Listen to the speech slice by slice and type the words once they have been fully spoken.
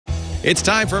It's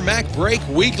time for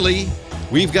MacBreak Weekly.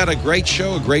 We've got a great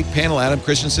show, a great panel. Adam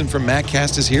Christianson from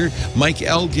MacCast is here. Mike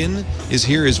Elgan is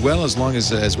here as well as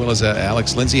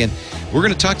Alex Lindsay, and we're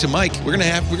going to talk to Mike. We're going to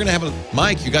have a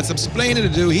Mike. You got some explaining to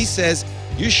do. He says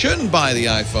you shouldn't buy the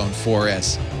iPhone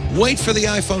 4S. Wait for the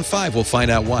iPhone 5. We'll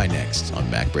find out why next on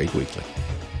MacBreak Weekly.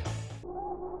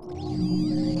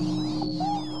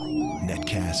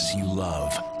 Netcasts you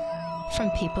love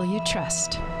from people you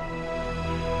trust.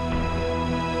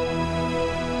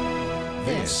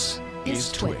 This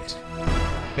is Twit.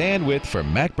 Bandwidth for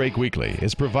MacBreak Weekly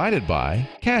is provided by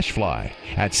Cachefly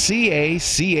at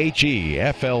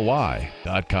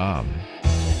CACHEFLY.com.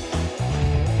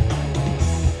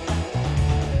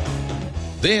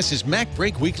 This is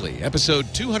MacBreak Weekly,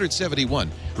 episode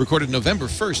 271, recorded November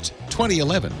 1st,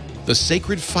 2011, The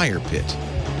Sacred Firepit.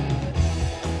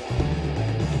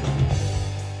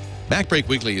 MacBreak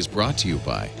Weekly is brought to you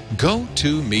by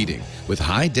GoToMeeting with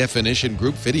high-definition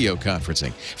group video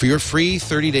conferencing. For your free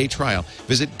 30-day trial,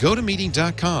 visit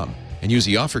GoToMeeting.com and use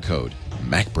the offer code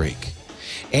MacBreak.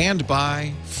 And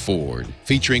by Ford,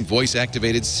 featuring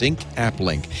voice-activated Sync App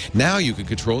Link. Now you can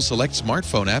control select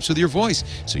smartphone apps with your voice,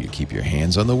 so you keep your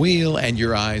hands on the wheel and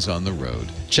your eyes on the road.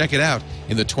 Check it out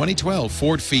in the 2012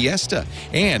 Ford Fiesta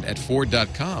and at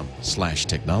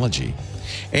Ford.com/technology.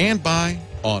 And by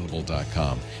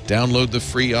Audible.com. Download the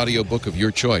free audiobook of your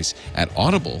choice at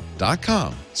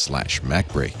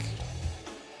audible.com/MacBreak.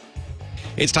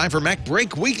 It's time for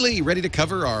MacBreak Weekly, ready to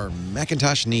cover our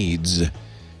Macintosh needs.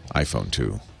 iPhone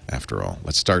 2, after all.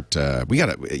 Let's start.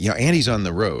 Andy's on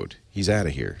the road. He's out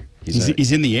of here.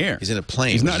 He's in the air. He's in a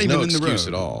plane. He's not even no in the road. excuse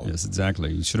at all. Yes,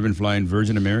 exactly. He should have been flying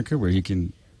Virgin America, where he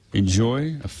can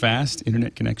enjoy a fast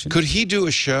internet connection. Could he do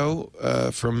a show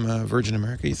from Virgin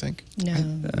America, you think? No.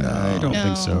 I don't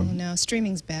think so. No,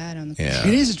 streaming's bad on the phone. Yeah.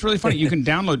 It is. It's really funny. You can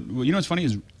download. Well, you know what's funny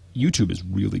is YouTube is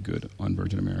really good on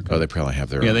Virgin America. Oh, they probably have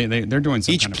their yeah, own. they're doing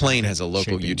some Each kind of plane has a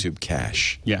local shaping. YouTube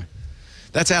cache. Yeah.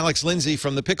 That's Alex Lindsay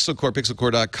from the Pixel Corps,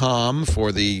 pixelcorps.com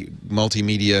for the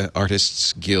Multimedia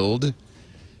Artists Guild.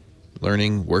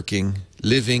 Learning, working,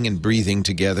 living, and breathing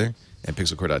together. And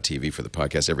pixelcorps.tv for the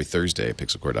podcast every Thursday at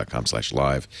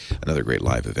pixelcorps.com/live. Another great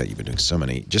live event. You've been doing so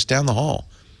many just down the hall.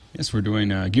 Yes, we're doing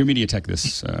Gear Media Tech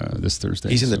this Thursday.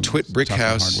 He's in the Twit Brick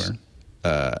House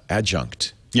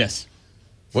adjunct. Yes.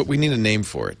 What we need a name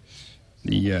for it.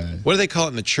 What do they call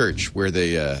it in the church where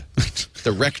the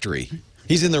rectory?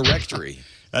 He's in the rectory.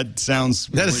 That sounds...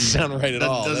 That doesn't sound right at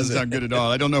all. That doesn't sound good at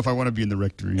all. I don't know if I want to be in the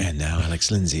rectory. And now Alex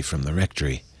Lindsay from the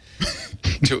rectory.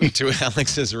 to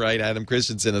Alex's right, Adam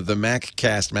Christianson of the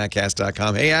MacCast,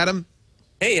 maccast.com. Hey, Adam.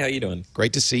 Hey, how you doing?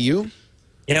 Great to see you.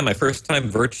 Yeah, my first time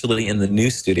virtually in the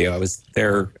new studio. I was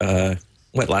there,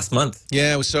 last month?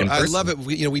 Yeah, so I love it.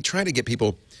 We try to get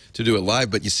people to do it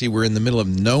live, but you see, we're in the middle of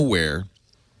nowhere,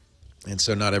 and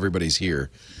so not everybody's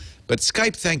here. But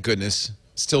Skype, thank goodness,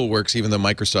 still works, even though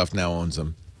Microsoft now owns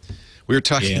them. We were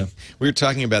talking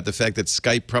about the fact that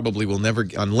Skype probably will never,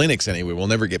 on Linux anyway, will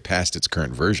never get past its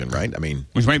current version, right? I mean,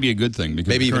 which might be a good thing because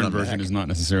maybe the current even on version Mac. has not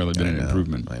necessarily been an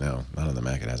improvement. I know, not on the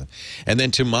Mac it hasn't. And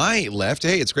then to my left,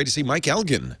 hey, it's great to see Mike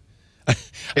Elgan.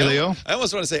 Hey, Leo. I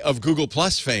almost want to say of Google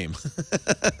Plus fame.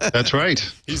 That's right.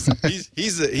 He's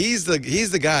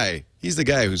the guy. He's the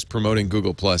guy who's promoting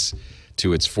Google Plus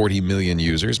to its 40 million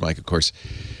users. Mike, of course,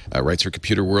 writes for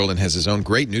Computer World and has his own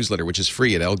great newsletter, which is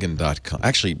free at Elgan.com.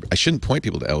 Actually, I shouldn't point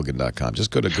people to Elgan.com. Just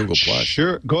go to Google Plus.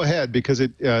 Sure, go ahead, because the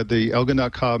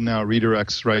Elgan.com now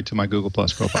redirects right to my Google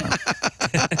Plus profile.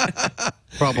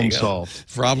 Problem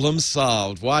solved. Problem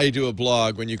solved. Why do a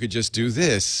blog when you could just do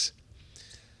this?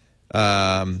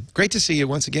 Great to see you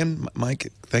once again,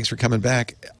 Mike. Thanks for coming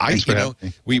back. Thanks for having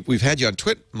me. We've had you on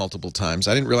Twit multiple times.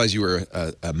 I didn't realize you were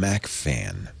a Mac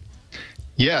fan.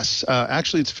 Yes,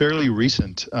 actually, it's fairly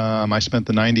recent. I spent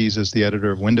the 90s as the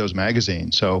editor of Windows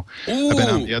Magazine, so I've been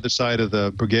on the other side of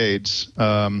the brigades.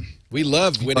 We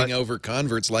love winning over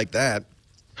converts like that.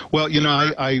 Well, you know,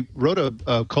 I wrote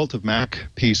a Cult of Mac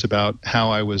piece about how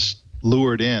I was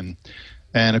lured in.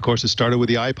 And, of course, it started with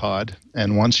the iPod.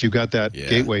 And once you got that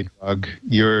gateway drug,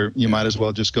 you might as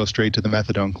well just go straight to the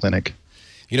methadone clinic.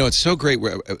 You know, it's so great.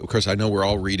 Of course, I know we're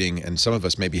all reading, and some of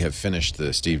us maybe have finished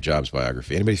the Steve Jobs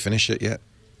biography. Anybody finish it yet?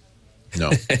 No.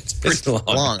 It's pretty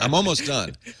long. I'm almost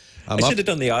done. I should have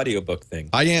done the audiobook thing.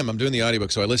 I'm doing the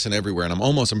audiobook, so I listen everywhere, and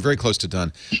I'm very close to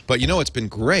done. But you know, it's been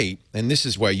great, and this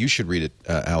is why you should read it,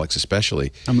 Alex,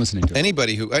 especially. I'm listening to it.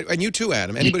 Anybody who, and you too,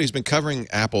 Adam, anybody who's been covering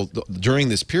Apple during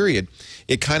this period,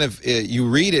 it kind of, you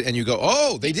read it and you go,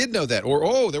 oh, they did know that, or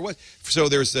oh, there was. So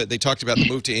they talked about the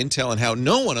move to Intel and how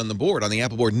no one on the board, on the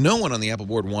Apple board, no one on the Apple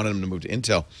board wanted them to move to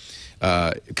Intel.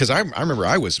 because I remember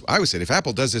I was saying, if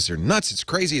Apple does this, they're nuts. It's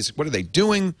crazy. What are they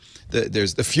doing?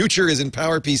 The future is in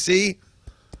PowerPC.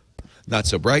 Not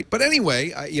so bright, but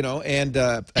anyway, and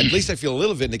at least I feel a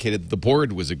little vindicated that the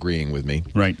board was agreeing with me.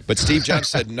 Right. But Steve Jobs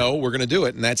said, no, we're going to do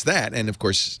it, and that's that. And of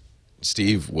course,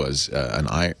 Steve was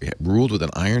ruled with an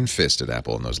iron fist at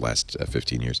Apple in those last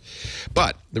 15 years.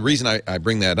 But the reason I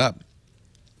bring that up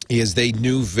is they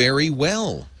knew very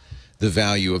well the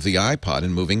value of the iPod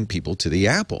in moving people to the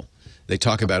Apple. They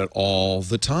talk about it all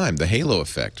the time, the halo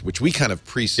effect, which we kind of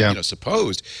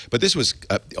supposed. But this was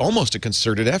almost a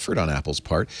concerted effort on Apple's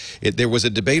part. There was a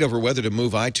debate over whether to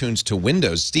move iTunes to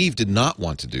Windows. Steve did not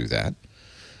want to do that.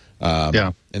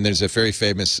 And there's a very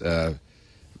famous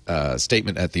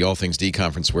statement at the All Things D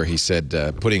conference where he said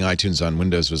putting iTunes on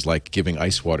Windows was like giving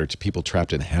ice water to people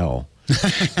trapped in hell.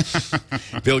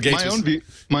 Bill Gates.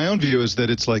 My own view is that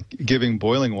it's like giving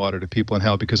boiling water to people in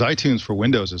hell, because iTunes for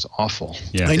Windows is awful.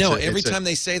 Yeah, I know. Every time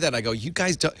they say that, I go, "You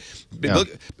guys don't." Look,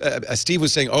 Steve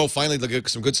was saying, "Oh, finally, look at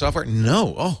some good software."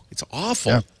 No, it's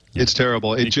awful. Yeah. It's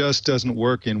terrible. It just doesn't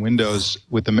work in Windows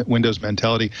with the Windows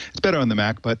mentality. It's better on the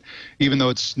Mac, but even though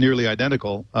it's nearly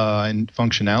identical in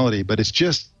functionality, but it's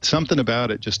just something about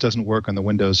it just doesn't work on the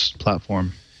Windows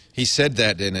platform. He said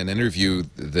that in an interview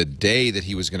the day that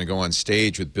he was going to go on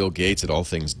stage with Bill Gates at All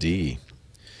Things D.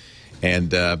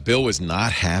 And Bill was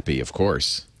not happy, of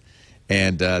course.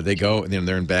 And they go, and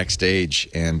they're in backstage,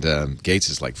 and Gates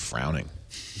is like frowning.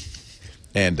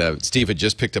 And Steve had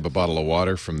just picked up a bottle of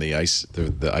water from the ice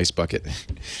bucket.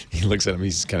 He looks at him,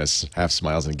 he's kind of half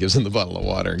smiles, and gives him the bottle of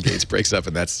water, and Gates breaks up,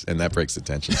 and that breaks the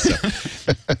tension. So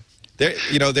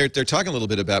they're talking a little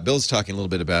bit about, Bill's talking a little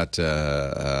bit about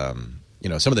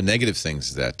some of the negative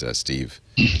things that Steve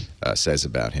says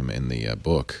about him in the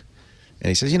book. And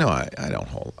he says,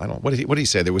 what did he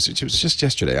say? It was just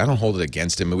yesterday. I don't hold it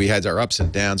against him. We had our ups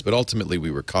and downs, but ultimately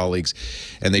we were colleagues.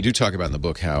 And they do talk about in the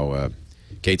book how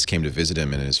Gates came to visit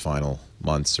him in his final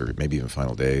months, or maybe even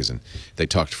final days, and they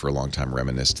talked for a long time,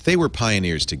 reminisced. They were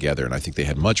pioneers together, and I think they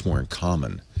had much more in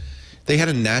common. They had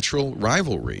a natural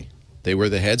rivalry. They were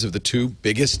the heads of the two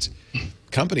biggest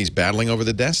companies battling over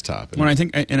the desktop. Well, I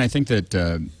think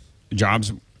that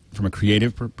Jobs, from a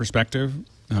creative perspective,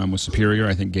 was superior.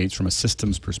 I think Gates, from a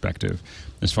systems perspective,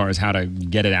 as far as how to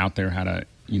get it out there, how to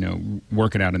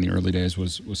work it out in the early days,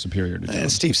 was superior to Jobs.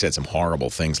 And Steve said some horrible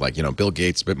things like, Bill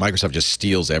Gates, but Microsoft just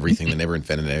steals everything. They never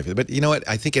invented anything. But you know what?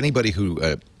 I think anybody who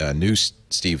knew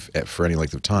Steve for any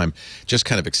length of time just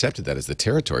kind of accepted that as the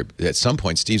territory. At some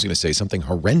point, Steve's going to say something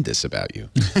horrendous about you.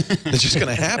 It's just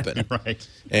going to happen. Right.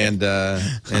 And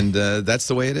that's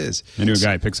the way it is. I knew a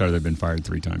guy at Pixar that had been fired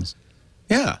 3 times.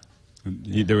 Yeah.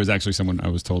 There was actually someone I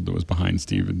was told that was behind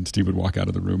Steve, and Steve would walk out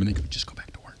of the room and he could just go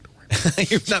back to work.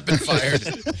 You've not been fired.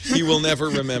 You will never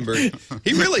remember.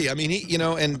 He really,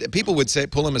 and people would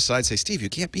pull him aside, say, Steve, you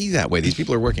can't be that way. These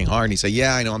people are working hard. And he'd say,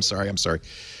 yeah, I know, I'm sorry.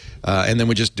 And then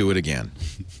we'd just do it again.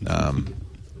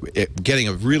 Getting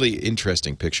a really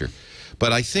interesting picture.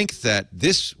 But I think that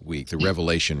this week, the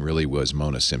revelation really was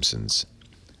Mona Simpson's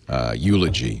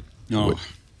eulogy. No.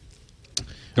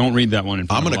 Don't read that one in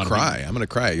front of people. I'm going to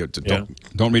cry.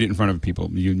 Don't read it in front of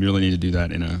people. You really need to do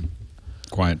that in a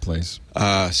quiet place.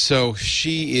 So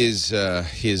she is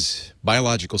his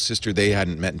biological sister. They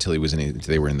hadn't met until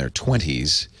they were in their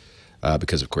 20s,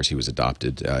 because of course he was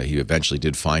adopted. He eventually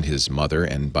did find his mother,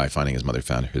 and by finding his mother,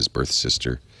 found his birth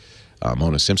sister,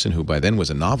 Mona Simpson, who by then was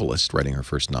a novelist, writing her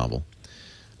first novel.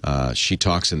 She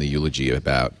talks in the eulogy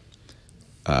about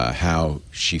how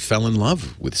she fell in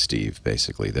love with Steve.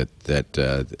 Basically,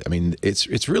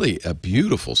 it's really a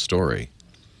beautiful story.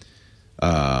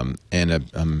 And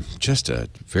just a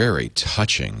very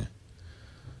touching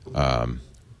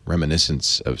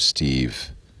reminiscence of Steve,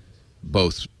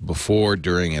 both before,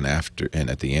 during, and after, and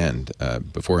at the end,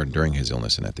 before and during his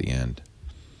illness and at the end.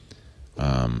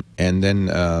 And then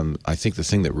I think the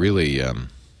thing that really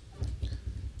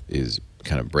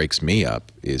kind of breaks me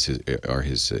up is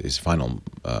his final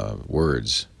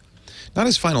words. Not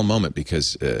his final moment,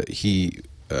 because he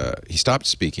stopped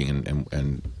speaking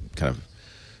and kind of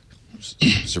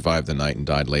survived the night and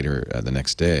died later the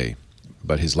next day.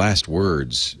 But his last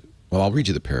words, well, I'll read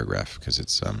you the paragraph, because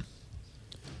it's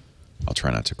I'll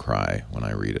try not to cry when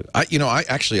I read it. I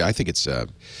think it's not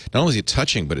only is it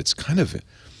touching, but it's kind of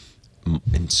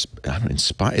is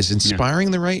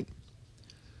inspiring the right?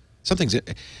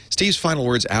 Steve's final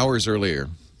words hours earlier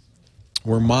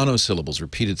were monosyllables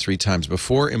repeated 3 times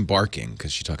before embarking,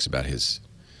 because she talks about his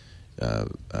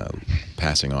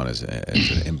passing on as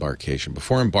an embarkation.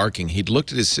 Before embarking, he'd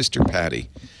looked at his sister Patty,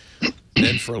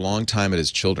 then for a long time at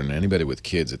his children. Anybody with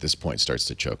kids at this point starts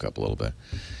to choke up a little bit.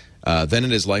 Then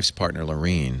at his life's partner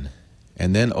Lorene,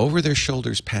 And then over their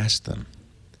shoulders past them,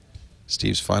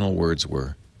 Steve's final words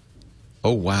were,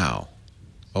 "Oh, wow.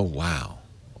 Oh, wow.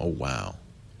 Oh, wow."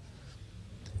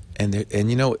 And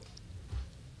you know,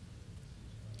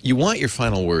 you want your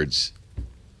final words,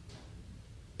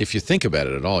 if you think about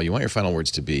it at all, you want your final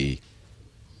words to be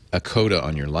a coda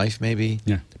on your life, maybe.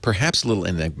 Yeah. Perhaps a little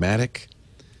enigmatic.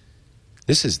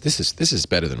 This is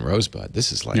better than Rosebud.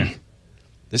 This is like,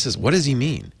 what does he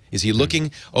mean? Is he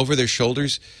looking over their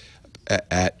shoulders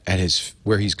at his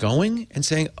where he's going and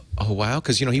saying, "Oh, wow"?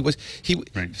 Because you know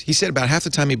he said about half the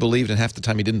time he believed and half the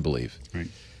time he didn't believe. Right.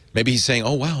 Maybe he's saying,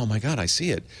 "Oh, wow, oh my God, I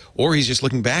see it," or he's just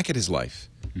looking back at his life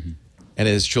and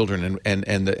his children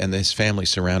and his family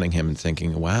surrounding him and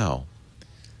thinking, "Wow."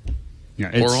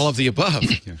 Yeah, or all of the above.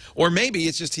 Or maybe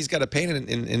it's just he's got a pain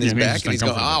in his back and he's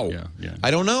going, "Ow." Yeah.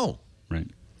 I don't know. Right.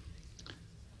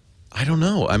 I don't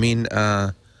know. I mean,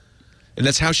 and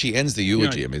that's how she ends the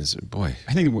eulogy. I mean, boy.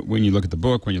 I think when you look at the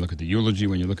book, when you look at the eulogy,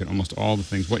 when you look at almost all the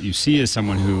things, what you see is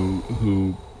someone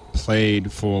who played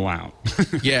full out.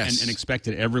 Yes. and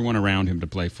expected everyone around him to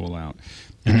play full out.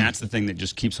 And that's the thing that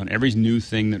just keeps on every new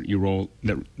thing that you roll,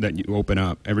 that you open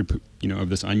up, every, of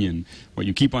this onion, what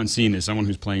you keep on seeing is someone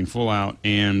who's playing full out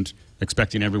and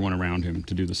expecting everyone around him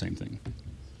to do the same thing.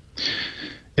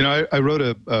 You know, I wrote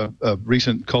a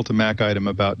recent Cult of Mac item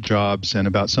about Jobs and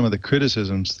about some of the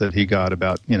criticisms that he got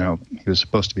about, he was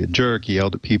supposed to be a jerk, he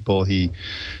yelled at people, he,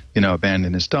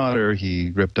 abandoned his daughter,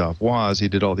 he ripped off Woz, he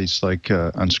did all these,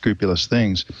 unscrupulous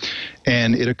things.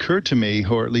 And it occurred to me,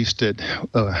 or at least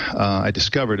I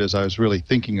discovered as I was really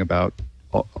thinking about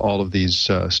all of these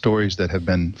stories that have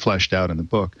been fleshed out in the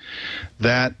book,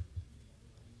 that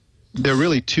there are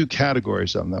really two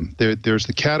categories of them. There's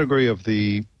the category of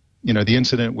the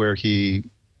incident where he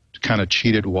kind of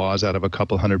cheated Woz out of a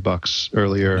couple $100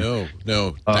 earlier.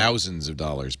 No, thousands of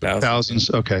dollars.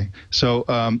 Thousands, okay. So,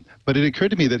 but it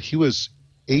occurred to me that he was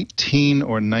 18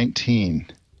 or 19.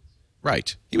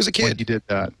 Right. He was a kid. When he did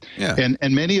that. Yeah.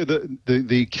 And many of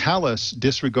the callous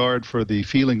disregard for the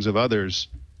feelings of others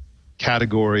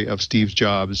category of Steve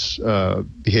Jobs'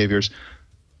 behaviors,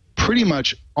 pretty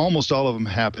much almost all of them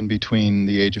happened between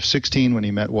the age of 16 when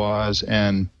he met Woz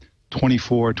and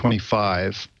 24,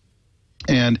 25.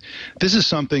 And this is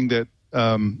something that,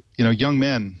 young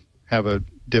men have a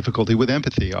difficulty with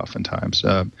empathy oftentimes.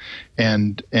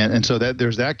 And so that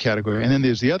there's that category. And then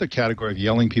there's the other category of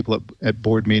yelling people at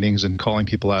board meetings and calling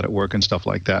people out at work and stuff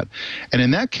like that. And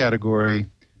in that category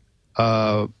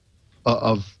of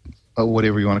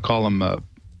whatever you want to call them,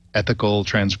 ethical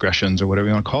transgressions or whatever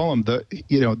you want to call them,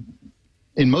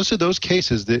 in most of those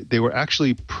cases, they were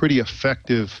actually pretty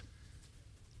effective.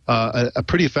 A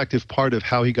pretty effective part of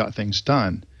how he got things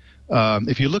done.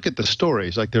 If you look at the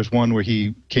stories, like there's one where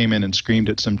he came in and screamed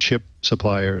at some chip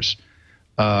suppliers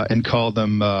and called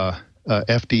them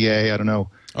FDA, I don't know.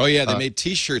 Oh, yeah, they made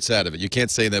T-shirts out of it. You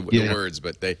can't say that with the words,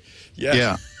 but they,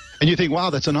 Yeah. And you think, wow,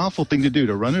 that's an awful thing to do,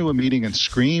 to run into a meeting and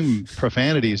scream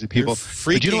profanities at people.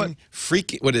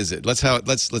 Freaking, what is it? Let's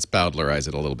Bowdlerize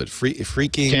it a little bit.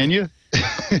 Freaking. Can you?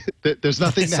 There's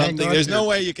nothing to hang on There's to. no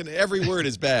way you can. Every word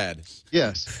is bad.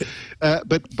 Yes,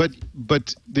 but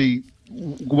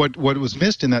what was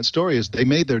missed in that story is they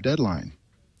made their deadline.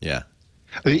 Yeah.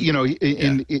 They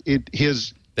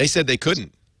said they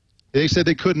couldn't. They said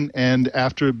they couldn't, and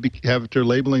after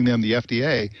labeling them the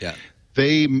FDA,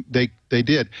 they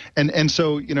did, and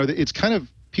so it's kind of,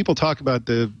 people talk about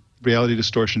the reality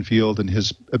distortion field and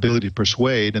his ability to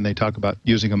persuade, and they talk about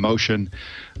using emotion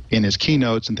in his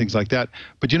keynotes and things like that.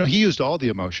 But he used all the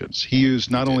emotions. He used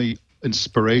not only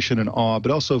inspiration and awe,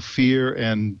 but also fear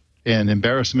and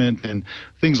embarrassment and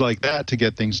things like that to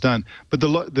get things done. But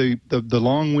the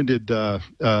long-winded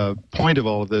point of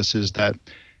all of this is that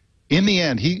in the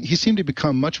end, he seemed to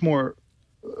become much more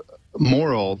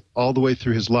moral all the way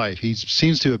through his life. He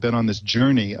seems to have been on this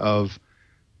journey of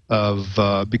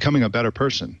becoming a better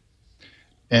person.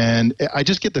 And I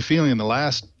just get the feeling in the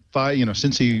last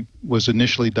since he was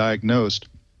initially diagnosed,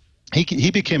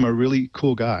 he became a really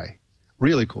cool guy,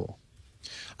 really cool.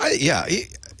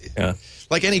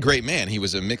 Like any great man, he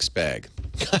was a mixed bag.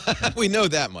 We know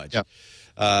that much. Yeah.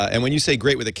 And when you say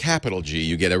great with a capital G,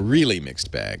 you get a really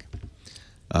mixed bag.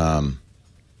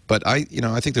 But I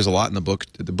think there's a lot in the book.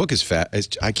 The book is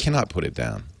I cannot put it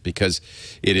down because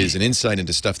it is an insight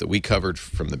into stuff that we covered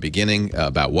from the beginning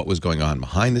about what was going on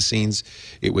behind the scenes.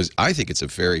 I think it's a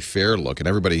very fair look, and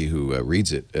everybody who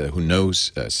reads it, who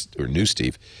knows or knew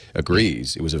Steve,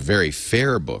 agrees. It was a very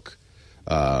fair book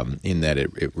in that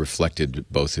it reflected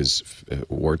both his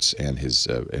warts and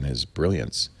his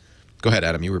brilliance. Go ahead,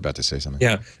 Adam. You were about to say something.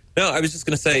 Yeah. No, I was just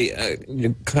going to say,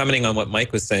 commenting on what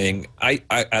Mike was saying,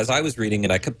 as I was reading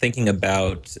it, I kept thinking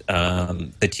about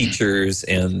the teachers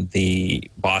and the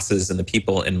bosses and the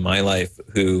people in my life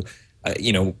who,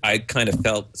 I kind of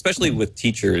felt, especially with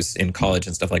teachers in college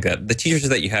and stuff like that, the teachers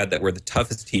that you had that were the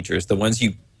toughest teachers, the ones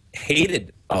you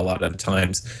hated a lot of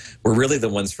times, were really the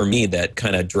ones for me that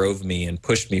kind of drove me and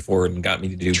pushed me forward and got me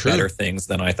to do better things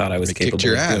than I thought I was capable of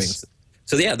doing.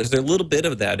 So yeah, there's a little bit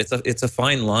of that. It's a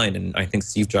fine line, and I think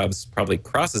Steve Jobs probably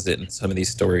crosses it in some of these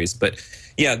stories. But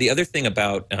yeah, the other thing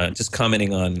about just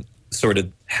commenting on sort of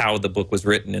how the book was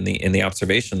written and the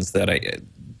observations that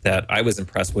I was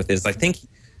impressed with is I think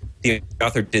the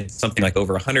author did something like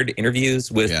over 100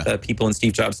 interviews with people in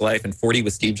Steve Jobs' life and 40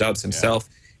 with Steve Jobs himself,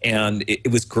 and it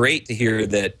was great to hear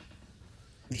that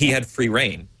he had free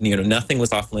reign. Nothing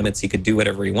was off limits. He could do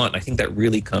whatever he wanted. I think that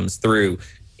really comes through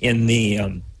in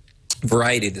the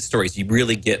variety of the stories. You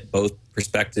really get both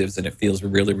perspectives, and it feels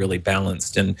really, really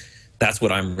balanced. And that's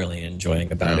what I'm really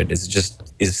enjoying about it.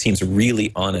 It seems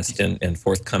really honest and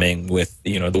forthcoming with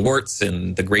the warts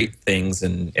and the great things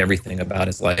and everything about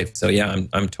his life. So yeah,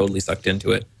 I'm totally sucked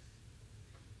into it.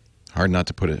 Hard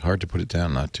to put it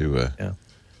down, not to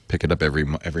pick it up every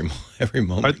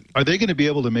moment. Are they going to be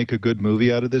able to make a good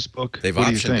movie out of this book? They've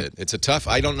optioned it. It's a tough.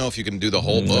 I don't know if you can do the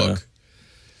whole book.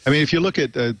 I mean, if you look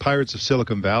at Pirates of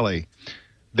Silicon Valley,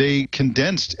 they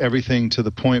condensed everything to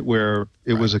the point where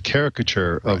it was a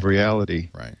caricature of reality.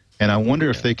 Right. And I wonder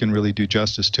if they can really do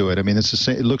justice to it. I mean, it's the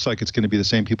same. It looks like it's going to be the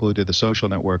same people who did The Social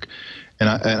Network, and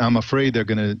I'm afraid they're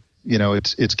going to,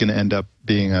 it's going to end up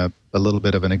being a little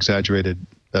bit of an exaggerated,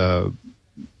 I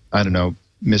don't know,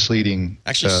 misleading.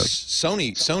 Actually,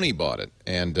 Sony bought it,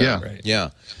 and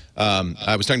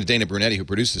I was talking to Dana Brunetti, who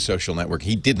produced The Social Network.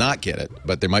 He did not get it,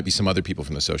 but there might be some other people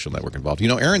from The Social Network involved.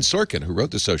 Aaron Sorkin, who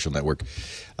wrote The Social Network,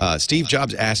 Steve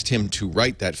Jobs asked him to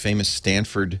write that famous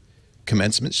Stanford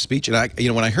commencement speech. And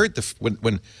when I heard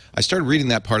when I started reading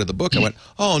that part of the book, I went,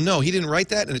 "Oh no, he didn't write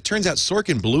that." And it turns out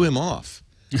Sorkin blew him off,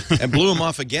 and blew him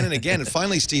off again and again. And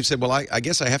finally, Steve said, "Well, I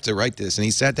guess I have to write this." And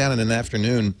he sat down in an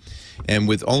afternoon, and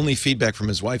with only feedback from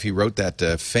his wife, he wrote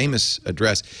that famous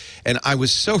address. And I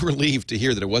was so relieved to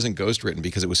hear that it wasn't ghostwritten,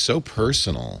 because it was so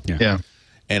personal. Yeah.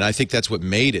 And I think that's what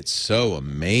made it so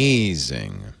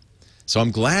amazing. So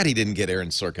I'm glad he didn't get Aaron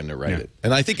Sorkin to write it.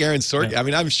 And I think Aaron Sorkin, I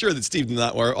mean, I'm sure that Steve did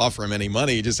not offer him any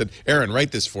money. He just said, "Aaron,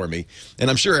 write this for me." And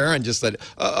I'm sure Aaron just said,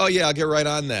 oh yeah, I'll get right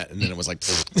on that. And then it was like,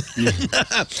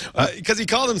 because he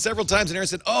called him several times, and Aaron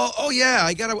said, oh yeah,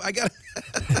 I got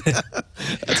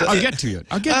I'll get to you.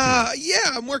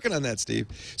 Yeah, I'm working on that, Steve.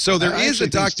 So there is a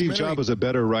documentary. Steve Jobs was a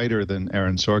better writer than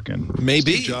Aaron Sorkin.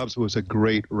 Maybe. Steve Jobs was a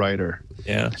great writer.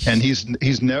 Yeah. And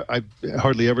I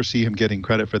hardly ever see him getting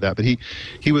credit for that, but he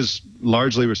was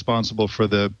largely responsible for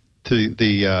the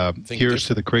Here's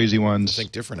to the Crazy Ones.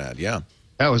 Think Different ad, yeah.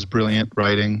 That was brilliant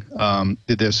writing.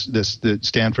 The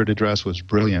Stanford address was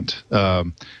brilliant.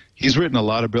 He's written a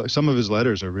lot of some of his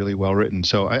letters are really well written.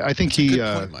 So I think he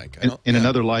in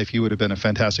another life he would have been a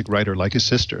fantastic writer like his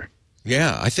sister.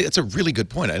 Yeah, I think that's a really good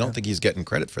point. I don't think he's getting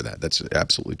credit for that. That's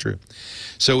absolutely true.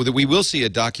 So we will see a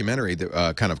documentary,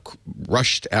 the kind of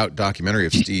rushed out documentary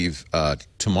of Steve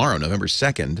tomorrow, November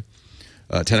 2nd,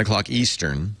 10 o'clock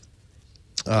Eastern,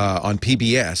 on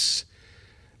PBS.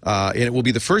 And it will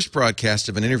be the first broadcast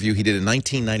of an interview he did in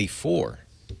 1994,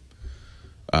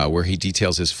 where he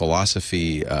details his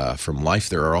philosophy from life.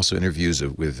 There are also interviews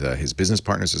with his business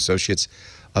partners, associates,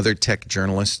 other tech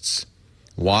journalists.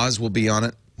 Woz will be on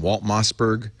it. Walt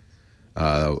Mossberg,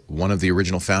 one of the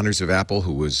original founders of Apple,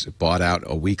 who was bought out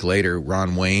a week later.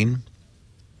 Ron Wayne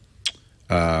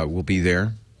will be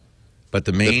there. But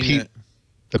the main...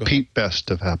 The Pete Best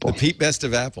of Apple. The Pete Best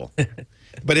of Apple.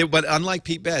 But unlike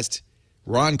Pete Best,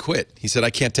 Ron quit. He said, "I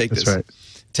can't take this." That's right.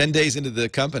 10 days into the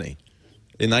company,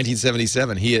 in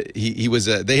 1977, he was.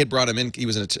 They had brought him in. He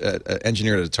was an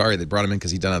engineer at Atari. They brought him in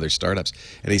because he'd done other startups,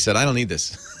 and he said, "I don't need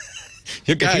this."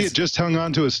 You guys, if he had just hung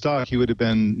on to his stock, he would have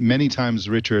been many times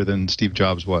richer than Steve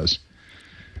Jobs was.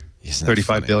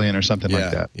 35 billion or something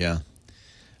like that. Yeah.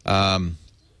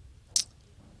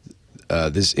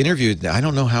 This interview, I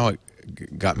don't know how it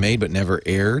got made but never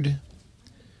aired.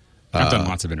 I've done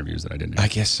lots of interviews that I didn't hear. I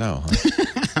guess so.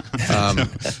 Huh?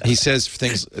 He says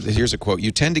things, here's a quote,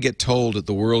 "You tend to get told that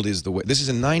the world is the way." This is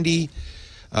in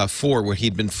 94, where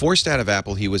he'd been forced out of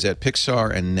Apple. He was at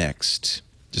Pixar and Next.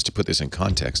 Just to put this in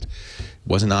context,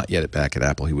 was not yet back at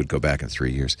Apple. He would go back in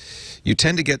 3 years. "You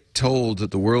tend to get told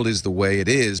that the world is the way it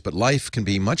is, but life can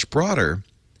be much broader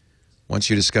once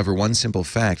you discover one simple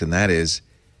fact, and that is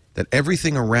that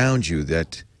everything around you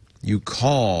that you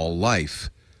call life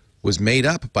was made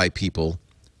up by people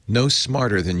no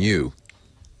smarter than you."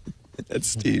 That's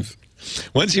Steve.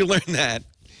 Once you learn that,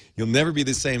 you'll never be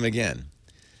the same again.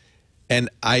 And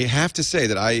I have to say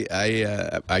that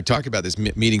I talked about this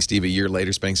meeting Steve a year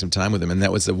later, spending some time with him, and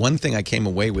that was the one thing I came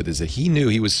away with, is that he knew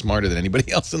he was smarter than anybody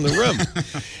else in the room.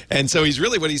 And so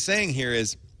what he's saying here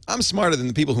is, I'm smarter than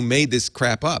the people who made this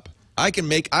crap up. I can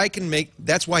make,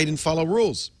 that's why he didn't follow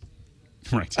rules.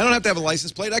 Right. I don't have to have a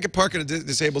license plate. I could park in a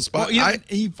disabled spot. Well, yeah,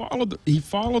 he followed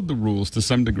the rules to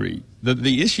some degree.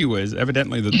 The issue is,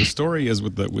 evidently, the story is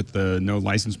with the no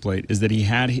license plate, is that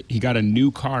he got a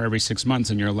new car every 6 months,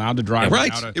 and you're allowed to drive.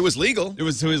 Right. It was legal. It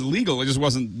was legal. It just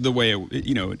wasn't the way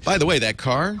it. By the way, that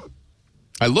car,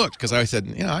 I looked because I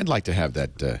said, I'd like to have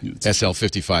that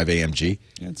SL55 AMG.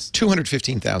 Yeah, it's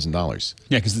 $215,000.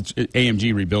 Yeah, because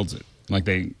AMG rebuilds it. Like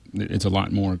it's a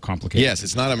lot more complicated. Yes,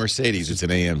 it's not a Mercedes, it's an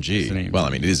AMG. It's an AMG. Well, I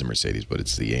mean, it is a Mercedes, but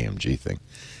it's the AMG thing.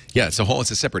 Yeah, it's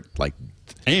a separate, like...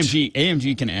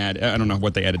 AMG can add, I don't know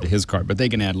what they added to his car, but they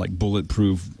can add, like,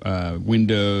 bulletproof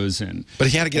windows and... But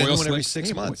he had to get a new one every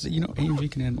 6 months.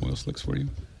 AMG can add oil slicks for you.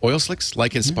 Oil slicks?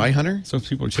 Like in Spy Hunter? So if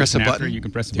people are press a chasing button? after you,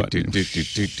 can press a button.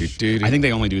 I think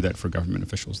they only do that for government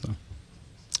officials, though.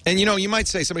 And, you might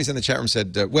say, somebody's in the chat room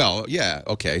said, well, yeah,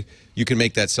 okay, you can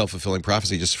make that self-fulfilling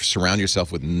prophecy, just surround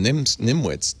yourself with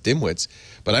dimwits.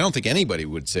 But I don't think anybody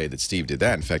would say that Steve did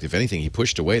that. In fact, if anything, he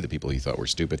pushed away the people he thought were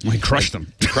stupid. Well, he crushed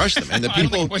them. He crushed them. And the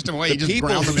people, pushed them away. the people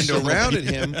who surrounded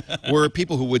him were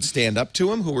people who would stand up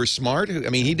to him, who were smart.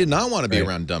 He did not want to be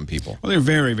around dumb people. Well, they're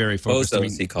very, very focused.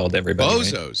 Bozos, he called everybody.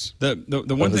 Bozos. Right?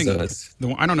 The one thing,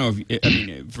 I don't know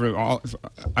if,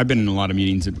 I've been in a lot of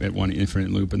meetings at One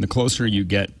Infinite Loop, and the closer you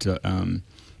get to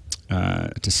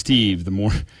Steve, the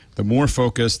more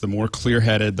focused, the more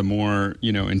clear-headed, the more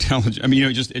intelligent.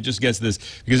 It just gets this,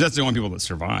 because that's the only people that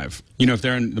survive. If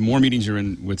they're in the more meetings you're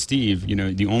in with Steve,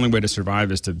 the only way to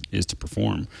survive is to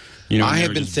perform. I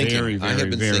have been thinking.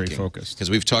 Very focused, because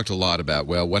we've talked a lot about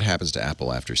what happens to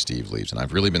Apple after Steve leaves, and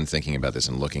I've really been thinking about this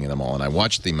and looking at them all. And I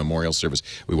watched the memorial service.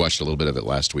 We watched a little bit of it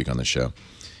last week on the show.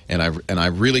 And I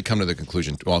really come to the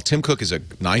conclusion, well, Tim Cook is a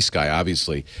nice guy,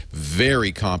 obviously,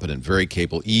 very competent, very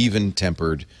capable,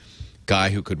 even-tempered guy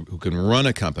who can run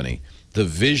a company. The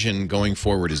vision going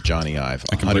forward is Johnny Ive,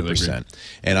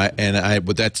 100%.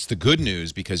 But that's the good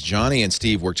news, because Johnny and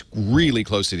Steve worked really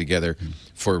closely together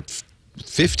for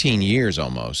 15 years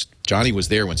almost. Johnny was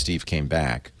there when Steve came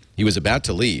back. He was about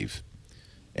to leave,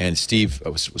 and Steve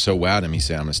so wowed him, he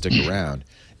said, I'm going to stick around.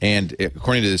 And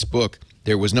according to this book,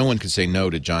 there was no one could say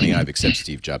no to Johnny Ive except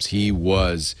Steve Jobs. He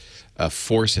was a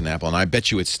force in Apple, and I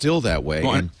bet you it's still that way.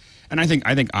 Well, and I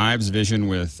think Ive's vision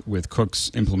with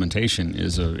Cook's implementation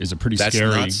is a pretty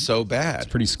scary. That's not so bad. It's a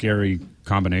pretty scary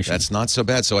combination. That's not so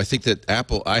bad. So I think that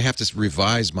Apple, I have to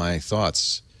revise my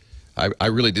thoughts. I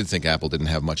really did think Apple didn't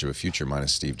have much of a future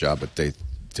minus Steve Jobs, but they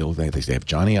have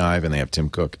Johnny Ive and they have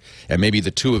Tim Cook, and maybe the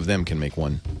two of them can make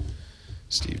one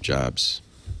Steve Jobs.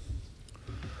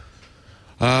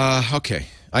 Okay.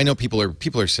 I know people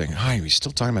are saying, "Hi, are we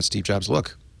still talking about Steve Jobs?"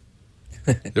 Look,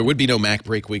 there would be no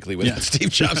MacBreak Weekly without Steve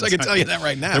Jobs. I can tell you that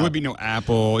right now. There would be no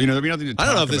Apple. There'd be nothing to talk about. I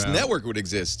don't know if this network would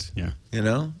exist. Yeah.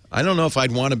 I don't know if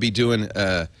I'd want to be doing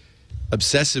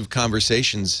obsessive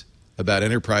conversations about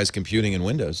enterprise computing and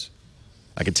Windows.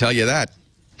 I can tell you that.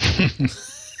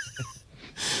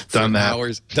 Done that.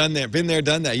 Hours. Done there. Been there.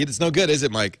 Done that. It's no good, is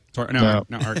it, Mike? No.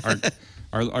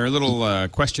 Our little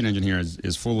question engine here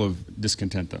is full of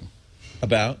discontent, though.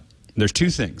 About? There's two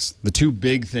things. The two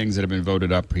big things that have been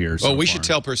voted up here so we far. should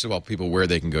tell, first of all, people where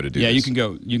they can go to do this. Yeah, you can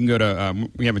go to,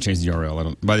 we haven't changed the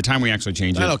URL. By the time we actually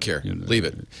change it. I don't care. Leave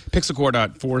it.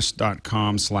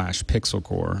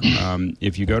 Pixelcore.force.com/pixelcore.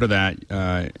 If you go to that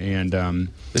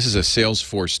this is a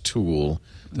Salesforce tool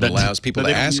that allows people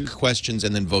to ask questions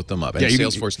and then vote them up. And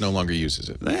Salesforce no longer uses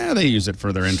it. Yeah, they use it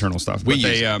for their internal stuff. But we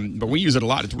use it a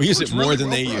lot. We use it more than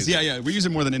they use it. Yeah, we use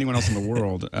it more than anyone else in the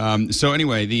world. So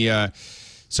anyway,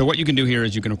 so what you can do here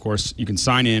is you can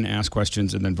sign in, ask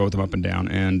questions, and then vote them up and down.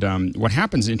 And what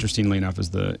happens, interestingly enough,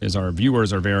 is our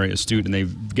viewers are very astute, and they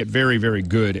get very, very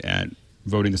good at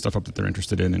voting the stuff up that they're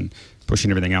interested in and pushing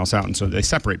everything else out, and so they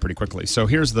separate pretty quickly. So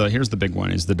here's the big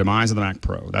one: is the demise of the Mac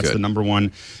Pro. That's the number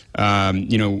one.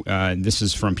 This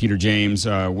is from Peter James.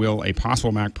 Will a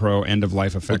possible Mac Pro end of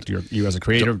life affect you as a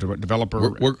creative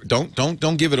developer?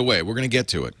 Don't give it away. We're going to get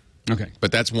to it. Okay,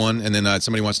 but that's one, and then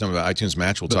somebody wants to know about iTunes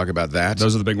Match. We'll talk about that.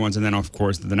 Those are the big ones, and then of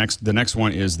course the next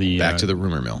one is the back to the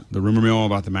rumor mill. The rumor mill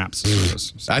about the Maps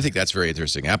service. I think that's very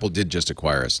interesting. Apple did just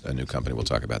acquire a new company. We'll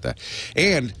talk about that,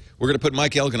 and we're going to put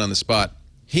Mike Elgan on the spot.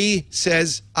 He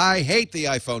says, "I hate the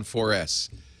iPhone 4S."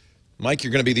 Mike,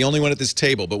 you're going to be the only one at this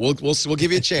table, but we'll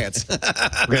give you a chance.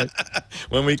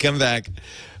 When we come back,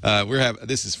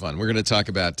 this is fun. We're going to talk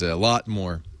about a lot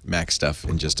more Mac stuff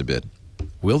in just a bit.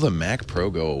 Will the Mac Pro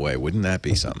go away? Wouldn't that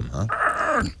be something, huh?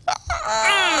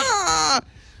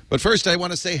 But first, I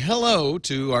want to say hello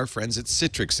to our friends at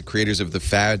Citrix, the creators of the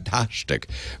fantastic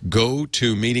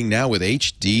GoToMeeting now with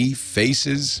HD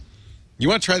faces. You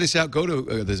want to try this out? Go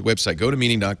to the website,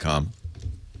 GoToMeeting.com.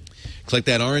 Click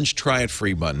that orange Try It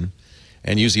Free button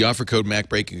and use the offer code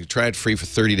MacBreak. You can try it free for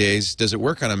 30 days. Does it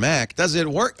work on a Mac? Does it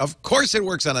work? Of course it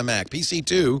works on a Mac. PC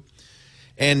too.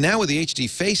 And now with the HD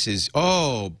faces,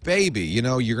 oh, baby, you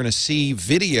know, you're going to see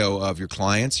video of your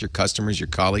clients, your customers, your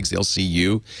colleagues. They'll see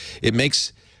you.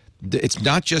 It's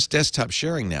not just desktop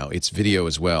sharing now. It's video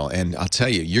as well. And I'll tell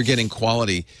you, you're getting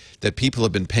quality that people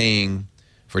have been paying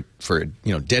for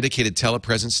dedicated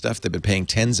telepresence stuff. They've been paying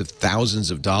tens of thousands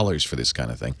of dollars for this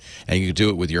kind of thing. And you can do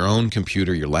it with your own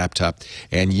computer, your laptop,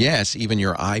 and yes, even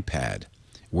your iPad.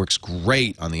 Works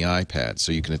great on the iPad.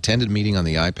 So you can attend a meeting on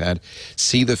the iPad,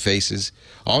 see the faces.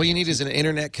 All you need is an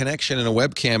internet connection and a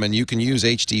webcam, and you can use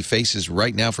HD faces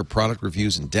right now for product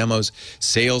reviews and demos,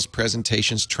 sales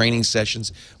presentations, training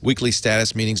sessions, weekly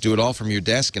status meetings. Do it all from your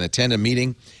desk and attend a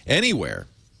meeting anywhere.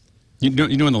 You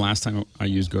know when the last time I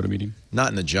used GoToMeeting? Not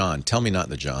in the John. Tell me not in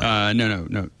the John.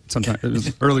 No. Sometime it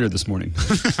was earlier this morning.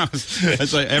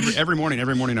 It's like every morning.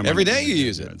 Every day you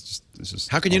use it. It's just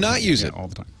how can you not use it? All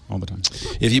the time.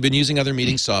 If you've been using other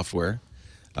meeting software,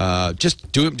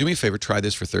 just do me a favor. Try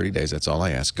this for 30 days. That's all I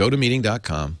ask. Go to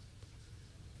meeting.com.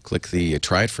 Click the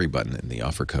Try It Free button, and the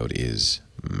offer code is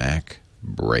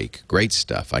MacBreak. Great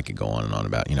stuff. I could go on and on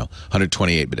about,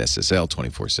 128-bit SSL,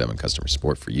 24/7 customer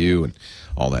support for you, and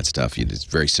all that stuff. It's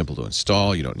very simple to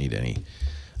install. You don't need any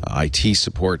IT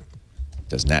support.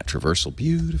 Does NAT traversal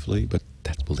beautifully, but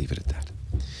we'll leave it at that.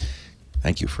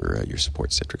 Thank you for your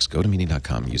support, Citrix. Go to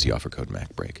meeting.com. Use the offer code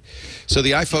MacBreak. So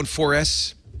the iPhone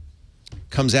 4S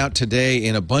comes out today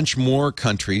in a bunch more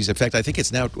countries. In fact, I think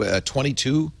it's now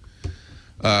 22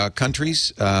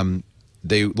 countries.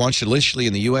 They launched initially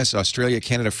in the U.S., Australia,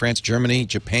 Canada, France, Germany,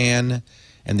 Japan,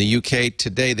 and the UK.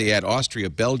 Today, they add Austria,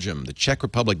 Belgium, the Czech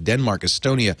Republic, Denmark,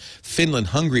 Estonia, Finland,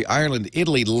 Hungary, Ireland,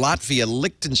 Italy, Latvia,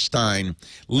 Liechtenstein,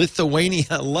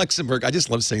 Lithuania, Luxembourg. I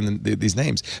just love saying these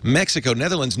names. Mexico,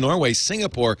 Netherlands, Norway,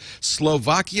 Singapore,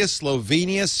 Slovakia,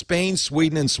 Slovenia, Spain,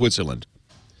 Sweden, and Switzerland.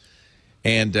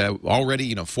 And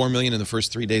already, 4 million in the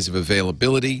first 3 days of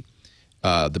availability.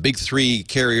 The big three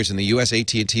carriers in the U.S.,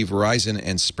 AT&T, Verizon,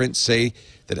 and Sprint, say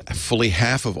that fully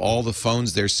half of all the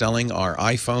phones they're selling are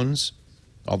iPhones,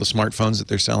 all the smartphones that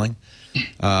they're selling.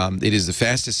 It is the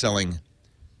fastest-selling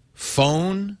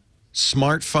phone,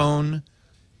 smartphone,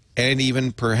 and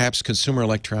even perhaps consumer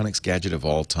electronics gadget of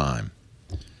all time.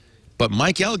 But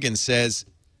Mike Elgan says,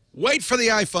 wait for the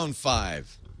iPhone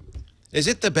 5. Is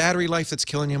it the battery life that's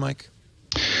killing you, Mike?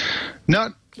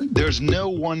 There's no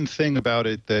one thing about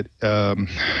it that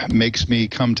makes me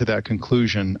come to that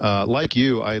conclusion. Like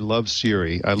you, I love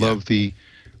Siri. I love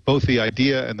both the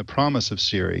idea and the promise of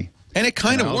Siri. And it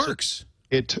kind of works.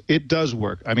 It does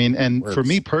work. I mean, and for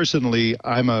me personally,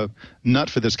 I'm a nut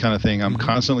for this kind of thing. I'm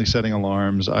constantly setting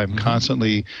alarms. I'm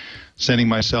constantly sending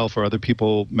myself or other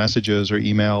people messages or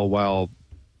email while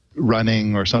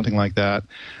running or something like that.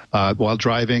 While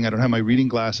driving, I don't have my reading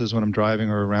glasses when I'm driving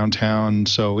or around town,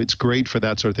 so it's great for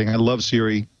that sort of thing. I love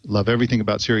Siri, love everything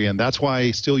about Siri, and that's why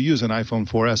I still use an iPhone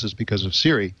 4S is because of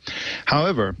Siri.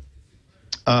 However,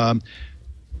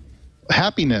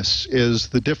 happiness is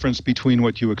the difference between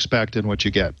what you expect and what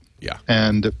you get. Yeah.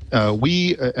 And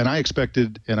I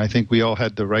expected, and I think we all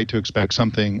had the right to expect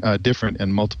something different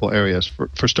in multiple areas.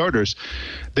 For starters,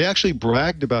 they actually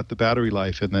bragged about the battery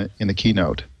life in the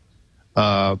keynote.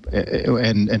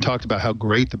 And talked about how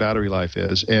great the battery life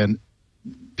is. And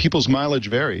people's mileage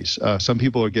varies. Some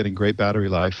people are getting great battery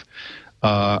life.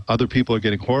 Other people are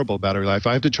getting horrible battery life.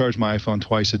 I have to charge my iPhone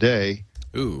twice a day.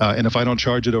 And if I don't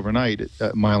charge it overnight,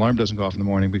 my alarm doesn't go off in the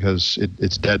morning because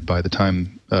it's dead by the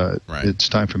time it's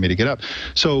time for me to get up.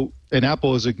 So, and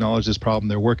Apple has acknowledged this problem.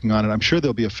 They're working on it. I'm sure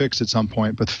there'll be a fix at some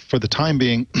point. But for the time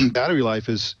being, battery life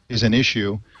is an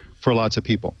issue for lots of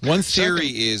people. One theory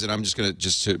is, and I'm just going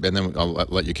to and then I'll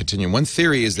let you continue. One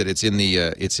theory is that it's in the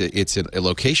it's a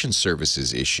location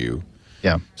services issue.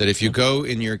 Yeah. That if you go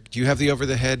in your, do you have the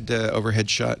overhead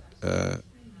shot,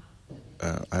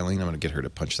 Eileen? I'm going to get her to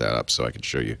punch that up so I can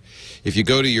show you. If you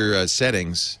go to your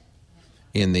settings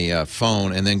in the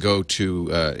phone and then go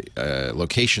to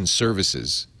location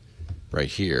services right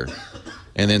here,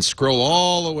 and then scroll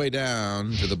all the way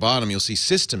down to the bottom, you'll see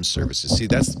system services. See,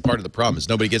 that's part of the problem is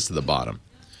nobody gets to the bottom.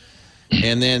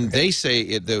 And then they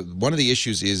say one of the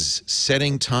issues is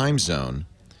setting time zone.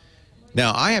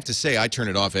 Now, I have to say I turn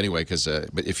it off anyway because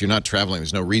but if you're not traveling,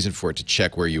 there's no reason for it to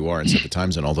check where you are and set the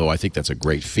time zone, although I think that's a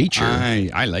great feature.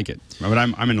 I like it. But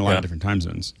I'm in a lot of different time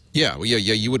zones. Yeah, well, yeah,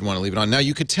 you would want to leave it on. Now,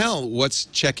 you could tell what's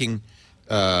checking,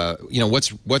 you know,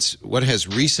 what has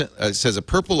recent, it says a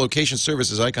purple location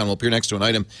services icon will appear next to an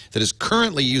item that is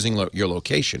currently using your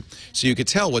location. So you could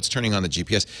tell what's turning on the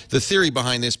GPS. The theory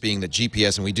behind this being that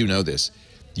GPS, and we do know this,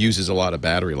 uses a lot of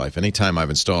battery life. Anytime I've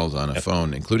installed on a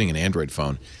phone, including an Android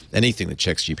phone, anything that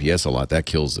checks GPS a lot, that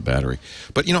kills the battery.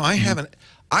 But, you know, I haven't,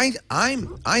 I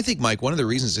think, Mike, one of the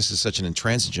reasons this is such an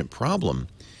intransigent problem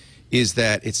is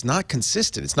that it's not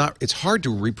consistent. It's hard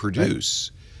to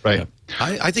reproduce. Right.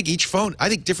 I think each phone, I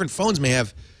think different phones may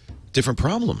have different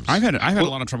problems. I've had a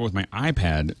lot of trouble with my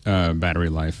iPad battery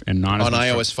life, and not on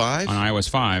iOS 5. On iOS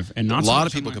 5, and not a lot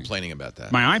of people complaining about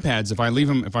that. My iPads, if I leave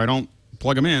them, if I don't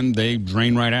plug them in, they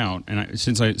drain right out. And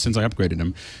since I upgraded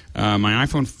them, my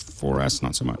iPhone 4S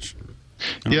not so much.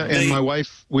 Yeah, and my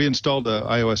wife, we installed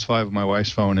iOS 5 on my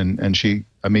wife's phone, and she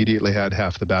immediately had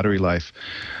half the battery life.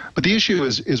 But the issue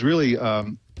is really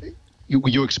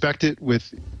you expect it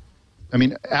with. I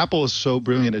mean, Apple is so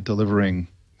brilliant at delivering.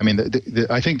 I mean,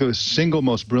 I think the single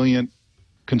most brilliant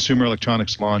consumer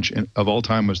electronics launch of all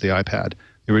time was the iPad,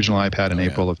 the original iPad in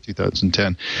April of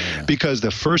 2010, because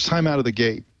the first time out of the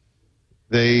gate,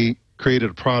 they created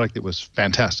a product that was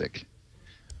fantastic.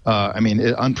 I mean,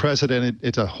 unprecedented.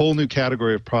 It's a whole new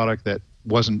category of product that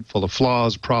wasn't full of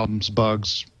flaws, problems,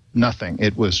 bugs, nothing.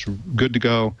 It was good to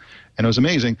go, and it was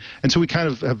amazing. And so we kind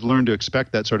of have learned to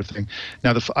expect that sort of thing.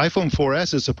 Now, the iPhone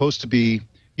 4S is supposed to be,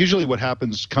 usually what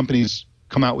happens, companies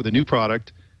come out with a new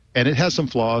product, and it has some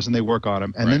flaws, and they work on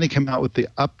them, and then they come out with the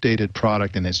updated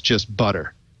product, and it's just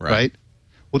butter, right?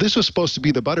 Well, this was supposed to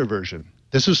be the butter version.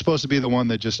 This was supposed to be the one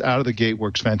that just out of the gate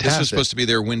works fantastic. This was supposed to be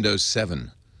their Windows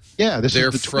 7. Yeah, this their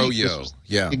is the Froyo.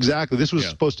 Yeah, exactly. This was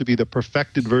supposed to be the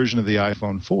perfected version of the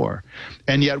iPhone 4,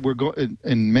 and yet we're going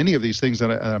in many of these things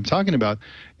that I'm talking about.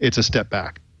 It's a step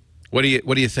back. What do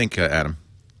you think, Adam?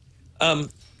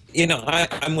 You know,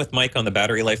 I'm with Mike on the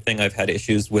battery life thing. I've had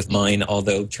issues with mine,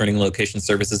 although turning location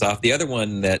services off. The other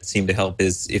one that seemed to help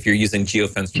is if you're using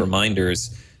geofenced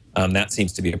reminders. That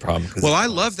seems to be a problem. Well, I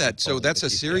love that. So that's a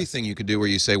Siri thing you could do where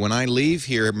you say, when I leave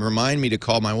here, remind me to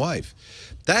call my wife.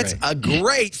 That's a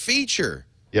great feature.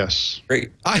 Yes.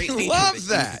 Great. I love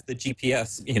that. The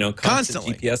GPS, you know,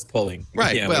 constantly GPS pulling.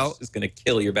 Right. Yeah, well, which is going to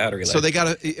kill your battery life. So they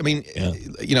got to, I mean,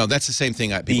 you know, that's the same thing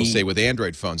people say with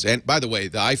Android phones. And by the way,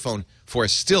 the iPhone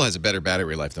 4S still has a better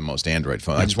battery life than most Android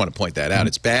phones. I just want to point that out.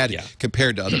 It's bad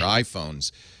compared to other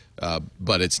iPhones.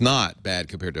 But it's not bad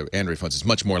compared to Android phones. It's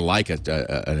much more like an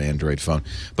Android phone.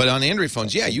 But on Android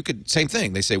phones, yeah, you could, same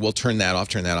thing. They say, well, turn that off,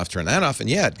 turn that off, turn that off, and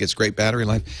yeah, it gets great battery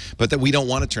life. But that we don't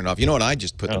want to turn it off. You know what? I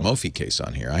just put the Mophie case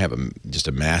on here. I have just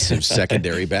a massive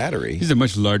secondary battery. He's a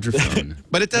much larger phone.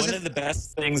 But it doesn't. One of the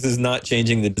best things is not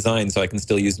changing the design so I can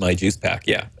still use my juice pack.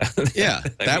 Yeah. Yeah,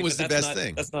 that was the best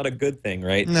thing. That's not a good thing,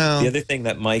 right? No. The other thing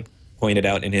that Mike pointed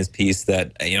out in his piece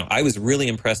that, you know, I was really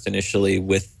impressed initially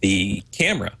with the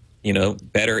camera. You know,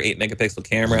 better 8-megapixel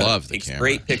camera. Love the takes camera.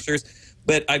 Great pictures.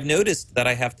 But I've noticed that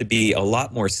I have to be a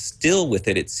lot more still with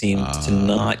it. It seems to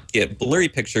not get blurry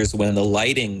pictures when the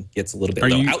lighting gets a little bit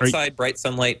low. Outside, bright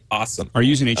sunlight, awesome. Are you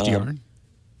using HDR?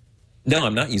 No,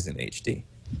 I'm not using HD.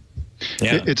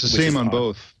 Yeah, it's the same on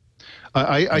both.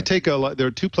 I take a lot. There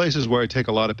are two places where I take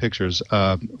a lot of pictures.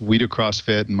 We do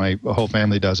CrossFit, and my whole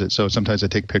family does it. So sometimes I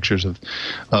take pictures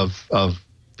of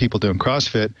people doing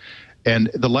CrossFit.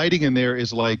 And the lighting in there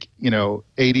is like, you know,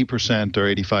 80%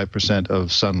 or 85%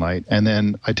 of sunlight. And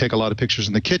then I take a lot of pictures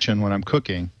in the kitchen when I'm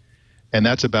cooking, and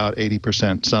that's about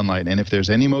 80% sunlight. And if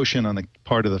there's any motion on the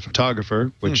part of the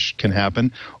photographer, which can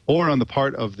happen, or on the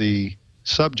part of the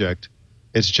subject,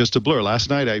 it's just a blur. Last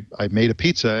night I made a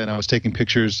pizza, and I was taking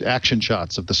pictures, action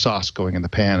shots of the sauce going in the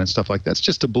pan and stuff like that. It's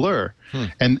just a blur.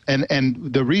 And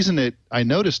the reason that I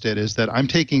noticed it is that I'm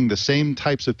taking the same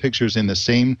types of pictures in the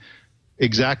same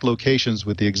exact locations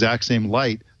with the exact same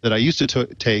light that I used to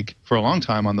take for a long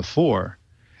time on the 4.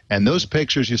 And those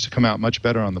pictures used to come out much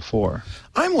better on the 4.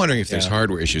 I'm wondering if there's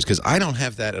hardware issues, because I don't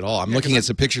have that at all. I'm looking at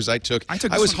some pictures I took.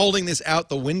 I was holding this out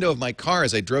the window of my car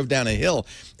as I drove down a hill,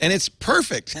 and it's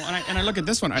perfect. Well, and I look at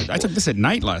this one. I took this at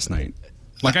night last night.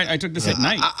 Like I took this at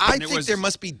night. I think there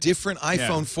must be different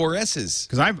iPhone 4Ss.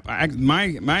 Because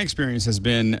my experience has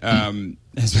been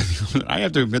I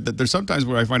have to admit that there's sometimes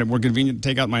where I find it more convenient to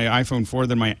take out my iPhone 4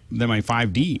 than my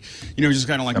 5D. You know, just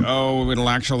kind of like, oh, it'll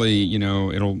actually, you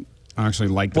know, I actually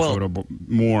like the photo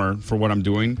more for what I'm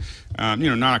doing.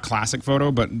 Not a classic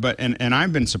photo, but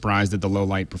I've been surprised at the low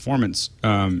light performance.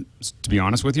 To be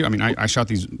honest with you, I mean, I shot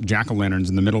these jack-o'-lanterns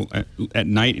in the middle at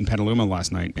night in Petaluma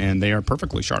last night, and they are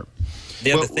perfectly sharp.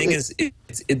 Yeah, the thing is,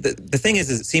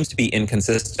 it seems to be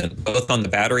inconsistent, both on the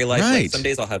battery life. Right. Like some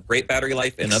days I'll have great battery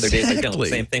life, and other days I don't.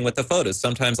 Same thing with the photos.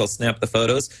 Sometimes I'll snap the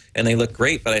photos, and they look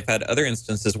great, but I've had other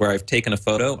instances where I've taken a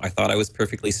photo, I thought I was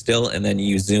perfectly still, and then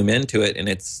you zoom into it, and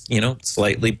it's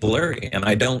slightly blurry, and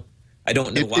I don't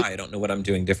know why. I don't know what I'm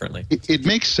doing differently. It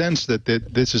makes sense that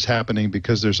this is happening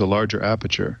because there's a larger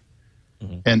aperture,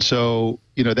 and so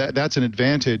that's an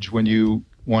advantage when you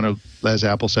want to, as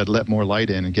Apple said, let more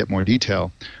light in and get more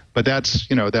detail. But that's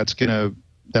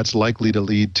likely to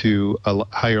lead to a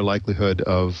higher likelihood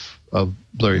of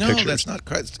blurry pictures. No, that's not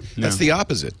quite. That's the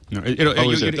opposite. No,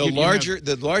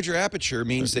 the larger aperture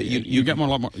means that you get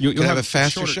more. You have a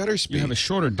faster shutter speed. You have a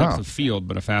shorter depth of field,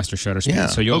 but a faster shutter speed. Yeah.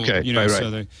 So you'll, right.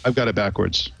 So I've got it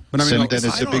backwards. But I mean, then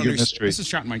it's a bigger mystery. This is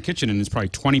shot in my kitchen, and it's probably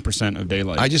 20% of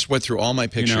daylight. I just went through all my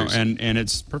pictures, and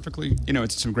it's perfectly,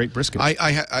 it's some great brisket.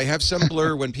 I have some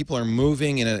blur when people are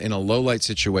moving in a low light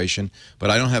situation, but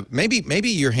I don't have. Maybe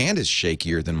your hand is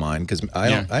shakier than mine because I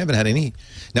haven't had any.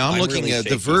 Now I'm looking really at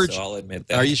shaky, The Verge. So I'll admit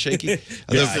that. Are you shaky?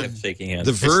 I have shaking hands.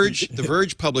 The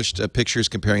Verge published pictures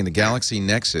comparing the Galaxy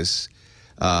Nexus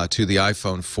to the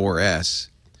iPhone 4S.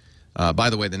 By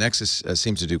the way, the Nexus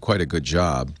seems to do quite a good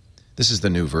job. This is the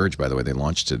new Verge, by the way. They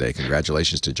launched today.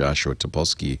 Congratulations to Joshua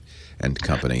Topolsky and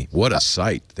company. What a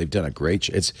site! They've done a great.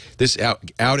 It's this out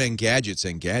and gadgets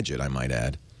and gadget, I might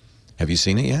add. Have you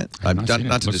seen it yet? I've not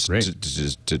not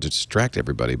to distract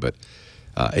everybody, but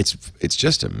it's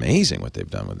just amazing what they've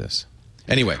done with this.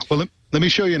 Anyway, well, let me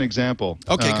show you an example.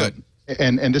 Okay, good.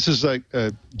 And this is like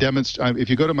a if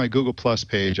you go to my Google Plus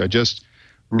page, I just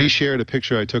reshared a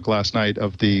picture I took last night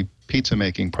of the pizza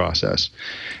making process.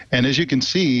 And as you can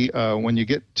see, when you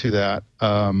get to that,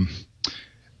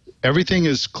 everything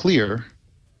is clear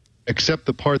except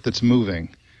the part that's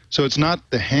moving. So it's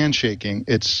not the handshaking.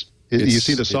 You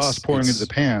see the sauce pouring into the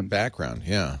pan. Background,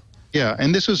 yeah. Yeah,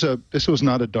 and this was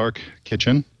not a dark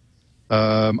kitchen.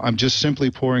 I'm just simply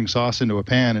pouring sauce into a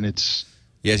pan, and it's...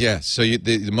 Yeah. So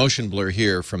the motion blur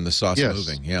here from the sauce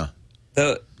moving, yeah.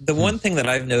 The one thing that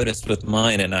I've noticed with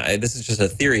mine, and this is just a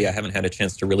theory, I haven't had a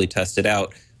chance to really test it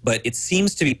out, but it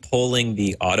seems to be pulling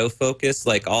the autofocus.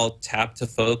 Like I'll tap to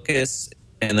focus,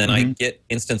 and then I get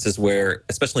instances where,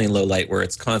 especially in low light, where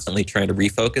it's constantly trying to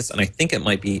refocus, and I think it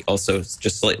might be also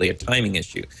just slightly a timing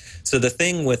issue. So the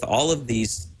thing with all of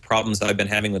these problems I've been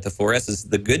having with the 4S is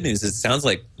the good news is it sounds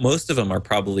like most of them are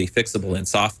probably fixable in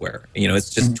software. It's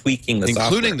just tweaking the software.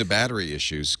 Including the battery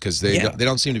issues, because they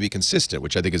don't seem to be consistent,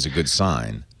 which I think is a good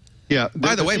sign. Yeah.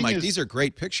 By the way, Mike, these are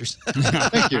great pictures.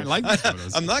 Thank you. I like the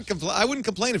photos. I wouldn't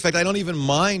complain. In fact, I don't even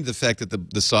mind the fact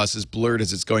that the sauce is blurred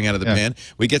as it's going out of the pan.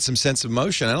 We get some sense of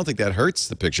motion. I don't think that hurts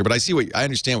the picture, but I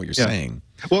understand what you're saying.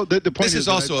 Well, the point this is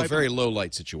also a very low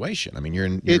light situation. I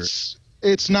mean,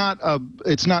 it's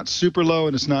not super low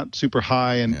and it's not super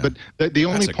high, but the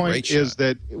only point is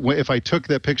that if I took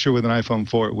that picture with an iPhone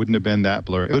 4, it wouldn't have been that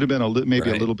blurry. It would have been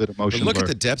maybe a little bit of motion. But look blur. at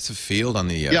the depth of field on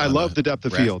the. I love the depth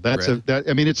of field.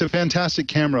 I mean, it's a fantastic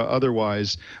camera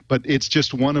otherwise, but it's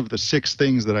just one of the 6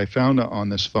 things that I found on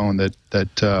this phone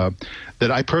that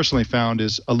I personally found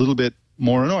is a little bit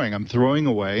more annoying. I'm throwing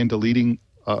away and deleting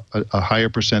a higher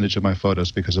percentage of my photos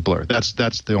because of blur. That's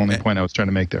the only point I was trying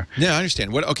to make there. Yeah, I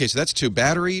understand. Okay, so that's 2.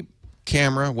 Battery,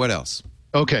 camera, what else?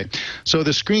 Okay, so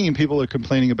the screen, people are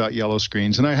complaining about yellow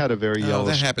screens, and I had a very yellow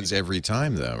that happens every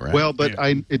time, though, right? Well, but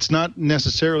it's not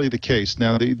necessarily the case.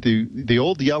 Now, the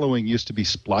old yellowing used to be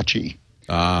splotchy,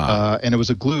 and it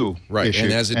was a glue issue.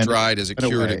 And as it dried, as it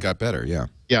cured, it got better,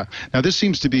 Yeah. Now, this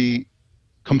seems to be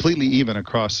completely even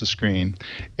across the screen.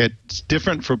 It's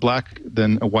different for black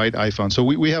than a white iPhone. So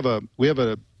we have a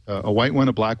white one,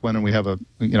 a black one, and we have a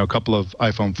couple of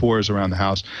iPhone 4s around the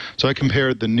house. So I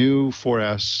compared the new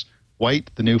 4S white,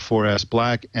 the new 4S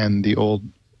black, and the old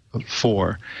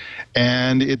 4,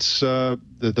 and it's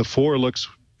the 4 looks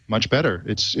much better.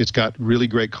 It's got really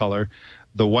great color.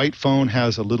 The white phone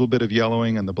has a little bit of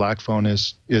yellowing, and the black phone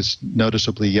is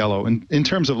noticeably yellow. And in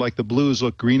terms of like the blues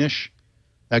look greenish.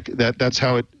 That's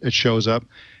how it shows up.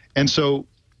 And so,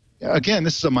 again,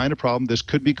 this is a minor problem. This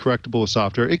could be correctable with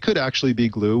software. It could actually be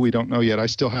glue. We don't know yet. I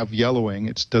still have yellowing.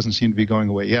 It doesn't seem to be going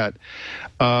away yet.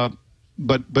 But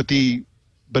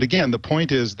again, the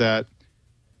point is that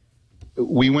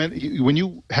when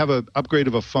you have an upgrade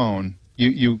of a phone,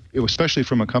 you especially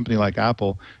from a company like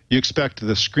Apple, you expect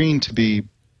the screen to be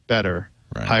better,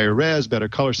 higher res, better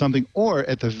color, something, or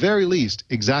at the very least,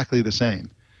 exactly the same.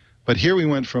 But here we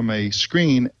went from a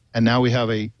screen and now we have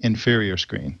a inferior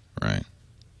screen. Right.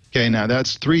 Okay, now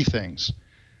that's three things.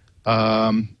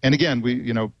 And again,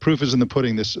 proof is in the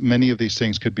pudding. Many of these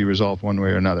things could be resolved one way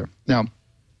or another. Now,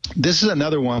 this is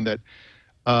another one that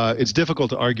it's difficult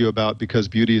to argue about because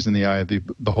beauty is in the eye of the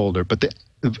beholder. But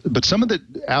some of the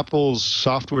Apple's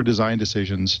software design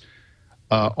decisions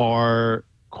are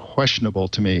questionable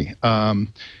to me.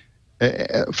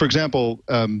 For example,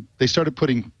 they started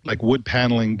putting like wood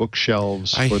paneling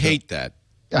bookshelves. I hate that.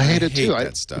 I hate it too.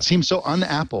 That stuff. It seems so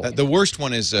un-Apple. The worst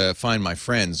one is Find My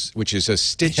Friends, which is a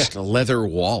stitched leather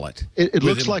wallet. It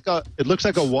looks like a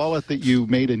wallet that you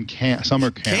made in summer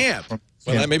camp.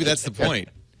 Well, maybe that's the point.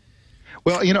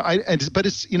 Well, but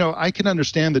it's I can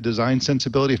understand the design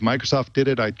sensibility. If Microsoft did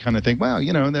it, I'd kind of think, well,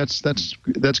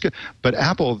 that's good. But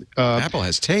Apple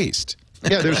has taste.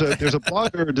 Yeah, there's a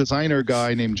blogger designer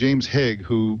guy named James Higg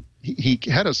who he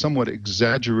had a somewhat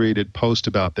exaggerated post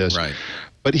about this. Right.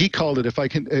 But he called it,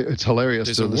 it's hilarious.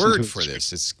 There's a word for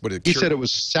this. He said it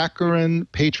was saccharine,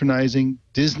 patronizing,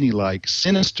 Disney-like,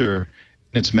 sinister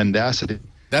in its mendacity.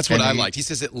 That's what I liked. He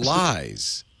says it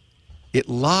lies. It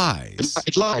lies.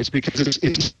 It lies because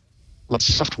it's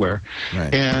software,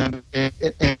 right. and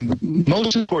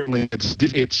most importantly,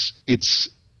 it's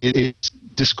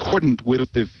discordant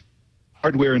with the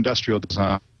hardware industrial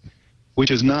design, which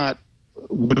is not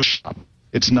woodshop.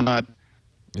 It's not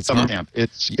summer camp.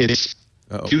 It's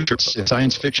future. It's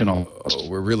science fictional.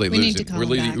 We're really losing. We're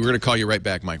going to call you right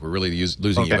back, Mike. We're really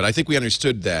losing you. But I think we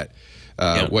understood that.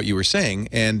 What you were saying,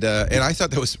 and I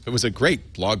thought it was a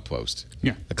great blog post,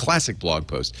 a classic blog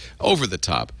post, over the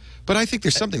top. But I think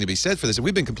there's something to be said for this, and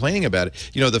we've been complaining about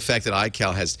it. The fact that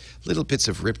iCal has little bits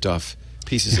of ripped off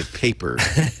pieces of paper.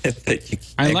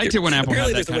 I liked it when Apple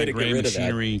had that kind of gray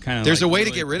machinery. There's a way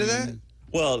to get rid of that?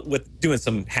 Well, with doing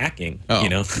some hacking,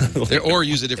 or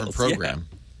use a different program.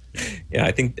 Yeah,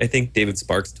 I think David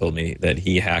Sparks told me that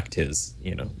he hacked his,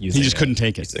 using he just couldn't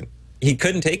take it. He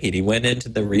couldn't take it. He went into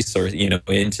the resource,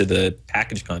 into the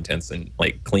package contents and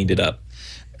cleaned it up.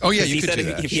 Oh yeah, you could do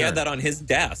that. If he had that on his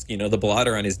desk, the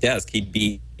blotter on his desk,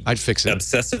 I'd fix it.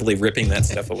 Obsessively ripping that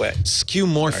stuff away.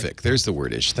 Skeuomorphic. Right. There's the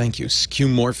word-ish. Thank you.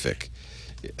 Skeuomorphic.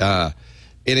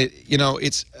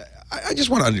 It's. I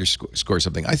just want to underscore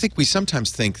something. I think we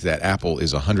sometimes think that Apple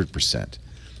is 100%.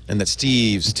 And that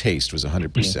Steve's taste was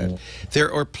 100%.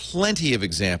 There are plenty of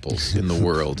examples in the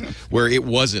world where it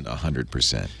wasn't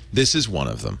 100%. This is one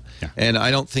of them. Yeah. And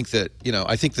I don't think that,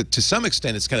 I think that to some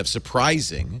extent it's kind of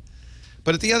surprising.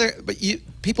 But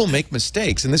people make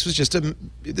mistakes, and this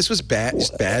was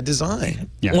bad design.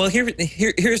 Yeah. Well,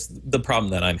 here's the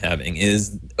problem that I'm having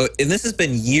is, and this has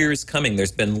been years coming.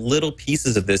 There's been little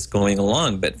pieces of this going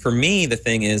along, but for me, the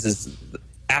thing is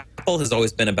Apple has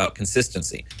always been about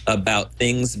consistency, about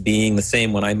things being the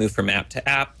same. When I move from app to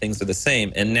app, things are the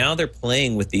same, and now they're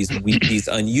playing with these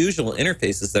unusual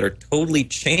interfaces that are totally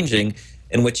changing.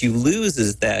 And what you lose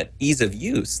is that ease of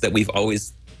use that we've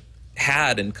always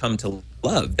had and come to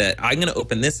love, that I'm going to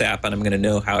open this app and I'm going to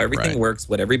know how everything works,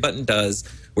 what every button does,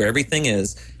 where everything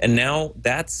is. And now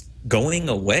that's going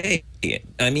away.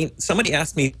 I mean, somebody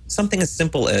asked me something as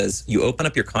simple as, you open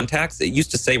up your contacts. It used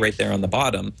to say right there on the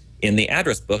bottom in the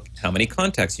address book how many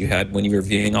contacts you had when you were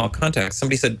viewing all contacts.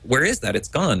 Somebody said, where is that? It's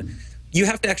gone. You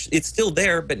have to actually, it's still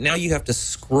there, but now you have to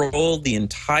scroll the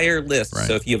entire list. Right.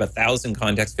 So if you have 1,000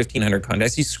 contacts, 1,500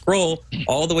 contacts, you scroll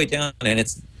all the way down and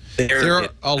it's there are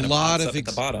a lot of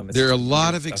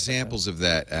examples of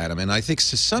that, Adam, and I think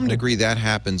to some degree that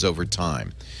happens over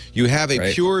time. You have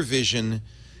a pure vision.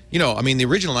 I mean, the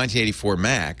original 1984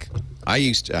 Mac.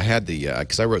 I had the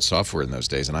because I wrote software in those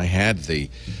days, and I had the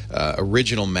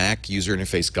original Mac user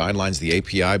interface guidelines, the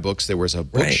API books. There was a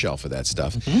bookshelf of that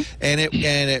stuff, and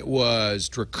it was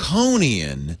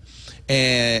draconian.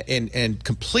 And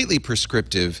completely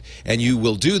prescriptive, and you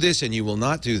will do this and you will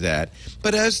not do that.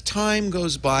 But as time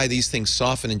goes by, these things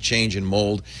soften and change and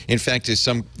mold. In fact,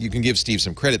 you can give Steve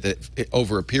some credit that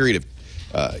over a period of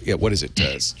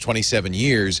 27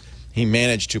 years, he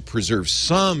managed to preserve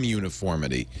some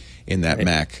uniformity in that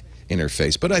Mac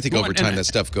interface. But I think over time that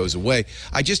stuff goes away.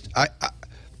 I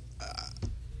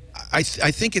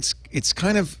think it's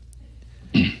kind of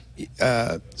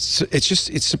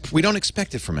we don't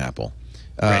expect it from Apple.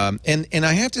 And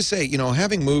I have to say,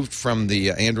 having moved from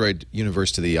the Android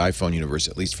universe to the iPhone universe,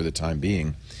 at least for the time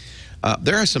being,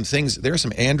 there are some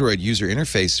Android user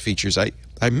interface features I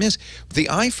miss. The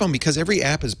iPhone, because every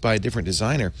app is by a different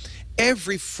designer,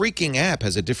 every freaking app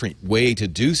has a different way to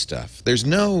do stuff. There's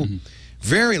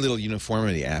very little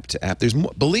uniformity app to app.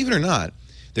 Believe it or not,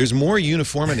 there's more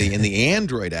uniformity in the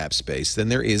Android app space than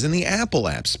there is in the Apple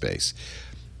app space.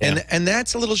 And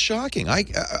that's a little shocking.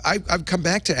 I've come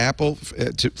back to Apple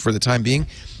for the time being,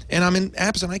 and I'm in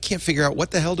apps, and I can't figure out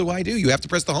what the hell do I do. You have to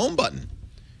press the home button.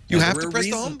 You have to press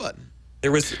the home button.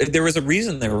 There was a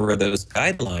reason there were those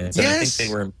guidelines, and I think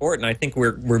they were important. I think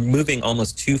we're moving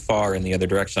almost too far in the other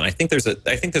direction. I think there's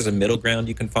a middle ground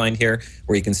you can find here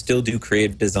where you can still do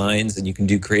creative designs and you can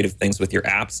do creative things with your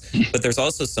apps, but there's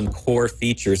also some core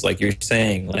features, like you're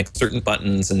saying, like certain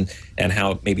buttons and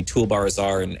how maybe toolbars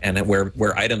are and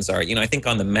where items are. You know, I think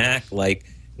on the Mac, like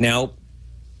now,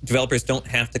 developers don't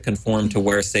have to conform to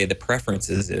where, say, the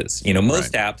preferences is. You know,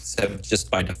 most apps have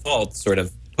just by default sort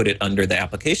of put it under the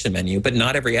application menu, but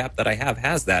not every app that I have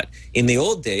has that. In the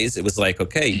old days, it was like,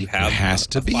 okay, you have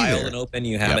a file and open,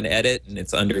 you have an edit, and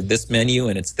it's under this menu,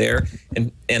 and it's there.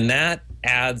 And that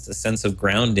adds a sense of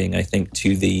grounding, I think,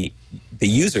 to the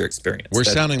user experience. We're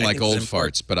sounding like old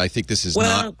farts, but I think this is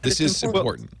this is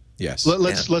important. Yes.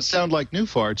 Let's sound like new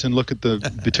farts and look at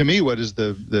to me, what is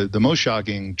the most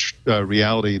shocking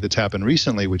reality that's happened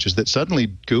recently, which is that suddenly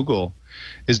Google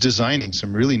is designing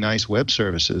some really nice web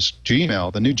services.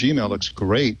 Gmail, the new Gmail looks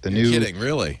great. You're kidding,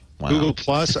 really? Wow. Google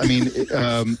Plus. I mean,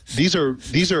 these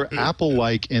are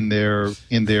Apple-like in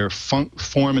their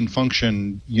form and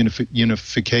function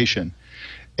unification.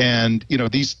 And you know,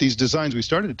 these designs we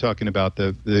started talking about,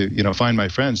 the Find My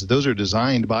Friends, those are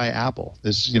designed by Apple.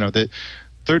 The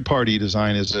third-party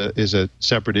design is a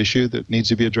separate issue that needs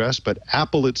to be addressed, but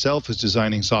Apple itself is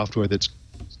designing software that's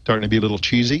starting to be a little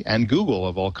cheesy, and Google,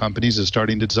 of all companies, is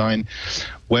starting to design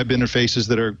web interfaces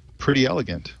that are pretty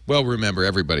elegant. Well, remember,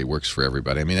 everybody works for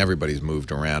everybody. I mean, everybody's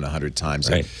moved around 100 times.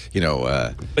 Right. And,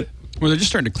 well, they're just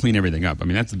starting to clean everything up. I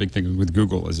mean, that's the big thing with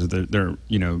Google is that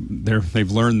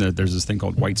they've learned that there's this thing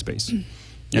called white space, and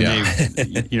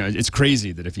it's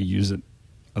crazy that if you use it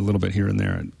a little bit here and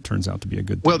there, it turns out to be a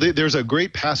good thing. Well, there's a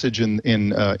great passage in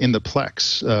the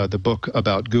Plex, the book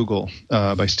about Google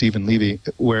by Stephen Levy,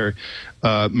 where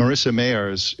Marissa Mayer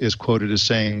is quoted as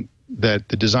saying that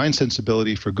the design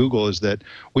sensibility for Google is that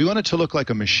we want it to look like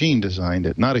a machine designed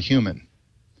it, not a human.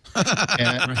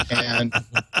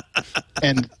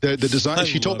 and the design,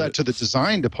 she told that to the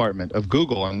design department of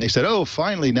Google, and they said, "Oh,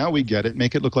 finally, now we get it.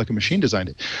 Make it look like a machine designed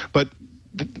it." But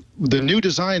the new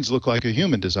designs look like a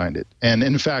human designed it. And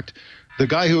in fact, the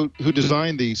guy who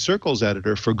designed the Circles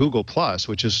editor for Google Plus,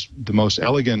 which is the most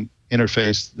elegant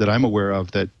interface that I'm aware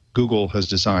of that Google has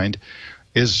designed,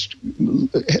 is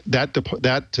that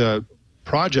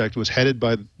project was headed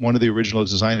by one of the original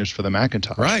designers for the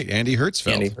Macintosh. Right, Andy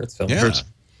Hertzfeld. Andy Hertzfeld. Yeah.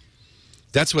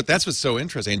 That's what's so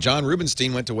interesting. And John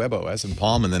Rubinstein went to WebOS and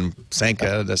Palm and then sank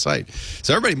the site.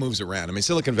 So everybody moves around. I mean,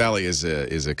 Silicon Valley is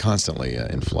a constantly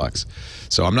in flux.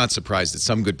 So I'm not surprised that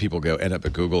some good people end up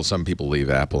at Google, some people leave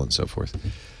Apple, and so forth.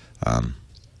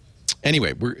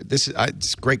 Anyway, it's a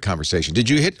great conversation. Did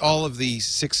you hit all of the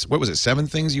 7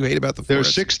 things you hate about the forest? There are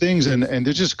 6 things, and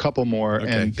there's just a couple more,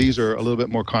 and these are a little bit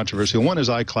more controversial. One is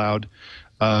iCloud.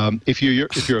 If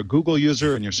you're a Google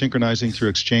user and you're synchronizing through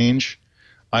Exchange,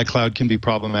 iCloud can be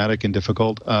problematic and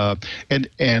difficult, and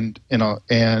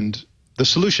the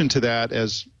solution to that,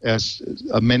 as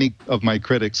many of my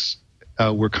critics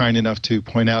were kind enough to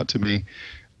point out to me,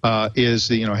 is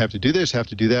that have to do this, have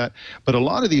to do that. But a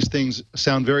lot of these things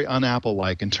sound very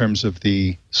un-Apple-like in terms of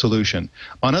the solution.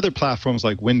 On other platforms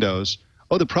like Windows,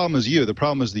 the problem is you. The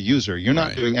problem is the user. You're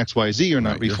not doing X, Y, Z. You're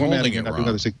not reformatting. You're not doing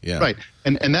other things. Yeah. Right.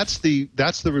 And that's the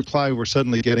reply we're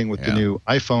suddenly getting with the new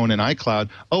iPhone and iCloud.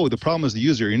 Oh, the problem is the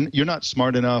user. You're not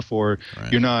smart enough, or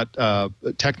you're not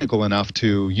technical enough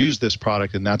to use this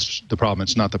product, and that's the problem.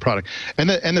 It's not the product. And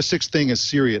the 6th thing is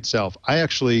Siri itself. I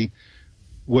actually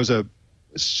was a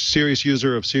serious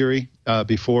user of Siri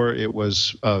before it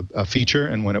was a feature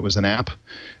and when it was an app,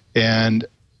 and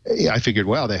I figured,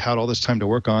 wow, they had all this time to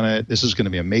work on it. This is going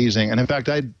to be amazing. And in fact,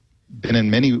 I'd been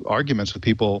in many arguments with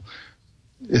people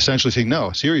essentially saying,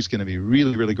 no, Siri's going to be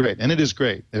really, really great. And it is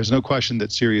great. There's no question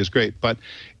that Siri is great. But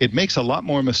it makes a lot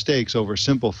more mistakes over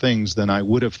simple things than I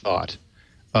would have thought.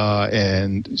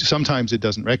 And sometimes it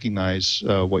doesn't recognize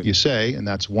what you say, and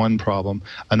that's one problem.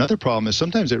 Another problem is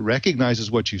sometimes it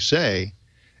recognizes what you say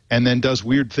and then does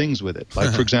weird things with it.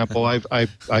 Like, for example, I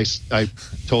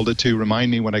told it to remind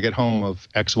me when I get home of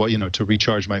X, to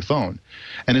recharge my phone.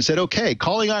 And it said, okay,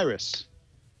 calling Iris.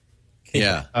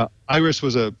 Yeah. Iris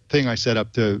was a thing I set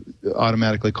up to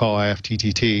automatically call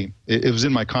IFTTT. It was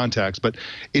in my contacts, but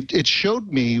it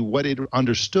showed me what it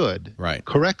understood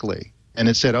correctly. And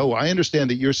it said, oh, I understand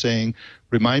that you're saying,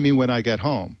 remind me when I get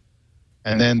home.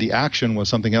 and then the action was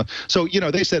something else. So, you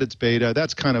know, they said it's beta.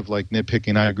 That's kind of like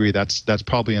nitpicking. I agree. That's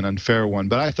probably an unfair one,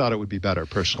 but I thought it would be better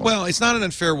personally. Well, it's not an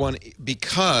unfair one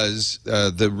because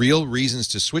the real reasons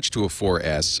to switch to a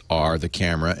 4S are the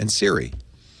camera and Siri.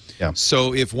 Yeah.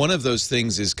 So if one of those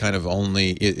things is kind of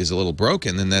is a little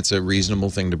broken, then that's a reasonable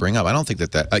thing to bring up. I don't think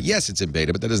that yes, it's in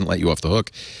beta, but that doesn't let you off the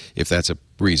hook if that's a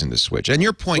reason to switch. And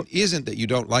your point isn't that you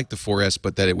don't like the 4S,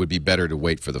 but that it would be better to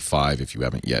wait for the 5 if you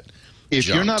haven't yet. If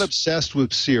you're not obsessed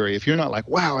with Siri, if you're not like,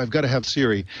 wow, I've got to have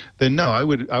Siri, then no, I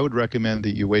would recommend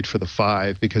that you wait for the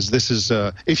 5 because this is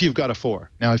if you've got a 4.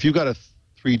 Now, if you've got a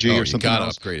 3G or something got to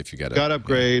else, upgrade if you got to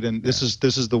upgrade, and this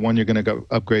is the one you're going to go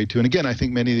upgrade to. And again, I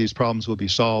think many of these problems will be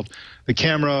solved. The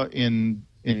camera in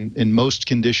most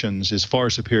conditions is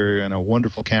far superior and a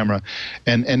wonderful camera,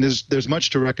 and there's much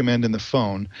to recommend in the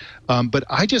phone. But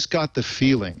I just got the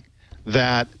feeling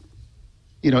that,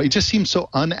 you know, it just seems so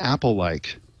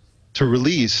un-Apple-like to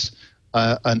release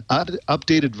an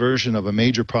updated version of a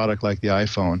major product like the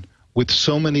iPhone with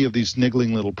so many of these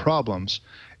niggling little problems.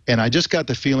 And I just got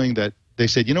the feeling that they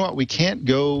said, you know what, we can't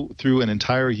go through an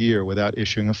entire year without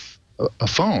issuing a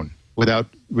phone, without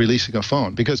releasing a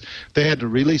phone, because they had to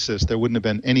release this. There wouldn't have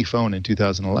been any phone in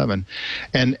 2011.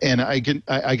 And I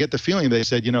get the feeling they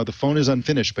said, you know, the phone is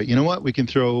unfinished, but you know what, we can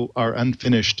throw our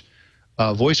unfinished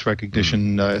voice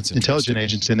recognition intelligent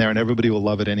agents in there, and everybody will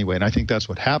love it anyway. And I think that's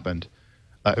what happened.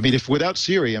 I mean, if without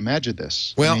Siri, imagine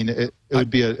this. Well, I mean, it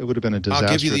would have been a disaster.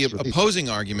 I'll give you the opposing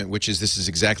argument, which is this is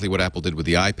exactly what Apple did with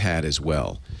the iPad as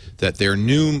well. That their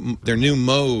new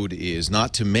mode is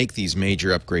not to make these major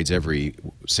upgrades every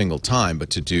single time,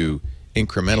 but to do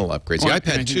incremental upgrades. Well, the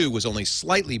iPad 2 was only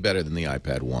slightly better than the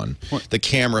iPad 1. The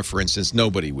camera, for instance,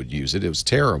 nobody would use it. It was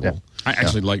terrible. Yeah. I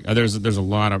actually like. There's a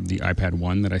lot of the iPad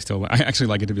 1 that I actually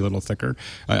like it to be a little thicker.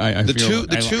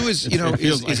 The 2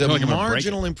 is a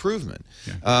marginal improvement.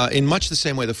 Yeah. In much the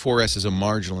same way the 4S is a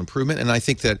marginal improvement, and I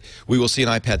think that we will see an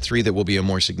iPad 3 that will be a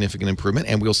more significant improvement,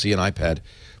 and we'll see an iPad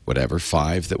whatever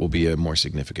 5 that will be a more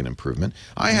significant improvement.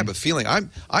 I have a feeling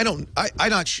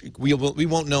we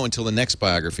won't know until the next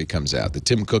biography comes out, the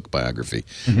Tim Cook biography.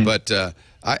 But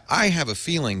I have a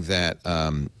feeling that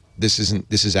this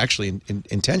is actually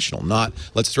intentional. Not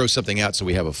let's throw something out so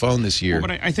we have a phone this year. Well,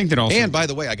 but I think that also. And by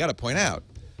the way, I got to point out,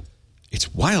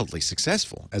 it's wildly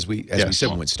successful, as we said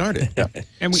when we started.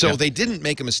 And so they didn't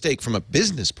make a mistake from a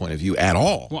business point of view at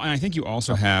all. Well, and I think you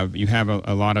also have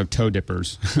a lot of toe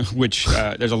dippers, which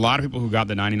there's a lot of people who got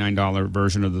the $99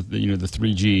 version of the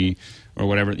 3G or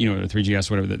whatever, the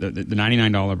 3GS, whatever, the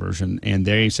 $99 version, and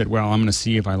they said, well, I'm going to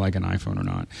see if I like an iPhone or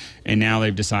not. And now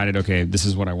they've decided, okay, this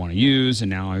is what I want to use, and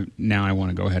now I want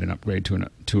to go ahead and upgrade to the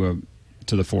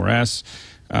 4S.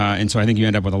 And so I think you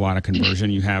end up with a lot of conversion.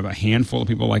 You have a handful of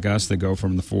people like us that go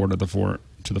from the 4 to the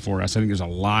 4S. I think there's a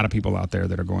lot of people out there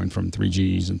that are going from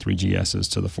 3Gs and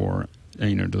 3GSs to the 4, to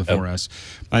the 4S.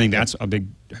 I think that's a big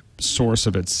source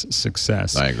of its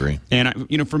success. I agree.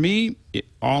 And for me,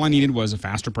 all I needed was a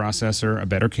faster processor, a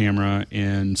better camera,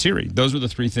 and Siri. Those were the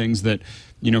 3 things that,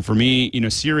 for me,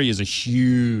 Siri is a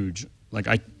huge, like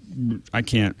I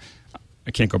can't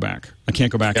go back. I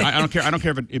can't go back. I don't care. I don't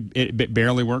care if it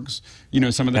barely works,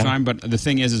 some of the time. But the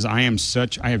thing is I have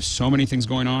so many things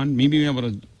going on. Me being able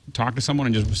to talk to someone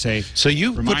and just say. So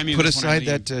you put aside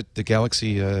that the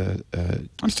Galaxy.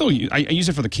 I'm still. I use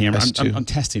it for the camera. I'm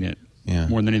testing it. Yeah.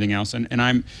 More than anything else,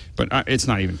 but it's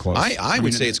not even close. I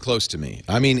would say it's close to me.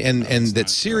 I mean, and that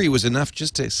Siri was enough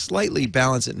just to slightly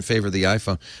balance it in favor of the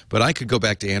iPhone. But I could go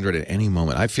back to Android at any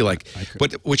moment. I feel like,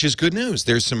 which is good news.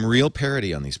 There's some real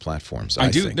parity on these platforms.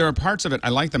 I do. There are parts of it. I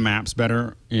like the maps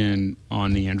better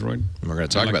on the Android. And we're going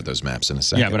to talk about those maps in a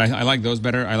second. Yeah, but I like those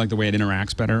better. I like the way it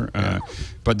interacts better.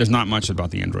 But there's not much about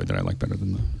the Android that I like better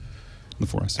than the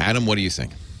 4S. Adam, what do you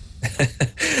think?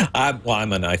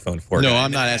 I'm an iPhone 4 No, guy. I'm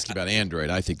not asking about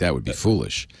Android. I think that would be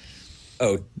foolish.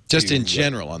 Oh, just in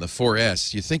general on the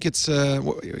 4S, you think it's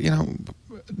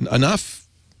enough?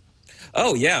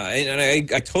 Oh, yeah,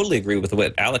 and I totally agree with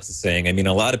what Alex is saying. I mean,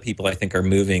 a lot of people, I think, are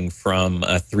moving from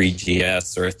a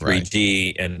 3GS or a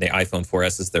 3G, and the iPhone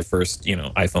 4S is their first,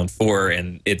 iPhone 4,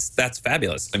 and that's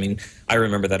fabulous. I mean, I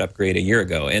remember that upgrade a year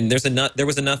ago, and there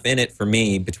was enough in it for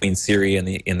me between Siri and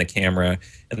the camera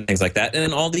and things like that.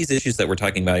 And all these issues that we're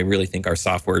talking about, I really think are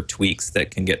software tweaks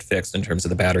that can get fixed in terms of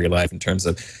the battery life, in terms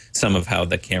of some of how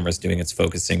the camera's doing its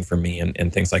focusing for me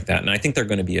and things like that. And I think they're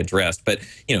going to be addressed. But,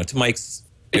 to Mike's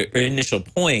initial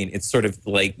point, it's sort of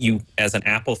like you, as an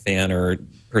Apple fan or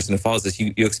person who follows this,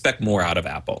 you expect more out of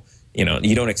Apple. You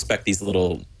don't expect these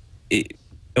little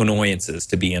annoyances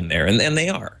to be in there, and they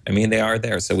are. I mean, they are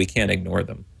there, so we can't ignore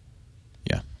them.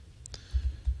 Yeah.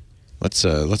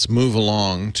 Let's move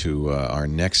along to our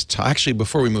next. Actually,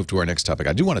 before we move to our next topic,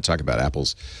 I do want to talk about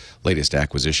Apple's latest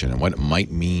acquisition and what it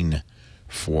might mean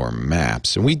for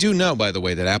maps. And we do know, by the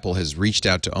way, that Apple has reached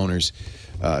out to owners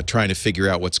trying to figure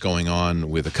out what's going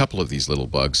on with a couple of these little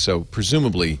bugs. So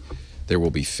presumably there will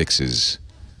be fixes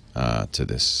to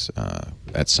this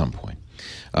at some point.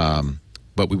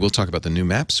 But we will talk about the new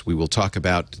maps. We will talk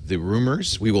about the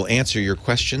rumors. We will answer your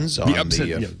questions on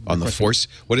the Force.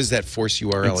 What is that Force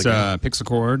URL again? It's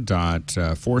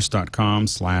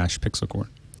pixelcore.force.com/pixelcore.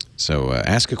 So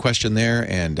ask a question there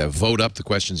and vote up the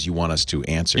questions you want us to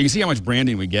answer. You can see how much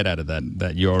branding we get out of that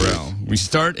URL. We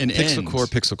start and end. Pixelcore,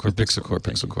 Pixelcore, Pixelcore,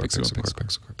 Pixelcore, Pixelcore,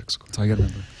 Pixelcore, Pixelcore. That's all you got to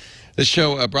remember. This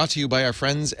show brought to you by our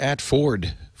friends at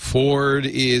Ford. Ford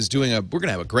is doing we're going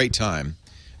to have a great time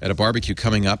at a barbecue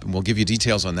coming up, and we'll give you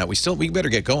details on that. We better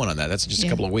get going on that. That's just a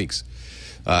couple of weeks.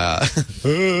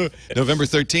 November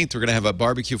 13th, we're going to have a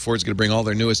barbecue. Ford's going to bring all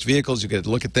their newest vehicles. You get to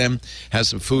look at them, have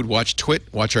some food, watch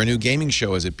Twit, watch our new gaming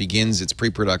show as it begins its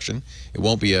pre-production. It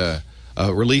won't be a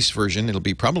release version. It'll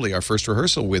be probably our first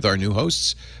rehearsal with our new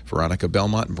hosts, Veronica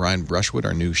Belmont and Brian Brushwood.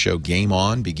 Our new show, Game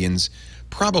On, begins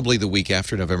probably the week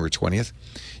after, November 20th.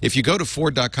 If you go to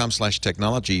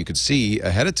Ford.com/technology, you could see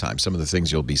ahead of time some of the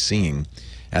things you'll be seeing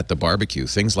at the barbecue.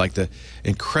 Things like the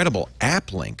incredible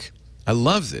app link. I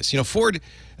love this. You know, Ford,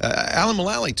 Alan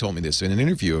Mullally told me this in an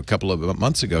interview a couple of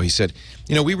months ago. He said,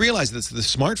 you know, we realize that the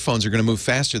smartphones are going to move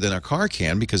faster than our car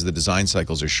can because the design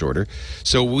cycles are shorter.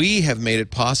 So we have made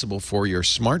it possible for your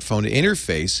smartphone to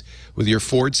interface with your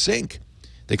Ford Sync.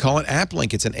 They call it App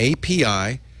Link. It's an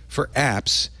API for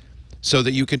apps so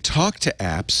that you can talk to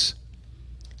apps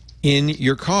in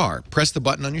your car. Press the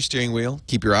button on your steering wheel,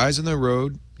 keep your eyes on the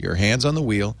road, your hands on the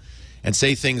wheel, and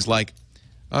say things like,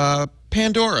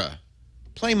 Pandora,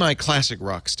 play my classic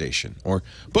rock station, or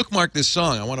bookmark this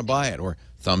song, I want to buy it, or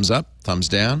thumbs up, thumbs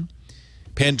down.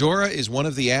 Pandora is one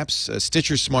of the apps.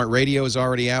 Stitcher Smart Radio is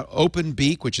already out.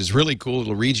 OpenBeak, which is really cool,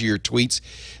 it'll read you your tweets.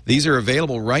 These are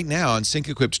available right now on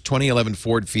sync-equipped 2011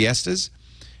 Ford Fiestas,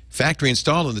 factory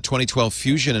installed in the 2012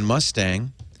 Fusion and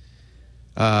Mustang,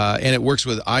 and it works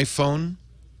with iPhone,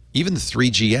 even the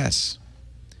 3GS.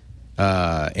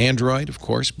 Android, of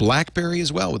course, BlackBerry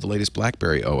as well with the latest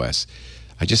BlackBerry OS.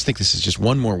 I just think this is just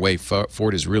one more way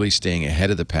Ford is really staying ahead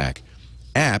of the pack.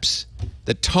 Apps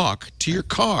that talk to your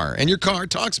car, and your car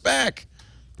talks back.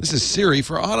 This is Siri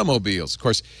for automobiles. Of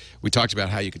course, we talked about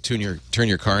how you could turn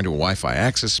your car into a Wi-Fi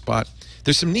access spot.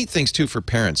 There's some neat things, too, for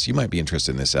parents. You might be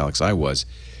interested in this, Alex. I was.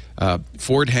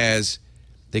 Ford has,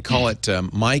 they call it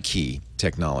MyKey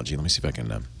technology. Let me see if I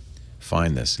can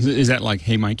find this. Is that like,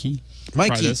 hey, Mikey?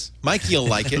 Mikey will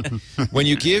like it. When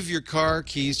you give your car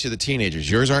keys to the teenagers,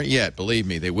 yours aren't yet, believe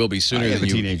me, they will be sooner than you. I have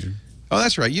a teenager. Oh,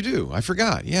 that's right, you do. I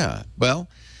forgot, yeah. Well,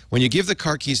 when you give the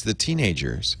car keys to the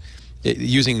teenagers,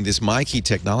 using this MyKey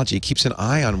technology, it keeps an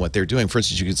eye on what they're doing. For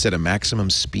instance, you could set a maximum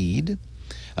speed,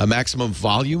 a maximum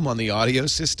volume on the audio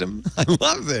system. I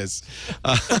love this.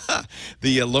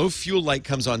 The low fuel light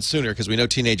comes on sooner because we know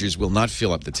teenagers will not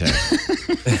fill up the tank.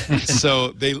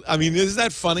 So I mean, isn't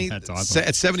that funny? That's awesome.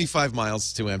 At 75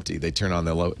 miles to empty, they turn on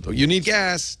the low. You need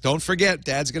gas. Don't forget,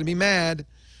 Dad's going to be mad.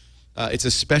 It's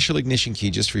a special ignition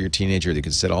key just for your teenager that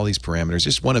can set all these parameters.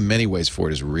 Just one of many ways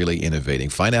Ford is really innovating.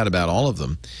 Find out about all of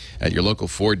them at your local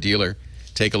Ford dealer.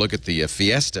 Take a look at the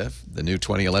Fiesta, the new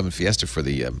 2011 Fiesta for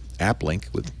the App Link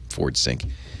with Ford Sync.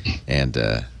 And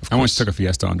I once took a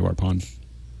Fiesta onto our pond.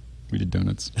 We did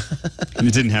donuts. And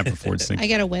it didn't have a Ford Sync. I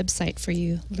got a website for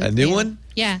you. A new one?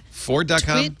 Yeah.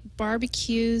 Ford.com?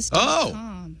 Twitbarbecues.com.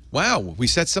 Oh, wow. We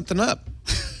set something up.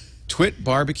 Twit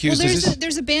Barbecues. Well,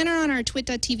 there's a banner on our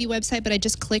twit.tv website, but I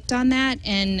just clicked on that,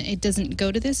 and it doesn't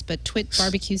go to this, but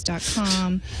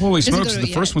twitbarbecues.com. Holy smokes, the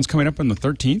first one's coming up on the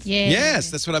 13th? Yeah.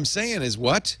 Yes, that's what I'm saying is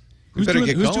what? Who's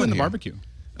doing the barbecue?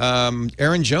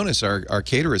 Aaron Jonas, our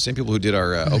caterer, same people who did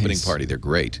our opening party. They're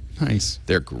great. Nice.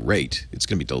 They're great. It's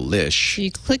going to be delish. So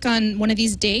you click on one of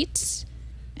these dates,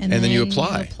 and then you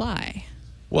apply.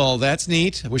 Well, that's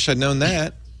neat. I wish I'd known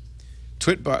that.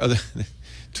 Twit Barbecues.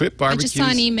 I just saw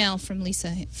an email from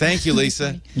Lisa. Thank you,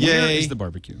 Lisa. Yay. Where is the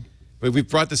barbecue? We've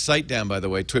brought the site down, by the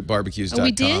way, twitbarbecues.com. Oh,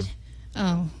 we did?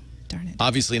 Oh, darn it.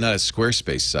 Obviously not a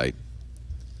Squarespace site.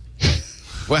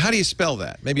 Well, how do you spell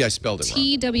that? Maybe I spelled it wrong.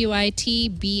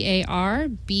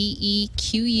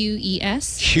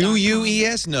 TWITBARBEQUES.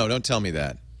 QUES? No, don't tell me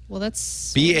that. Well,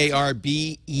 that's...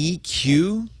 BARBEQ?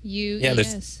 Yeah,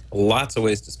 there's lots of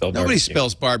ways to spell barbecue. Nobody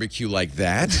spells barbecue like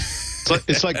that.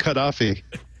 It's like Gaddafi.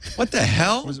 What the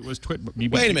hell? Was Twit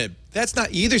Wait a minute. That's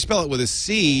not... You either spell it with a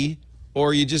C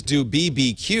or you just do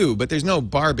BBQ, but there's no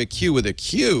barbecue with a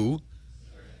Q.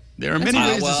 There are many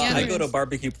ways. Well, I go to a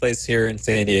barbecue place here in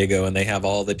San Diego, and they have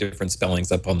all the different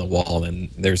spellings up on the wall, and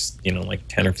there's like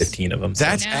 10 or 15 of them.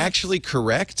 That's actually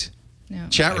correct? No.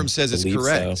 Chat room says it's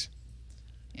correct. So.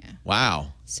 Yeah. Wow.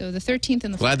 So the 13th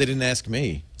and the 14th. Glad they didn't ask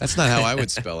me. That's not how I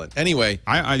would spell it. Anyway.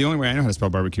 The only way I know how to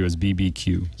spell barbecue is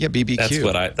BBQ. Yeah,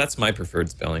 BBQ. That's my preferred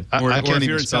spelling. Or can't if even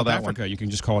you're in spell South that Africa, you can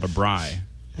just call it a braai,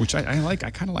 which I like. I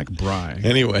kind of like braai.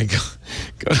 Anyway, go.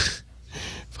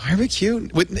 Barbecue?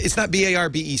 It's not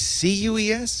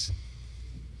B-A-R-B-E-C-U-E-S?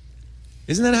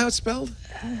 Isn't that how it's spelled?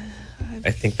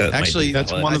 I think that actually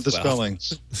that's one of the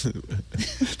spellings.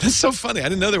 That's so funny. I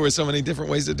didn't know there were so many different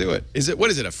ways to do it.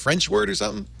 What is it, a French word or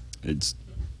something? It's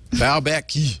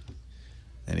Barbecue.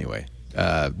 Anyway,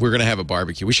 we're going to have a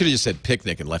barbecue. We should have just said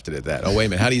picnic and left it at that. Oh, wait a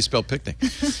minute. How do you spell picnic?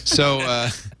 So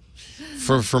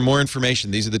for more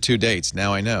information, these are the 2 dates.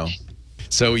 Now I know.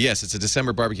 So, yes, it's a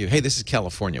December barbecue. Hey, this is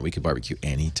California. We could barbecue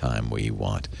anytime we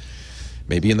want.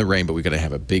 Maybe in the rain, but we've got to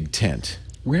have a big tent.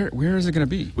 Where is it going to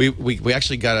be? We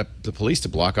actually got the police to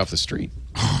block off the street.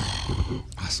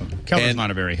 Awesome. Keller's not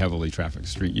a very heavily trafficked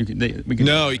street.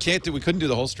 No, you can't do. We couldn't do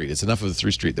the whole street. It's enough of the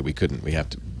through street that we couldn't. We have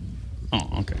to.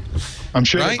 Oh, okay. I'm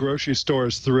sure the grocery store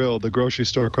is thrilled. The grocery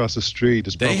store across the street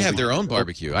is. They have their own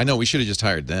barbecue. I know. We should have just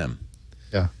hired them.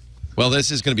 Yeah. Well,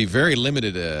 this is going to be very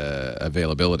limited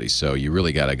availability, so you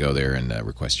really got to go there and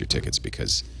request your tickets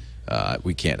because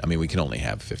we can't. I mean, we can only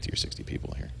have 50 or 60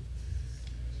 people here.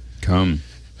 Come.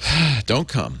 Don't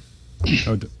come.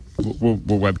 Oh, we'll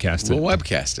webcast it. We'll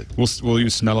webcast it. We'll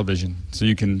use smell-o-vision so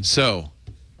you can. So,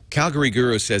 Calgary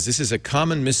Guru says this is a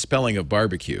common misspelling of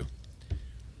barbecue.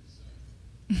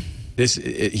 What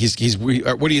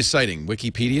are you citing?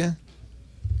 Wikipedia?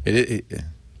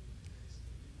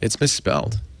 It's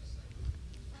misspelled.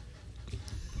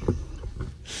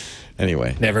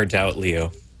 Anyway. Never doubt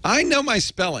Leo. I know my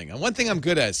spelling. One thing I'm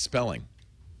good at is spelling.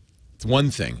 It's one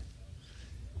thing.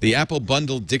 The Apple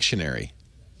Bundle Dictionary.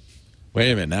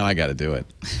 Wait a minute. Now I got to do it.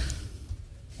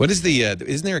 What is the?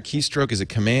 Isn't there a keystroke? Is it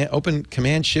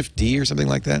Command Shift D or something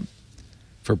like that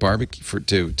for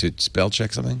barbecue to spell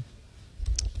check something?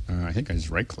 I think I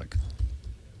just right click.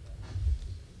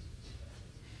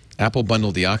 Apple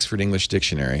Bundle, the Oxford English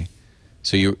Dictionary.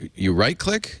 So you right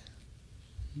click.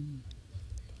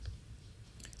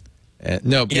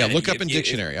 Look up in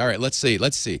dictionary. All right, let's see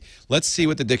what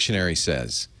the dictionary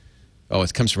says. Oh,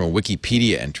 it comes from a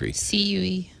Wikipedia entry.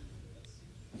 C-U-E.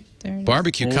 There it is.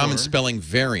 Barbecue, common spelling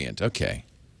variant. Okay.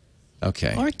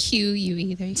 Okay. Or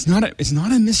Q-U-E. There you go. It's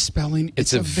not a misspelling.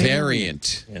 It's a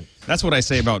variant. Yeah. That's what I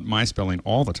say about my spelling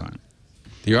all the time.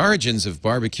 The origins of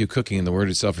barbecue cooking and the word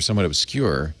itself are somewhat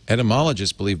obscure.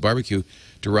 Etymologists believe barbecue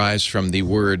derives from the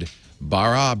word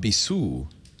barabisu,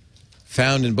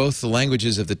 found in both the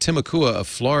languages of the Timucua of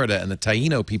Florida and the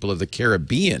Taino people of the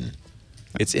Caribbean.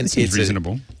 It's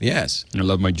reasonable. Yes. I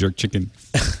love my jerk chicken.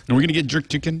 And we're going to get jerk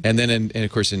chicken. And then, and of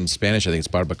course, in Spanish, I think it's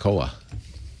barbacoa.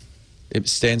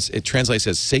 It translates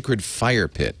as sacred fire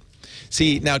pit.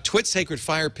 See, now,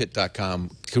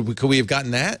 twitsacredfirepit.com, could we have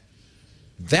gotten that?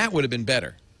 That would have been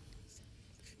better.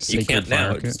 You can't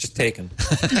now. It's just taken.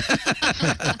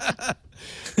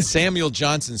 Samuel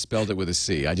Johnson spelled it with a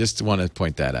C. I just want to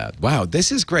point that out. Wow, this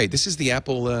is great. This is the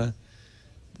Apple...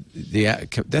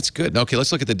 that's good. Okay,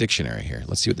 let's look at the dictionary here.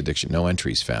 Let's see what the dictionary... No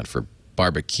entries found for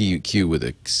barbecue Q with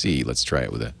a C. Let's try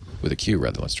it with a Q,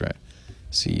 rather. Let's try it.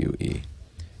 C-U-E.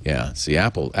 Yeah, see,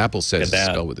 Apple says it's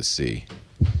spelled with a C.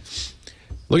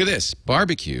 Look at this.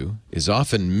 Barbecue is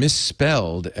often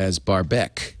misspelled as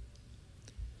barbec.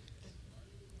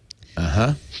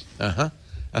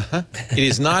 It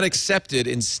is not accepted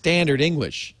in standard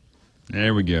English.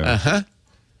 There we go.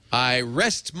 I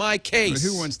rest my case. But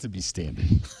who wants to be standard?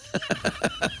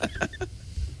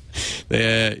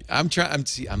 I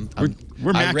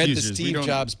read the Steve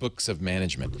Jobs books of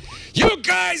management. You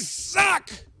guys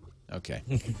suck! Okay.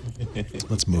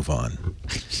 Let's move on.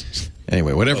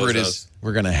 Anyway, whatever it is,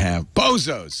 we're going to have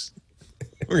bozos.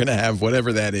 We're going to have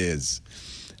whatever that is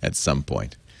at some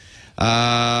point.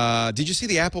 Did you see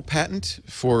the Apple patent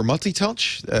for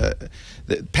multi-touch?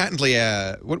 Patently,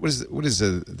 is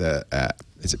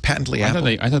it patently Apple?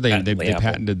 I thought they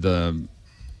patented the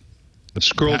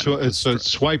scroll to it's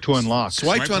swipe to unlock.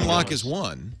 Swipe to unlock is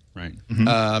one. Right.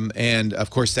 And of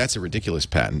course that's a ridiculous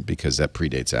patent because that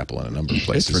predates Apple in a number of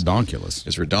places. It's redonkulous.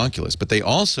 It's redonkulous. But they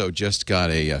also just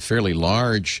got a fairly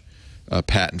large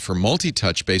patent for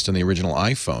multi-touch based on the original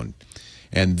iPhone.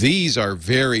 And these are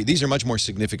much more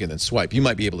significant than swipe. You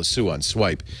might be able to sue on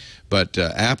swipe, but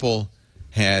Apple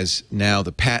has now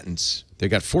the patents. They've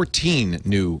got 14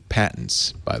 new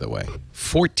patents, by the way.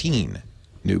 14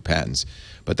 new patents.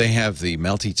 But they have the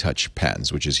multi-touch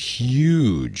patents, which is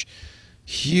huge.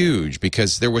 huge,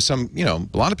 because there was some, you know,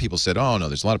 a lot of people said, oh no,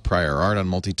 there's a lot of prior art on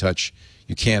multi-touch.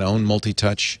 You can't own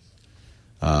multi-touch.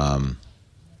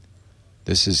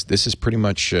 This is pretty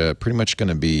much going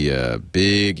to be a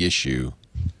big issue,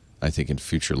 I think, in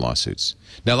future lawsuits.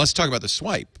 Now let's talk about the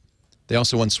swipe. They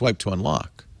also want swipe to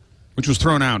unlock, which was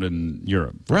thrown out in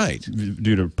Europe, right,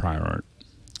 due to prior art.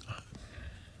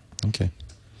 Okay.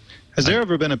 Has there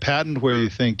ever been a patent where you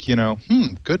think, you know,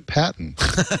 good patent.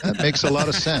 That makes a lot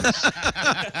of sense.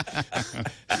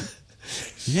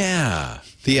 Yeah.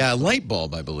 The light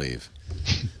bulb, I believe.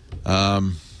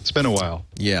 It's been a while.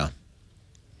 Yeah.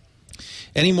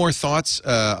 Any more thoughts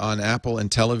on Apple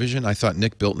and television? I thought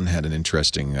Nick Bilton had an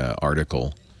interesting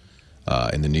article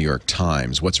in the New York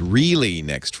Times. What's really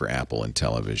next for Apple and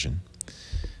television?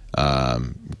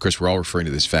 Of course, we're all referring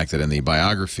to this fact that in the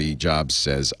biography, Jobs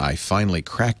says, I finally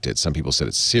cracked it. Some people said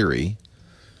it's Siri.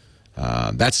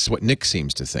 That's what Nick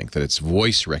seems to think, that it's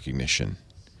voice recognition.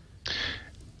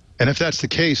 And if that's the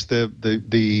case,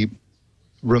 the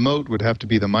remote would have to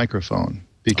be the microphone,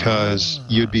 because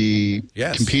you'd be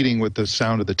competing with the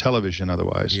sound of the television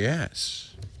otherwise. Yes.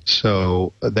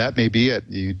 So that may be it.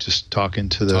 You just talk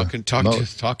into the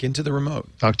remote. Talk into the remote.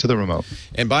 Talk to the remote.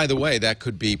 And by the way, that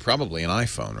could be probably an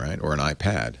iPhone, right, or an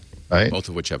iPad, right? Both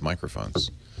of which have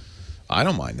microphones. I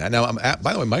don't mind that. Now,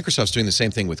 by the way, Microsoft's doing the same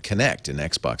thing with Kinect in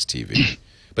Xbox TV,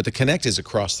 but the Kinect is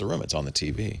across the room. It's on the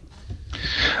TV.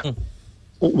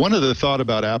 One of the thought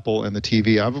about Apple and the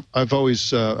TV, I've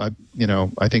always, you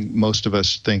know, I think most of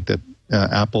us think that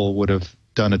Apple would have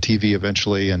done a TV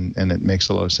eventually, and it makes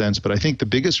a lot of sense. But I think the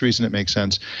biggest reason it makes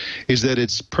sense is that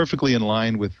it's perfectly in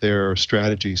line with their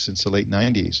strategy since the late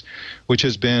 90s, which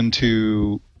has been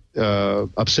to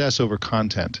obsess over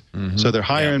content. So their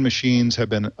higher-end machines have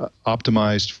been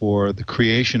optimized for the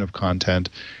creation of content,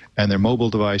 and their mobile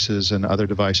devices and other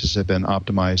devices have been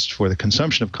optimized for the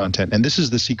consumption of content. And this is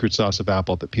the secret sauce of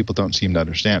Apple that people don't seem to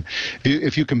understand.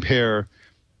 If you compare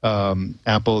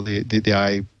Apple, the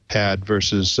iPad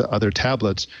versus other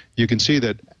tablets, you can see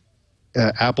that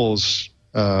Apple's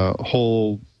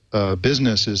whole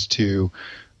business is to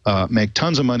make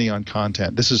tons of money on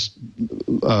content. This is,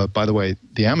 by the way,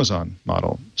 the Amazon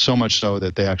model, so much so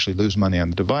that they actually lose money on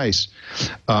the device.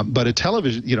 But a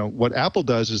television, you know, what Apple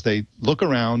does is they look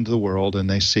around the world and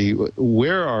they see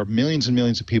where are millions and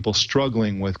millions of people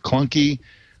struggling with clunky,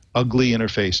 ugly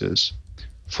interfaces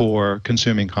for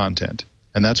consuming content.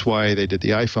 And that's why they did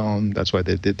the iPhone, that's why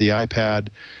they did the iPad,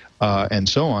 and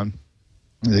so on.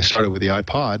 They started with the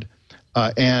iPod.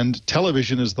 And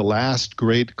television is the last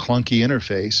great clunky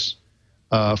interface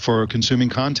for consuming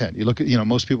content. You look at, you know,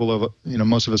 most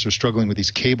of us are struggling with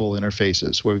these cable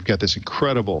interfaces where we've got this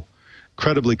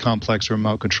incredibly complex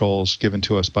remote controls given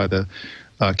to us by the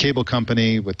cable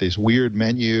company with these weird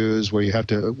menus where you have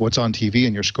to, what's on TV,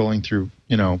 and you're scrolling through,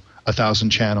 you know,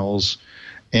 1,000 channels.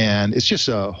 And it's just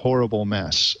a horrible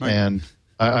mess. Right. And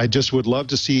I just would love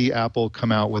to see Apple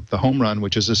come out with the home run,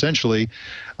 which is essentially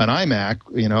an iMac,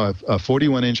 you know, a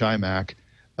 41-inch iMac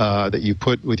that you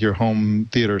put with your home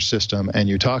theater system, and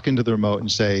you talk into the remote and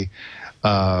say,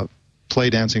 play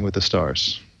Dancing with the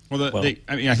Stars. Well,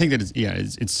 I mean, I think that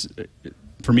it's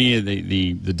for me,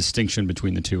 the distinction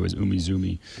between the two is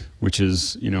Umizoomi, which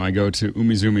is, you know, I go to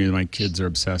Umizoomi and my kids are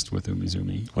obsessed with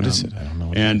Umizoomi. What is it? I don't know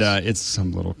what it is. It's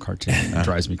some little cartoon that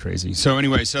drives me crazy. So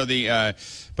anyway, so the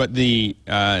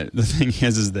thing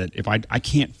is that if I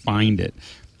can't find it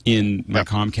in my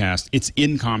Comcast, it's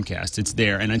in Comcast, it's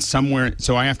there, and it's somewhere.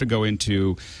 So I have to go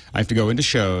into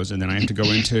shows, and then I have to go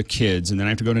into kids, and then I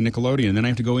have to go to Nickelodeon, and then I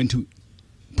have to go into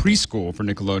preschool for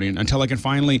Nickelodeon until I can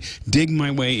finally dig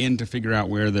my way in to figure out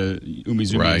where the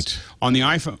Umizoomi is. On the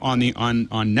iPhone,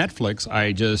 on Netflix,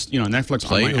 I just, you know, Netflix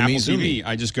play on my Umizoomi.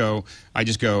 Apple TV, I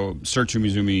just go search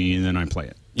Umizoomi and then I play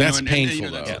it. That's painful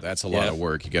though. That's a lot of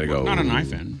work. You got to go. Not on an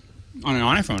iPhone. On an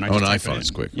iPhone, it's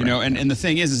quick. You know, and the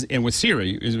thing is, and with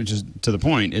Siri, which is to the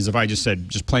point, is if I just said,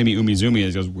 just play me Umizoomi,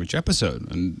 it goes, which episode?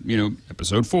 And, you know,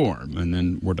 episode 4, and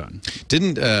then we're done.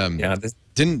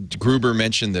 Didn't Gruber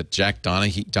mention that Jack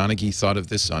Donaghy thought of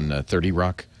this on 30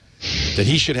 Rock? That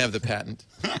he should have the patent?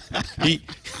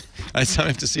 I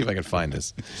have to see if I can find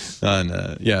this.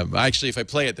 Yeah, actually, if I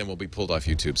play it, then we'll be pulled off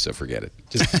YouTube, so forget it.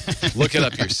 Just look it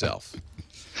up yourself.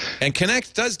 And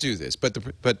Kinect does do this, but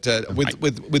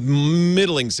with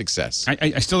middling success. I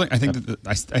think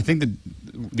that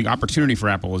the opportunity for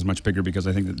Apple is much bigger, because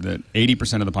I think that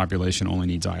 80% of the population only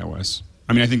needs iOS.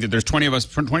 I mean, I think that there's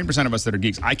 20% of us that are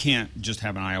geeks. I can't just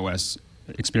have an iOS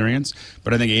experience,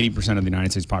 but I think 80% of the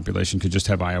United States population could just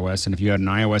have iOS. And if you had an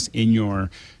iOS in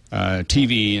your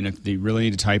TV, and if they really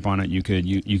need to type on it, you could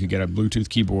get a Bluetooth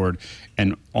keyboard,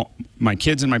 and my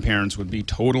kids and my parents would be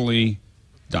totally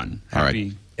done. All right.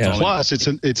 Happy. Yeah. Plus,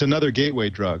 it's another gateway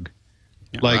drug,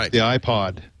 Yeah. like Right. the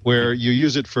iPod, where you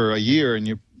use it for a year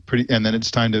and and then it's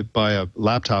time to buy a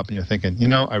laptop, and you're thinking,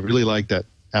 I really like that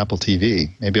Apple TV.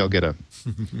 Maybe I'll get a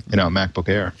MacBook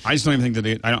Air. I just don't even think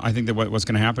that I think that what's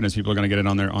going to happen is people are going to get it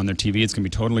on their TV. It's going to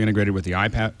be totally integrated with the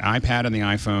iPad and the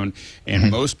iPhone,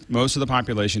 and most of the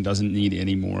population doesn't need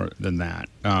any more than that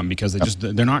because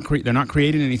they're not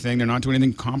creating anything. They're not doing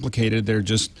anything complicated. They're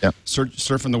just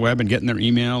surfing the web and getting their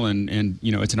email, and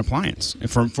it's an appliance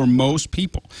for most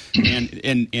people. And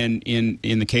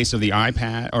in the case of the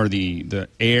iPad or the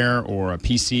Air or a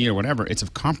PC or whatever, it's a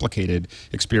complicated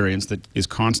experience that is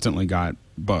constantly got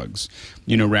bugs,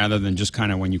 rather than just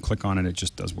kind of when you click on it, it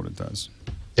just does what it does.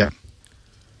 Yeah.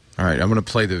 All right, I'm going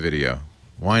to play the video.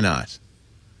 Why not?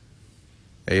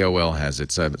 AOL has it.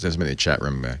 There's somebody in the chat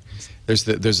room. There's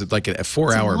like a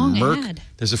 4-hour Merck. Ad.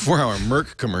 There's a 4-hour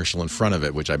Merck commercial in front of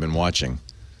it, which I've been watching.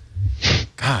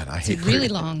 God, I hate really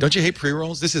long. Don't you hate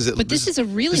pre-rolls? This is a really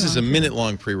This is a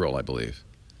minute-long pre-roll, I believe.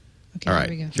 Okay, All right,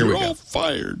 here we go. here we You're go. all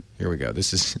fired. Here we go.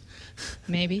 This is.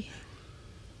 Maybe.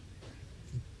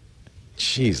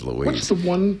 Jeez Louise. What's the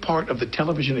one part of the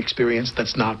television experience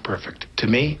that's not perfect? To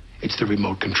me, it's the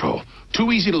remote control.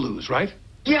 Too easy to lose, right?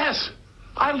 Yes!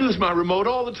 I lose my remote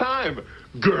all the time.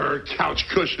 Grr, couch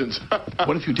cushions.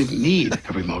 What if you didn't need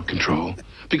a remote control?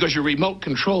 Because your remote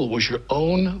control was your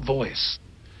own voice.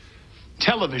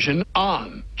 Television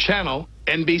on, channel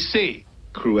NBC.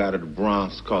 Crew out of the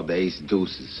Bronx called the Ace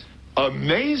Deuces.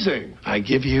 Amazing. I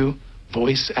give you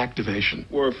voice activation.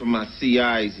 Word from my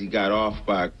CIs, he got off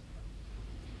by...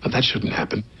 But that shouldn't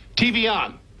happen. TV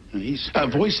on. He's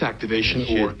voice activation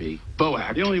or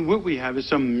VOAC. The only wit we have is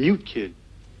some mute kid.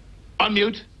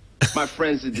 Unmute. My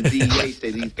friends at the DEA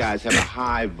say these guys have a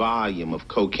high volume of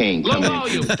cocaine Low coming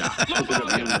volume. in.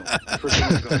 First, I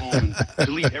want to go home and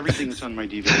delete everything that's on my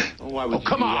DVD. Oh, why would you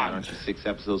come do on. that? Aren't you 6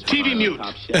 episodes TV behind mute.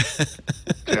 on Top Chef?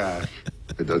 Yeah,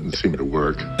 it doesn't seem to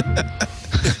work.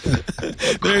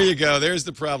 There you go. There's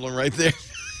the problem right there.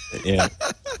 Yeah.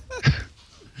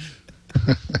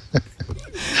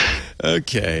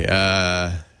 Okay.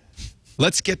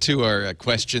 Let's get to our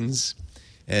questions.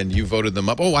 And you voted them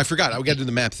up. Oh, I forgot. We got to do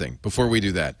the map thing before we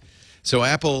do that. So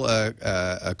Apple,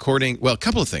 a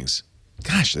couple of things.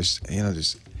 Gosh, there's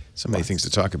so many things to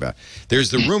talk about. There's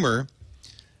the rumor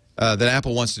that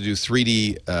Apple wants to do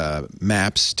 3D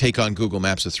maps, take on Google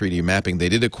Maps with 3D mapping. They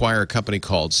did acquire a company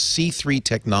called C3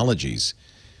 Technologies.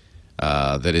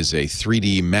 That is a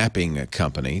 3D mapping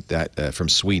company that from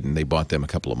Sweden. They bought them a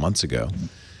couple of months ago.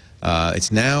 It's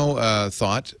now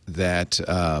thought that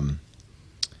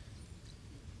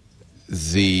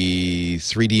the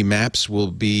 3D maps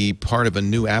will be part of a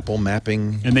new Apple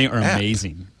mapping And they are app.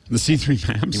 amazing. The C3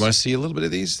 maps. You want to see a little bit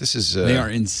of these? This is They are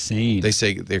insane. They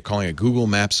say they're calling it Google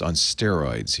Maps on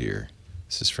steroids here.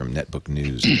 This is from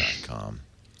netbooknews.com.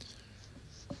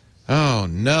 Oh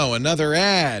no, another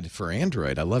ad for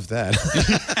Android. I love that.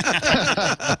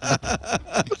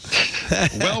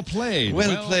 Well played.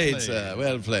 Well played, sir.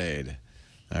 Well played.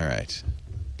 All right.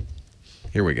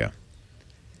 Here we go.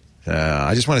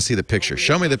 I just want to see the picture.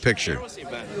 Show me the picture.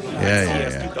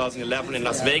 Yeah. 2011 in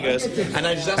Las Vegas. And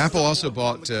I just Apple also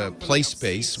bought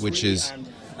PlaySpace, which is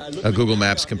a Google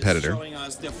Maps competitor.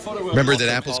 Remember that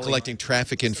Apple's collecting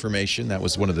traffic information. That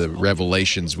was one of the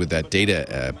revelations with that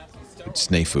data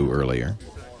snafu earlier.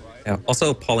 Yeah.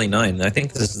 Also, Poly9. I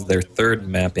think this is their third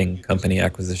mapping company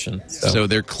acquisition. So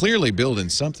they're clearly building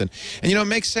something. And, it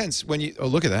makes sense when you... Oh,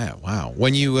 look at that. Wow.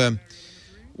 When you...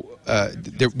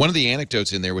 one of the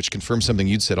anecdotes in there, which confirms something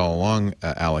you'd said all along,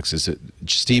 Alex, is that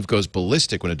Steve goes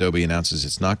ballistic when Adobe announces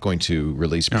it's not going to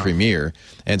release Premiere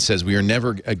and says we are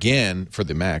never again, for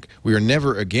the Mac, we are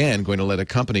never again going to let a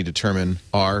company determine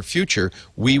our future.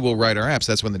 We will write our apps.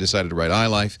 That's when they decided to write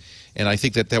iLife. And I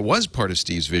think that was part of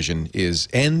Steve's vision, is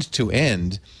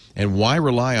end-to-end. And why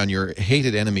rely on your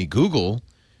hated enemy Google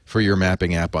for your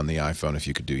mapping app on the iPhone if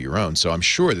you could do your own? So I'm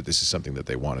sure that this is something that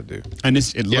they want to do. And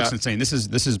it looks insane. This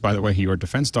is, by the way, your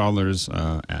defense dollars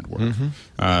at work.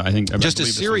 I think just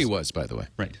as Siri was, by the way.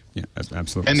 Right. Yeah.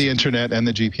 Absolutely. And the internet and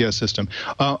the GPS system.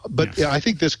 I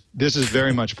think this is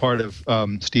very much part of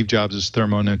Steve Jobs'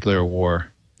 thermonuclear war.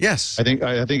 Yes. I think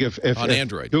if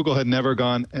Android. Google had never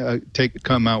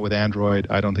come out with Android,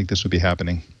 I don't think this would be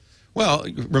happening. Well,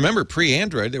 remember,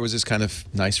 pre-Android, there was this kind of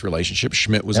nice relationship.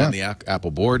 Schmidt was on the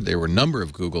Apple board. There were a number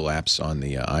of Google apps on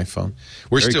the iPhone.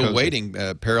 We're still waiting.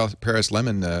 Paris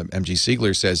Lemon, MG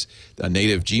Siegler, says a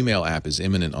native Gmail app is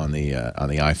imminent on the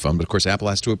iPhone. But, of course, Apple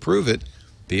has to approve it.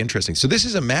 Be interesting. So this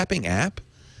is a mapping app?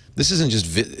 This isn't just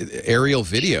aerial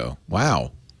video.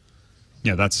 Wow.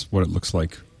 Yeah, that's what it looks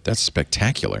like. That's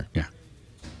spectacular. Yeah.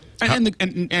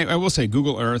 And I will say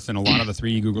Google Earth and a lot of the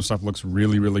 3D Google stuff looks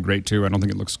really, really great too. I don't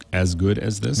think it looks as good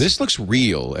as this. This looks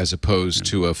real as opposed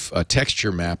to a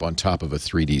texture map on top of a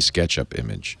 3D SketchUp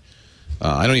image.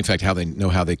 I don't, in fact, how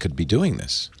they could be doing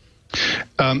this.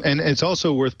 And it's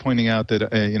also worth pointing out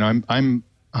that I'm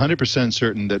 100%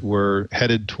 certain that we're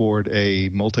headed toward a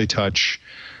multi-touch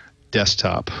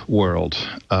desktop world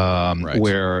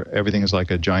where everything is like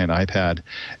a giant iPad,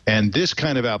 and this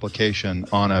kind of application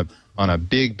on a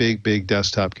big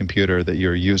desktop computer that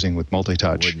you're using with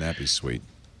multi-touch. Wouldn't that be sweet?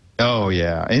 Oh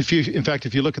yeah. And in fact,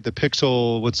 if you look at the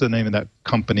Pixel, what's the name of that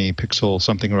company? Pixel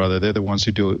something or other. They're the ones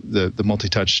who do the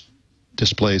multi-touch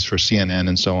displays for CNN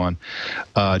and so on.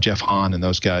 Jeff Hahn and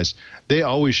those guys. They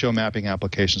always show mapping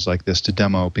applications like this to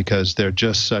demo because they're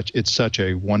just it's such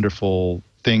a wonderful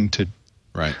thing to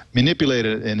manipulate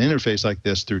an interface like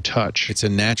this through touch. It's a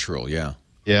natural, yeah.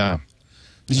 Yeah.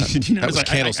 That was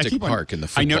Candlestick Park in the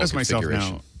football I notice myself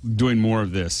now doing more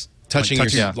of this. Touching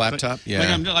your laptop? Like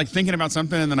I'm like thinking about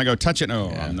something and then I go touch it. Oh,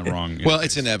 I'm the wrong. Well,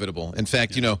 it's inevitable. In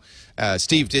fact,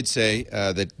 Steve did say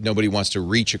that nobody wants to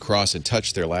reach across and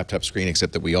touch their laptop screen,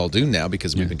 except that we all do now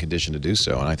because we've been conditioned to do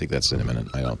so, and I think that's imminent.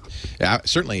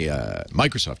 Certainly,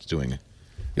 Microsoft is doing.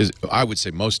 I would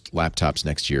say most laptops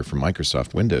next year from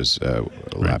Microsoft Windows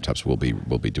laptops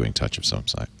will be doing touch of some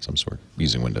sort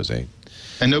using Windows 8.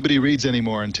 And nobody reads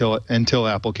anymore until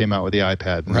Apple came out with the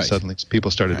iPad, and suddenly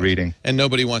people started reading. And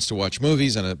nobody wants to watch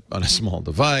movies on a small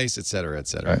device, et cetera, et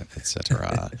cetera, et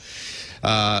cetera.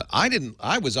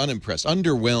 I was unimpressed,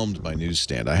 underwhelmed by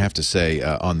Newsstand, I have to say,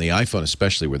 on the iPhone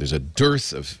especially, where there's a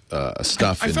dearth of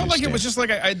stuff. I felt like it was just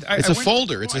like it's a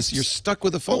folder. You're stuck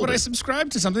with a folder. But I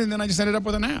subscribed to something, and then I just ended up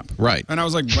with an app. Right. And I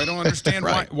was like, I don't understand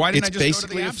why didn't I just go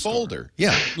to the app store? Folder.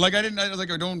 Yeah. Like I was like,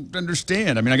 I don't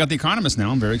understand. I mean, I got The Economist now.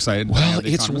 I'm very excited. Well,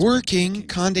 it's working.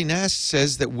 Condé Nast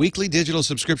says that weekly digital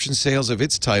subscription sales of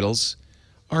its titles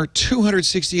are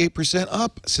 268%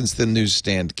 up since the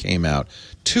Newsstand came out.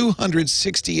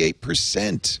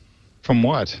 268%. From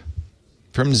what?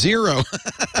 From zero.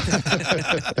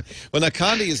 Well, now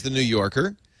Condé is the New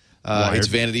Yorker. It's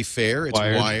Vanity Fair. It's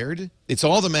Wired. It's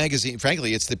all the magazine.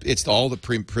 Frankly, it's all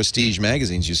the prestige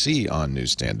magazines you see on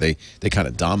Newsstand. They kind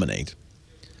of dominate.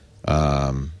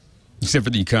 Except for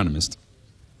The Economist.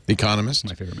 The Economist,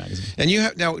 my favorite magazine. And you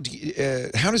have now.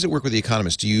 How does it work with The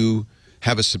Economist? Do you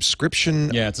have a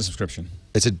subscription? Yeah, it's a subscription.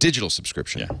 It's a digital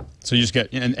subscription. Yeah. So you just get,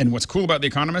 and what's cool about The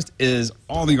Economist is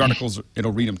all the articles,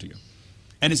 it'll read them to you.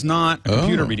 And it's not a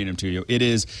computer reading them to you. It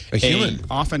is a human.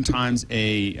 Oftentimes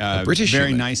a British very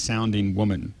human. nice sounding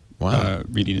woman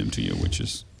reading them to you, which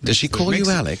is. Does she call you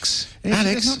Alex?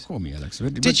 Alex? Does not call me Alex.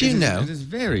 Did you know? It is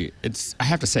very. I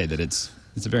have to say that it's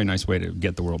a very nice way to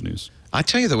get the world news. I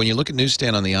tell you though, when you look at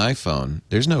Newsstand on the iPhone,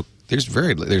 there's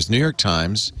New York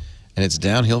Times, and it's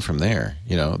downhill from there.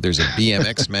 There's a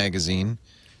BMX magazine,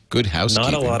 Good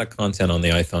Housekeeping. Not a lot of content on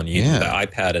the iPhone. The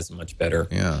iPad is much better.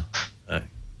 Yeah.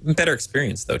 Better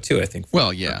experience though too, I think.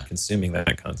 For consuming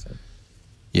that content.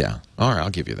 Yeah. All right,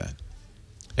 I'll give you that.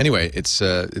 Anyway, it's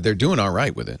they're doing all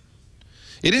right with it.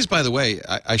 It is, by the way,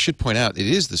 I should point out, it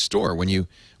is the store. When you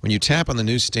tap on the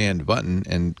Newsstand button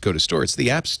and go to store, it's the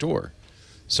App Store.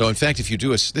 So, in fact, if you do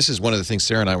this is one of the things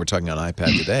Sarah and I were talking on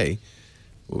iPad today.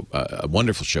 A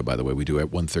wonderful show, by the way, we do at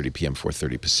 1:30 p.m.,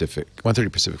 4:30 Pacific,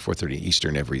 1:30 Pacific, 4:30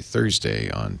 Eastern every Thursday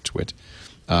on Twit.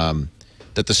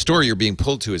 That the store you're being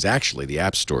pulled to is actually the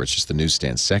App Store. It's just the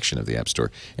Newsstand section of the App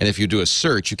Store. And if you do a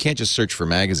search, you can't just search for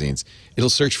magazines. It'll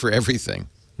search for everything,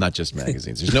 not just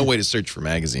magazines. There's no way to search for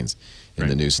magazines in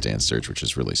the Newsstand search, which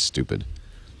is really stupid.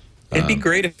 It'd be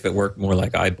great if it worked more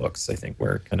like iBooks, I think,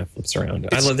 where it kind of flips around.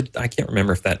 I love it. I can't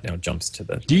remember if that now jumps to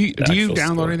the. Do you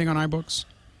download anything on iBooks?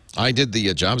 I did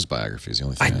the Jobs biography. Is the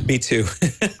only thing. Me too.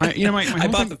 I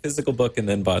bought the physical book and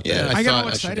then bought. I thought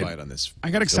I should buy it on this. I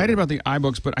got excited about the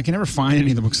iBooks, but I can never find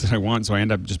any of the books that I want, so I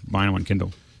end up just buying them on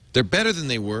Kindle. They're better than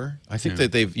they were. I think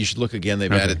that you should look again.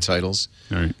 They've added titles.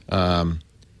 All right.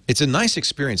 It's a nice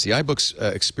experience. The iBooks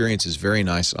experience is very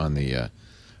nice on the.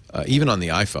 Even on the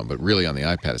iPhone, but really on the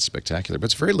iPad, it's spectacular. But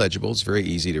it's very legible. It's very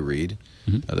easy to read.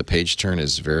 The page turn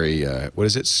is very, what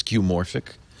is it,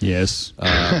 skeuomorphic? Yes.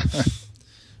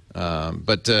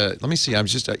 But let me see. I'm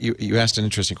just you asked an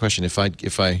interesting question. If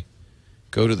I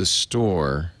go to the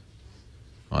store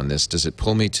on this, does it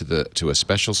pull me to a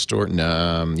special store?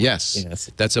 No. Yes.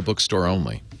 That's a bookstore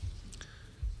only.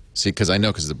 See, because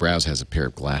the browse has a pair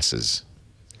of glasses.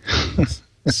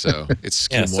 So it's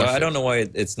skeuomorphic. So I don't know why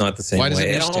it's not the same way. Why does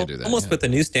the Newsstand do that? Almost with the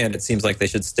Newsstand, it seems like they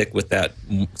should stick with that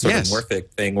sort of morphic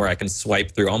thing where I can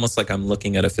swipe through, almost like I'm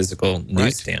looking at a physical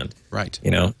newsstand. Right.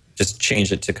 Just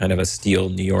change it to kind of a steel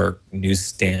New York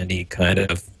newsstandy kind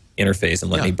of interface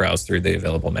and let me browse through the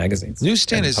available magazines.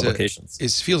 Newsstand and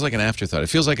publications. Feels like an afterthought. It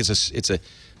feels like it's a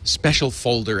special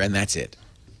folder and that's it.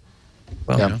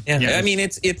 Well, yeah. I mean,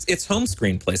 it's home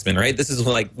screen placement, right? This is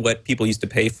like what people used to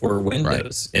pay for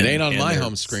Windows. Right. It ain't on my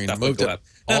home screen. Moved up.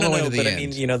 No, but I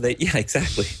mean, yeah,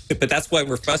 exactly. But that's why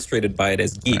we're frustrated by it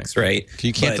as geeks, right?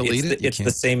 You can't delete it? It's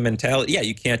the same mentality. Yeah,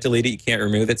 you can't delete it. You can't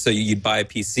remove it. So you'd buy a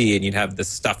PC and you'd have this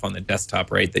stuff on the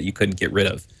desktop, right, that you couldn't get rid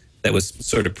of, that was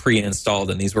sort of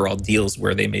pre-installed, and these were all deals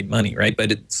where they made money, right?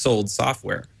 But it sold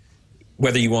software,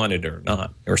 whether you wanted it or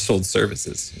not, or sold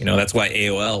services. That's why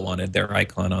AOL wanted their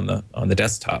icon on the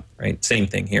desktop, right? Same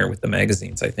thing here with the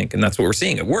magazines, I think, and that's what we're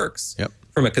seeing. It works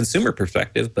from a consumer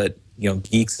perspective, but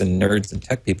geeks and nerds and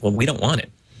tech people, we don't want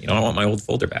it. I want my old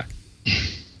folder back.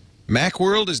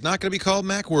 Macworld is not going to be called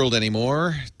Macworld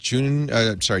anymore.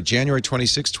 January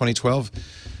 26, 2012.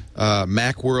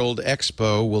 Macworld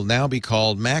Expo will now be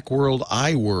called Macworld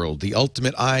iWorld, the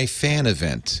ultimate fan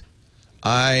event.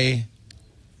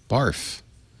 Barf.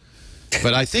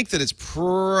 But I think that it's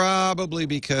probably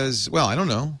because, well, I don't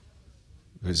know.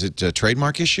 Is it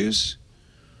trademark issues?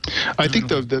 I think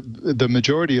the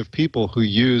majority of people who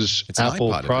use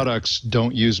Apple products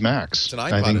don't use Macs. It's an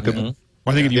iPod.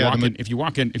 Well, I think if you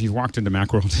walked into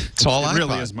Macworld, it's all it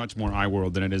really is much more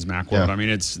iWorld than it is Macworld. I mean,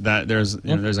 it's that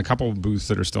there's a couple of booths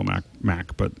that are still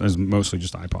Mac, but there's mostly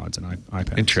just iPods and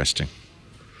iPads. Interesting.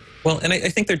 Well, and I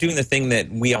think they're doing the thing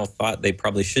that we all thought they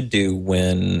probably should do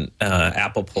when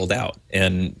Apple pulled out,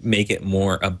 and make it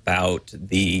more about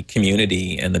the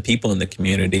community and the people in the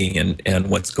community and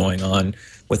what's going on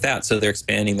with that. So they're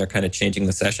expanding, they're kind of changing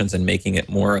the sessions and making it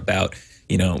more about,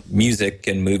 music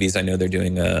and movies. I know they're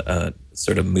doing a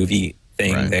sort of movie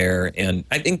thing there, and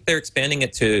I think they're expanding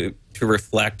it to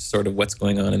reflect sort of what's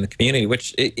going on in the community,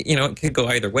 which, it could go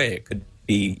either way. It could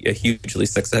be a hugely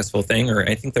successful thing, or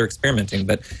I think they're experimenting,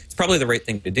 but it's probably the right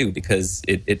thing to do because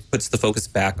it puts the focus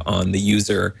back on the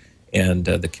user and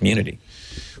the community.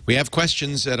 We have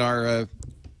questions at our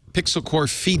Pixel Core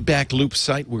feedback loop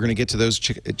site. We're going to get to those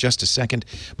in just a second.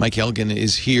 Mike Elgan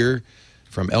is here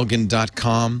from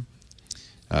Elgan.com.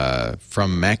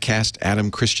 From MacCast, Adam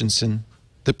Christianson,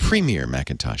 the premier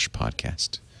Macintosh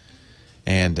podcast,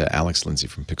 and Alex Lindsay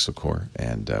from Pixel Core.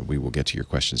 And we will get to your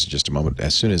questions in just a moment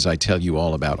as soon as I tell you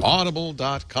all about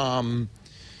Audible.com.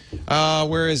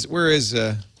 Where is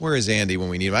Andy when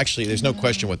we need him? Actually, there's no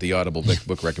question what the Audible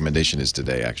book recommendation is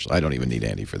today. Actually, I don't even need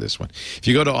Andy for this one. If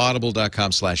you go to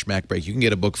audible.com/MacBreak, you can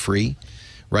get a book free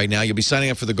right now. You'll be signing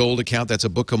up for the Gold account. That's a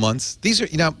book a month. These are,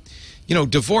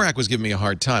 Dvorak was giving me a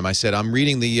hard time. I said, I'm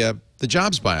reading the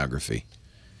Jobs biography.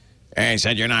 And he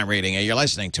said, you're not reading it, you're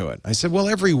listening to it. I said, well,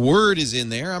 every word is in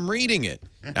there. I'm reading it.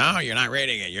 No, you're not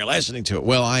reading it, you're listening to it.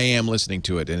 Well, I am listening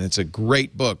to it, and it's a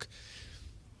great book.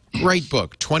 Great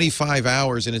book, 25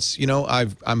 hours, and it's,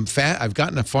 I've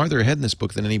gotten farther ahead in this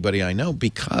book than anybody I know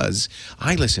because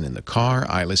I listen in the car,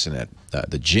 I listen at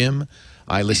the gym,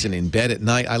 I listen in bed at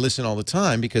night. I listen all the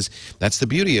time because that's the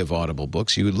beauty of Audible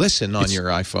books. You listen on your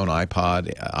iPhone,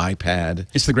 iPod, iPad.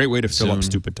 It's the great way to fill up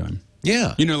stupid time.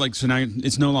 Yeah. So now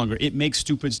it's no longer, it makes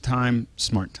stupid time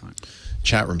smart time.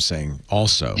 Chat room saying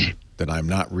also that I'm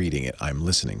not reading it, I'm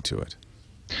listening to it.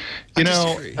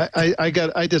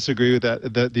 I disagree with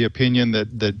that. The opinion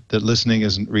that listening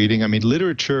isn't reading. I mean,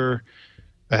 literature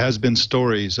has been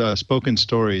stories, spoken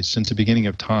stories, since the beginning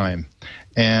of time,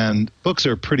 and books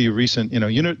are pretty recent.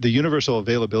 The universal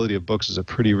availability of books is a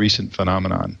pretty recent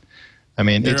phenomenon. I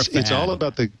mean, it's all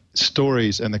about the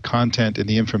stories and the content and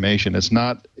the information. It's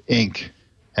not ink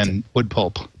and wood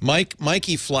pulp.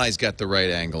 Mikey Fly's got the right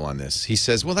angle on this. He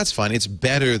says, well, that's fine. It's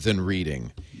better than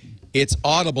reading. It's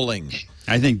audibling.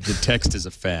 I think the text is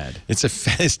a fad. It's a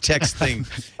text thing.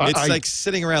 It's like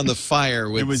sitting around the fire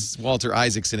with Walter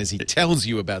Isaacson as he tells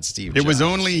you about Steve Jobs. It was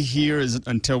only here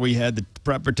until we had the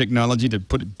proper technology to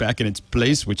put it back in its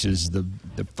place, which is the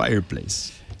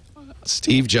fireplace.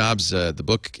 Steve Jobs, the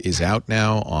book is out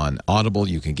now on Audible.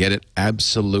 You can get it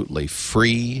absolutely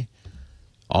free.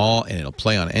 And it'll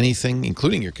play on anything,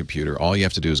 including your computer. All you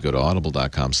have to do is go to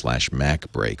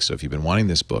audible.com/MacBreak. So if you've been wanting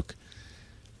this book,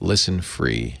 listen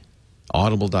free.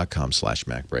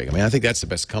 Audible.com/MacBreak. I mean, I think that's the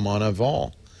best come on of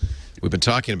all. We've been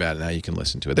talking about it. Now you can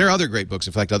listen to it. There are other great books.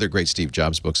 In fact, other great Steve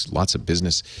Jobs books, lots of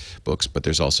business books, but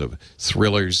there's also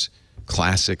thrillers,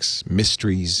 classics,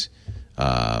 mysteries.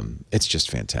 It's just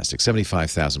fantastic.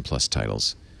 75,000 plus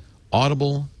titles.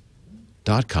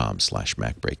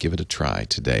 Audible.com/MacBreak. Give it a try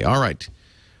today. All right.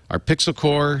 Our Pixel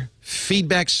Core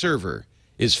feedback server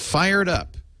is fired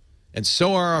up. And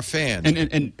so are our fans.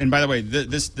 And by the way,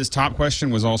 this top question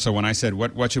was also when I said,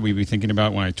 what should we be thinking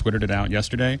about when I Twittered it out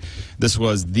yesterday? This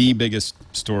was the biggest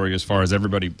story as far as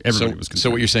everybody was concerned. So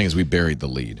what you're saying is we buried the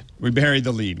lead. We buried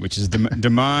the lead, which is the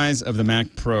demise of the Mac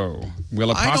Pro.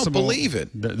 I don't believe it.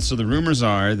 So the rumors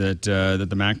are that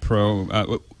the Mac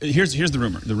Pro. Here's the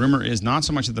rumor. The rumor is not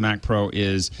so much that the Mac Pro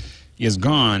is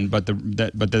gone, but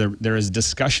there is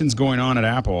discussions going on at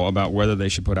Apple about whether they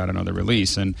should put out another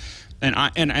release. And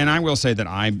I will say that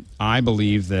I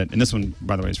believe that, and this one,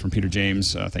 by the way, is from Peter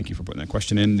James. Thank you for putting that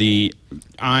question in.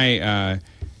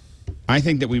 I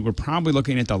think that we were probably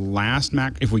looking at the last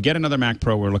Mac. If we get another Mac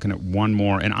Pro, we're looking at one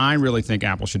more. And I really think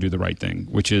Apple should do the right thing,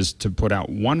 which is to put out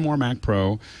one more Mac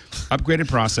Pro, upgraded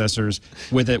processors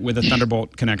with a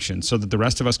Thunderbolt connection, so that the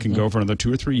rest of us can go for another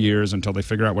 2 or 3 years until they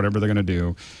figure out whatever they're going to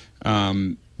do.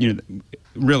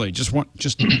 Really, just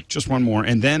one more.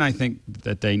 And then I think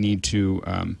that they need to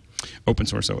open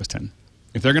source OS X.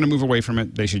 If they're going to move away from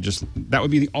it, they should that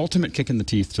would be the ultimate kick in the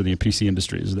teeth to the PC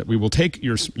industry, is that we will take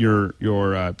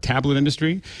your tablet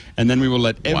industry, and then we will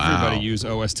let everybody use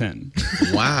OS X.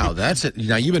 Wow, that's it.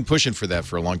 Now, you've been pushing for that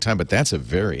for a long time, but that's a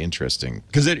very interesting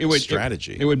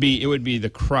strategy. It would be the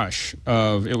crush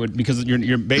of it would, because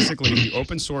you're basically, if you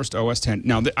open sourced OS X.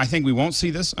 Now, I think we won't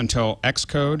see this until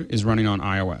Xcode is running on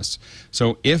iOS.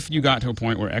 So if you got to a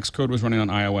point where Xcode was running on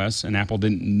iOS and Apple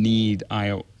didn't need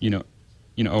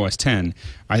OS X,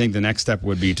 I think the next step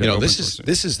would be to open source it.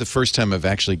 This is the first time I've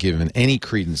actually given any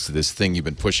credence to this thing you've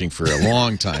been pushing for a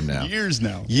long time now. Years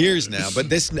now. But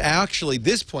this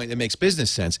point, it makes business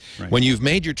sense. Right. When you've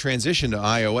made your transition to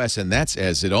iOS, and that's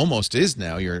as it almost is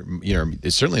now,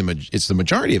 it's certainly it's the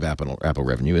majority of Apple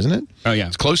revenue, isn't it? Oh, yeah.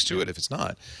 It's close to it if it's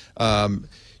not.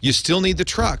 You still need the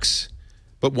trucks.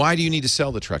 But why do you need to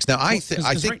sell the trucks? Now, I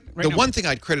think the one thing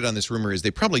I'd credit on this rumor is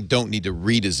they probably don't need to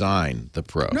redesign the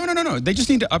Pro. No. They just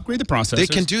need to upgrade the processors. They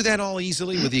can do that all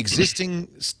easily with the existing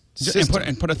system.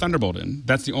 And put a Thunderbolt in.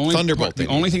 That's the only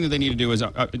only thing that they need to do is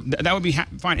that would be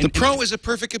fine. The Pro is a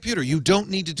perfect computer. You don't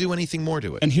need to do anything more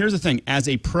to it. And here's the thing: as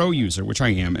a Pro user, which I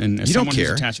am, and as you someone don't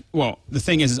care. Who's attached, well, the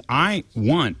thing is, I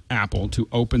want Apple to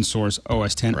open source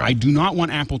OS X. Right. I do not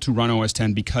want Apple to run OS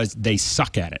X because they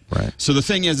suck at it. Right. So the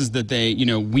thing is that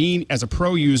we, as a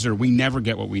Pro user, we never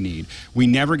get what we need. We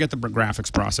never get the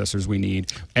graphics processors we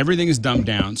need. Everything is dumbed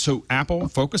down. So Apple,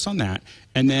 focus on that,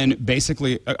 and then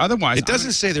basically, otherwise, it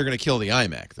doesn't say they're going to kill the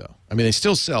iMac, though. I mean, they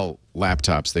still sell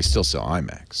laptops. They still sell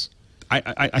iMacs.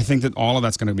 I think that all of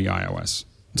that's going to be iOS.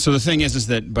 So the thing is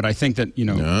that, but I think that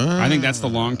I think that's the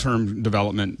long-term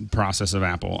development process of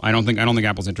Apple. I don't think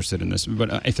Apple's interested in this.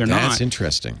 But if they're not, that's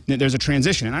interesting. There's a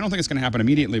transition, and I don't think it's going to happen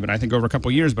immediately. But I think over a couple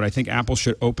of years. But I think Apple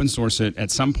should open source it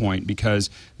at some point, because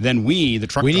then the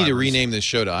truck drivers, need to rename this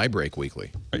show to iBreak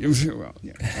Weekly. Well,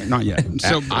 yeah, not yet.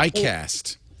 So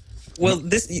iCast. Well,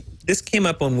 this came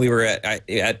up when we were at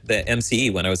the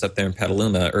MCE, when I was up there in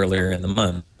Petaluma earlier in the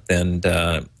month, and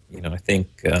I think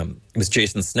it was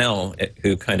Jason Snell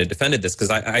who kind of defended this,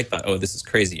 because I thought, oh, this is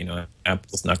crazy.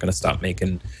 Apple's not going to stop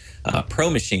making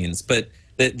Pro machines, but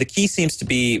the key seems to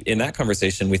be, in that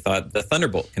conversation, we thought the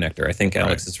Thunderbolt connector. I think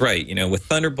Alex is right. With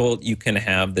Thunderbolt, you can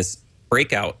have this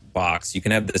breakout box. You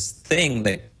can have this thing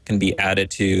that can be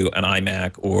added to an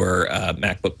iMac or a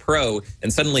MacBook Pro,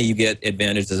 and suddenly you get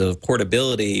advantages of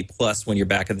portability. Plus, when you're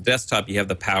back at the desktop, you have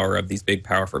the power of these big,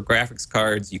 powerful graphics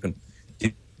cards. You can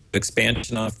do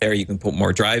expansion off there. You can put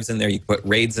more drives in there. You can put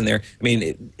RAIDs in there. I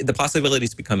mean, the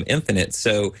possibilities become infinite.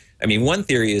 So, I mean, one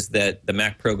theory is that the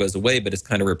Mac Pro goes away, but it's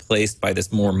kind of replaced by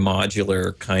this more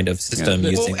modular kind of system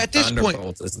using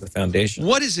Thunderbolt as the foundation.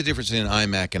 What is the difference in an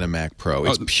iMac and a Mac Pro?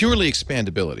 It's purely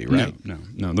expandability, right?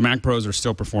 No. The Mac Pros are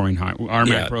still performing high. Our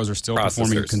Mac Pros are still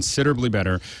performing considerably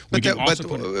better. But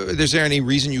is there any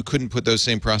reason you couldn't put those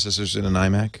same processors in an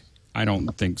iMac? I don't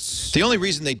think so. The only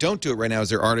reson they don't do it right now is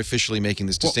they're artificially making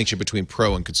this distinction between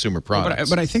Pro and consumer products.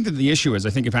 But I think that the issue is, I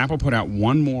think if Apple put out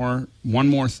one more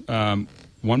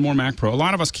Mac Pro, a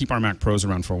lot of us keep our Mac Pros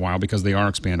around for a while because they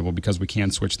are expandable, because we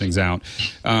can switch things out.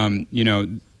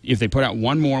 If they put out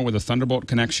one more with a Thunderbolt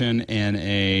connection and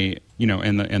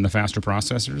and the faster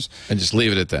processors, and just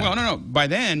leave it at that. Well, no. By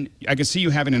then, I could see you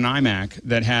having an iMac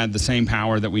that had the same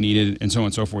power that we needed, and so on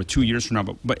and so forth, 2 years from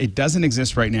now. But it doesn't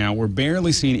exist right now. We're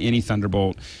barely seeing any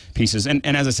Thunderbolt pieces. And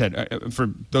as I said,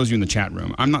 for those of you in the chat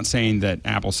room, I'm not saying that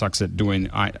Apple sucks at doing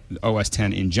OS X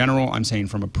in general. I'm saying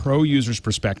from a Pro user's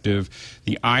perspective,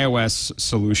 the iOS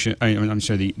solution,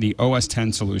 the OS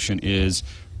X solution is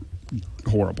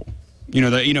horrible.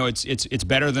 It's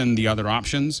better than the other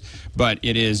options, but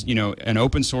it is, an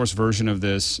open source version of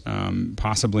this,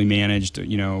 possibly managed,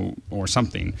 or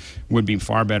something, would be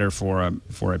far better for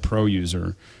a Pro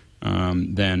user.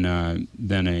 than a.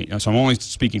 So I'm only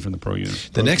speaking from the Pro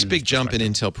unit. The next big jump in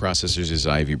Intel processors is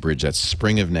Ivy Bridge. That's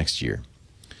spring of next year.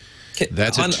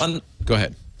 That's go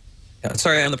ahead.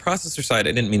 Sorry, on the processor side,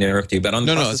 I didn't mean to interrupt you, but on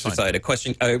the processor side,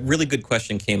 a really good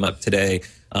question came up today.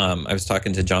 I was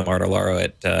talking to John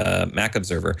Martellaro at Mac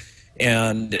Observer,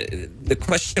 and the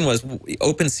question was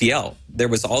OpenCL. There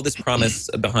was all this promise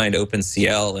behind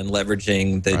OpenCL and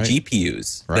leveraging the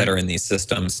GPUs that are in these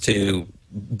systems to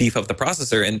beef up the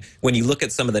processor. And when you look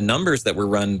at some of the numbers that were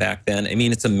run back then, I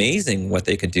mean, it's amazing what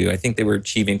they could do. I think they were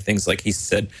achieving things like he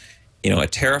said, a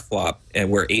teraflop,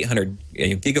 where 800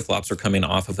 gigaflops were coming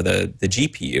off of the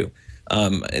GPU.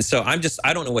 So I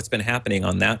don't know what's been happening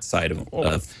on that side of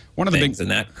one of the things, and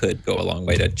that could go a long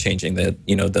way to changing the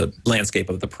the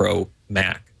landscape of the Pro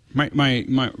Mac.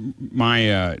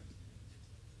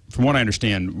 From what I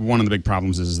understand, one of the big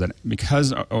problems is that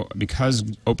because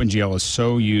OpenGL is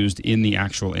so used in the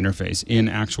actual interface, in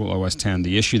actual OS X,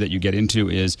 the issue that you get into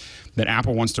is that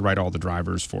Apple wants to write all the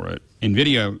drivers for it.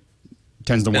 NVIDIA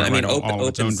tends to want to write all of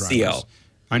its own drivers.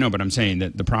 I know, but I'm saying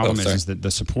that the problem is that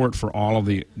the support for all of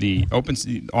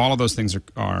all of those things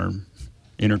are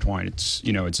intertwined. It's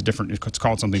it's a different. It's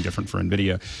called something different for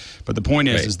NVIDIA, but the point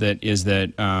is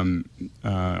that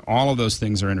all of those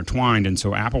things are intertwined, and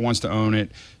so Apple wants to own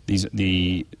it.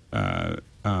 NVIDIA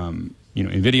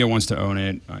wants to own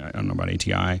it. I don't know about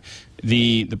ATI.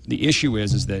 The issue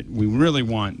is that we really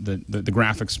want the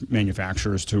graphics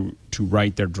manufacturers to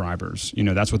write their drivers.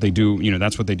 That's what they do.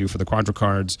 That's what they do for the Quadro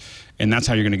cards, and that's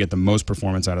how you're going to get the most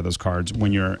performance out of those cards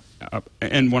when you're.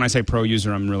 And when I say pro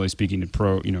user, I'm really speaking to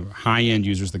pro, high end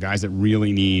users, the guys that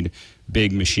really need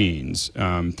big machines,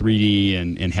 3D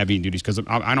and heavy duties. Because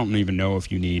I don't even know if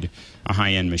you need a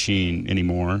high end machine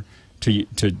anymore to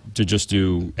just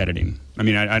do editing. I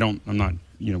mean, I'm not.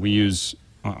 We use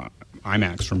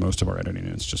iMacs for most of our editing,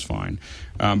 and it's just fine.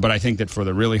 But I think that for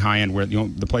the really high end, where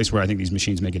the place where I think these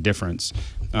machines make a difference,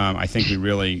 I think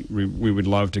we would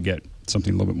love to get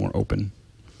something a little bit more open.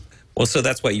 Well, so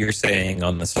that's what you're saying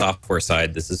on the software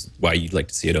side. This is why you'd like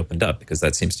to see it opened up, because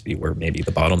that seems to be where maybe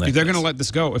the bottleneck. If they're going to let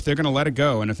this go, if they're going to let it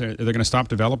go, and if they're going to stop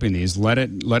developing these, let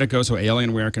it go so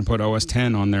Alienware can put OS X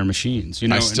on their machines.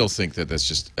 I still think that that's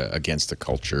just against the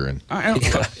culture, and I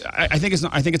think it's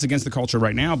not. I think it's against the culture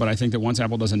right now, but I think that once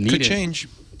Apple doesn't need could change.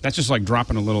 That's just like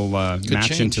dropping a little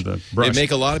match into the brush. It'd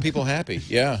make a lot of people happy.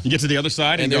 Yeah. You get to the other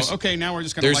side and go, okay, now we're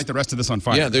just going to light the rest of this on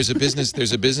fire. Yeah, there's a business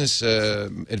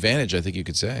advantage, I think you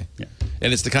could say. Yeah.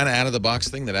 And it's the kind of out-of-the-box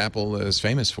thing that Apple is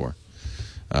famous for.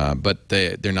 But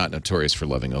they're not notorious for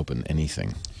loving open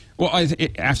anything. Well,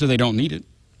 after they don't need it.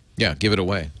 Yeah, give it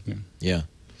away. Yeah.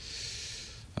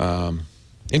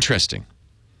 Interesting.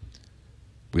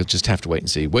 We'll just have to wait and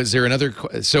see. Was there another?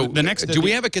 So do we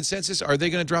have a consensus? Are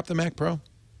they going to drop the Mac Pro?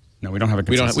 No, we don't have a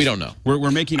consensus. We don't know.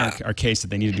 We're making our case that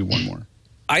they need to do one more.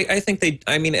 I think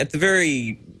I mean, at the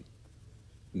very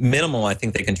minimal, I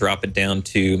think they can drop it down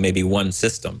to maybe one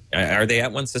system. Are they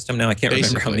at one system now? I can't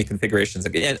remember how many configurations.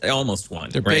 Almost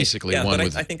one. They're basically one.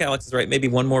 But I think Alex is right. Maybe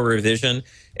one more revision,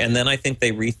 and then I think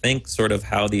they rethink sort of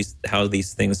how these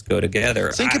things go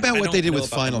together. Think about what they did with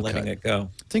Final Cut.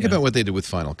 Think about what they did with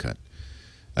Final Cut.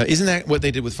 Isn't that what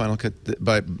they did with Final Cut?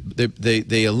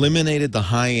 They eliminated the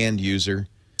high-end user.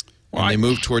 Well, and they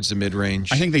moved towards the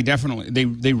mid-range. I think they definitely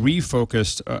they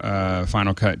refocused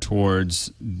Final Cut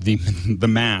towards the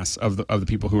mass of the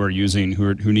people who are using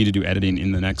who need to do editing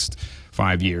in the next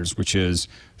 5 years, which is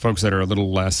folks that are a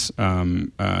little less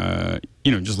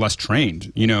just less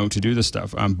trained to do this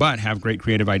stuff, but have great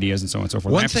creative ideas and so on and so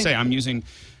forth. I have to say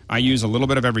I use a little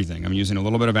bit of everything. I'm using a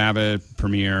little bit of Avid,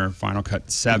 Premiere, Final Cut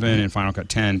 7, and Final Cut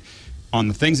 10. On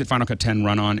the things that Final Cut 10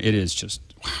 run on, it is just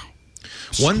wow.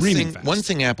 One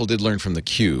thing Apple did learn from the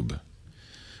Cube,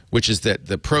 which is that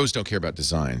the pros don't care about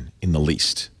design in the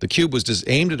least. The Cube was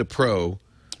aimed at a pro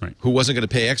who wasn't going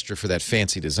to pay extra for that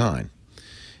fancy design.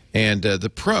 And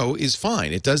the Pro is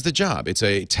fine. It does the job. It's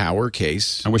a tower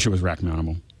case. I wish it was rack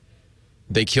mountable.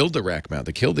 They killed the rack mount.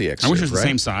 They killed the X. I wish it was the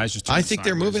same size. I think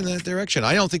they're moving in that direction.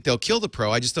 I don't think they'll kill the Pro.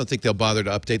 I just don't think they'll bother to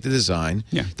update the design.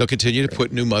 Yeah. They'll continue to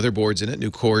put new motherboards in it, new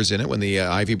cores in it. When the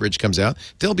Ivy Bridge comes out,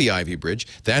 there'll be Ivy Bridge.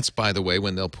 That's, by the way,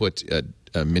 when they'll put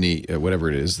a mini, whatever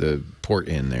it is, the port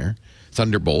in there,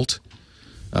 Thunderbolt.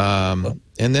 And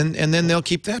then they'll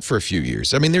keep that for a few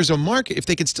years. I mean, there's a market if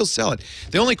they can still sell it.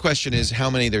 The only question is how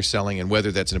many they're selling and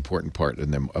whether that's an important part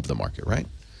of the market, right?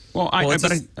 Well, I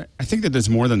think that there's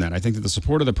more than that. I think that the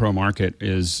support of the pro market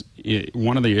is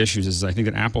one of the issues. Is I think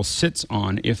that Apple sits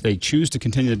on, if they choose to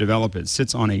continue to develop it,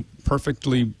 sits on a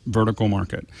perfectly vertical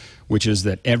market, which is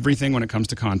that everything when it comes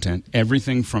to content,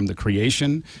 everything from the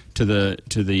creation to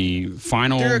the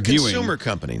final They're a viewing. consumer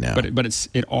company now, but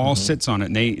it all sits on it.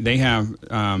 And they have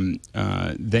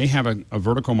a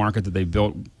vertical market that they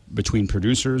built between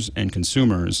producers and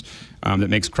consumers that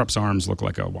makes Krupp's Arms look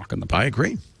like a walk in the park. I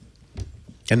agree.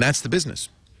 And that's the business.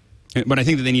 But I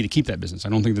think that they need to keep that business. I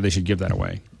don't think that they should give that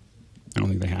away. I don't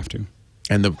think they have to.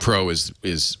 And the pro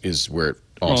is where it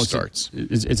all starts.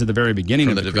 It's at the very beginning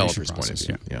from of the developer's point of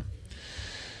view. Yeah.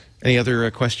 Any other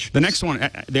questions? The next one,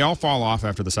 they all fall off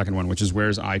after the second one, which is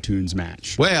where's iTunes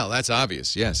Match? Well, that's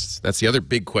obvious. Yes, that's the other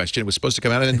big question. It was supposed to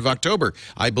come out at the end of October.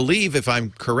 I believe, if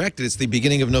I'm correct, it's the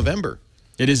beginning of November.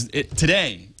 It is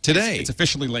today. Today. It's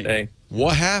officially late. Today.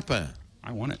 What happened?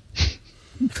 I want it.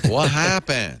 What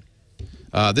happened?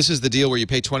 This is the deal where you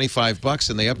pay $25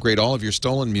 and they upgrade all of your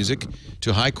stolen music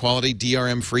to high-quality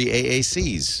DRM-free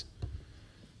AACs.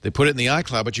 They put it in the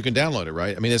iCloud, but you can download it,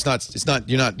 right? I mean,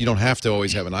 you don't have to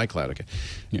always have an iCloud. Okay.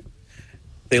 Yeah.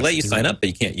 They let you sign up, but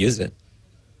you can't use it.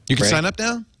 You can sign up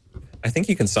now? I think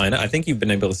you can sign up. I think you've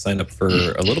been able to sign up for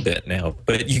a little bit now,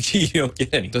 but you don't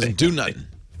get anything. Doesn't do nothing.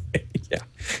 Yeah.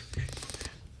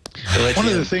 One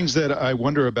of the things that I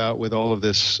wonder about with all of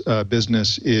this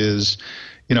business is,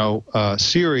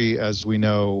 Siri, as we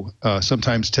know,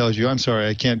 sometimes tells you, I'm sorry,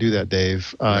 I can't do that,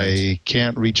 Dave. Right. I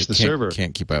can't reach the server.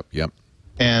 Can't keep up, yep.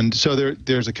 And so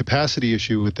there's a capacity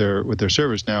issue with their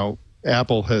servers. Now,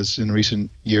 Apple has, in recent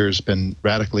years, been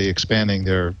radically expanding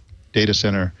their data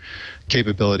center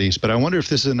capabilities. But I wonder if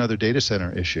this is another data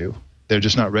center issue. They're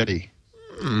just not ready.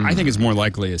 I think it's more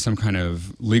likely it's some kind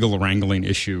of legal wrangling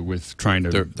issue with trying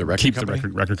to keep the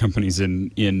record companies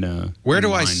in Where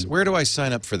do I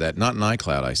sign up for that? Not in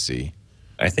iCloud, I see.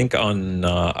 I think on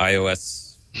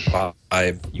iOS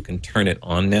 5 you can turn it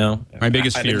on now. My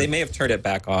biggest fear. They may have turned it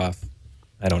back off.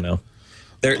 I don't know.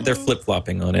 They're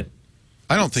flip-flopping on it.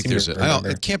 I don't think there's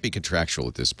it can't be contractual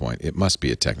at this point. It must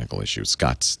be a technical issue. It's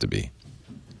got to be.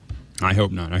 I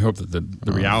hope not. I hope that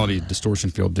the reality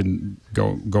distortion field didn't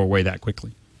go away that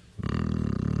quickly.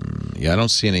 Yeah, I don't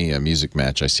see any music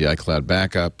match. I see iCloud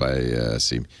backup. I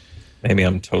see. Maybe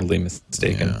I'm totally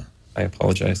mistaken. Yeah. I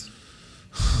apologize.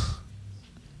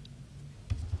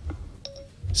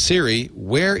 Siri,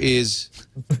 where is...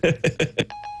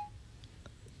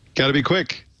 Gotta be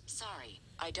quick. Sorry,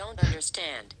 I don't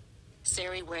understand.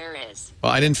 Siri, where is...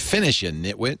 Well, I didn't finish, you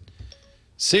nitwit.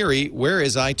 Siri, where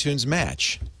is iTunes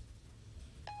Match?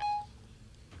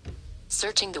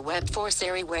 Searching the web for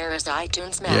Siri, where is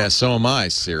iTunes Match? Yeah, so am I,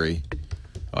 Siri.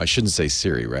 Oh, I shouldn't say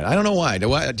Siri, right? I don't know why.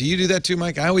 Do you do that too,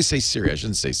 Mike? I always say Siri. I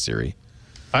shouldn't say Siri.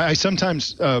 I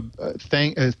sometimes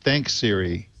thank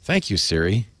Siri. Thank you,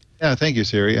 Siri. Yeah, thank you,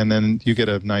 Siri. And then you get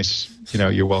a nice,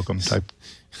 you're welcome type.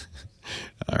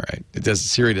 All right.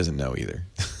 Siri doesn't know either.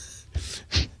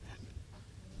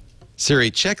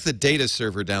 Siri, check the data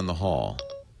server down the hall.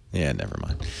 Yeah, never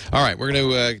mind. All right, we're going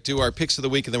to do our picks of the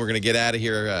week, and then we're going to get out of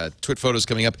here. Twit photos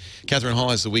coming up. Catherine Hall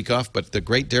has the week off, but the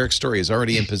great Derek Story is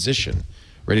already in position,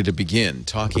 ready to begin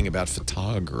talking about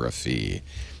photography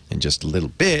in just a little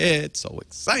bit. So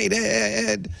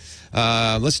excited.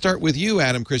 Let's start with you,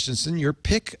 Adam Christianson. Your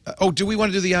pick. Do we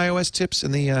want to do the iOS tips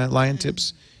and the Lion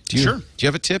tips? Sure. Do you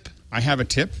have a tip? I have a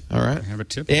tip. All right. I have a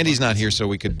tip. Andy's not here, so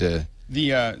we could...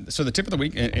 so the tip of the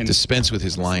week... And dispense with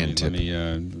his lion tip.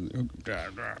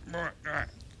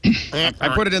 I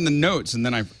put it in the notes, and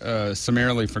then I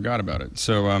summarily forgot about it.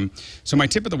 So so my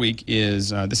tip of the week is,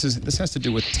 this has to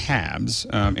do with tabs,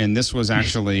 and this was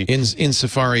actually... In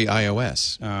Safari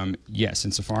iOS. Yes,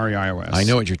 in Safari iOS. I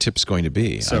know what your tip's going to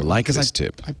be. So, I like this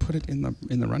tip. I put it in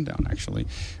the rundown, actually.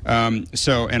 I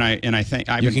think...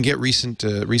 You can get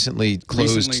recently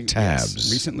closed tabs.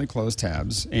 Yes, recently closed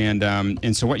tabs.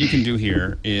 And so what you can do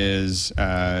here is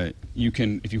you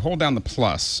can, if you hold down the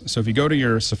plus, so if you go to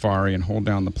your Safari and hold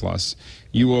down the plus,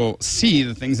 you will see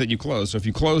the things that you closed. So if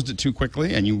you closed it too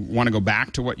quickly and you want to go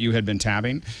back to what you had been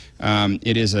tabbing,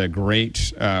 it is a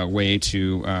great way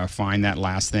to find that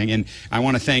last thing. And I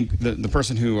want to thank the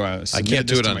person who submitted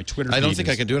this to my Twitter feed. I don't think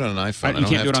I can do it on an iPhone. You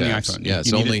can't do it on the iPhone. Yeah,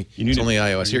 it's only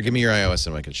iOS. Here, give me your iOS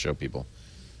and I can show people.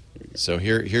 So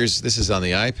this is on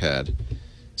the iPad.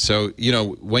 So,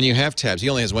 when you have tabs, he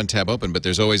only has one tab open, but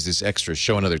there's always this extra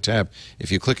show another tab.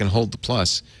 If you click and hold the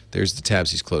plus, there's the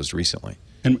tabs he's closed recently.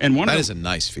 And one that is a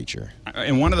nice feature.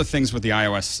 And one of the things with the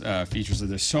iOS features is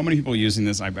there's so many people using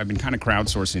this. I've been kind of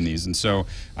crowdsourcing these, and so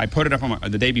I put it up on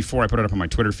the day before. I put it up on my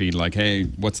Twitter feed, like, "Hey,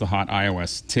 what's the hot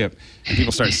iOS tip?" And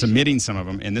people started submitting some of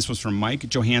them. And this was from Mike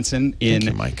Johansson in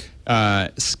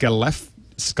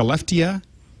Skellefteå,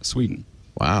 Sweden.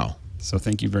 Wow. So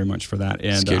thank you very much for that.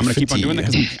 And I'm going to keep on doing that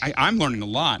because I'm learning a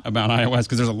lot about iOS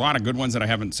because there's a lot of good ones that I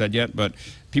haven't said yet, but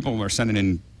people are sending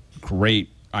in great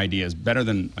ideas, better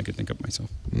than I could think of myself.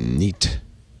 Neat.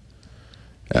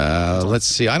 Let's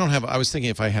see. I was thinking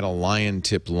if I had a lion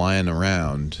tip lying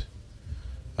around,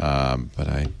 but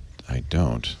I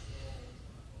don't.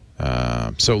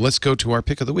 So let's go to our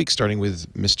pick of the week, starting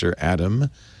with Mr.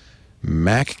 Adam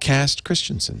MacCast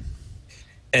Christianson.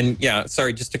 And yeah,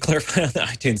 sorry, just to clarify on the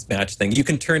iTunes Match thing, you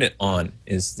can turn it on.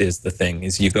 Is the thing?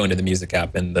 Is you go into the music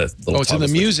app and the little it's in the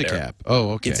music there. app.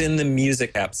 Oh, okay. It's in the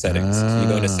music app settings. So you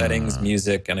go into settings,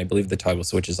 music, and I believe the toggle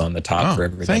switch is on the top for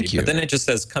everybody. Thank you. But then it just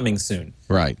says coming soon.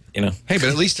 Right. You know. Hey, but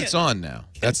at least it's on now.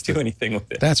 Can't do anything with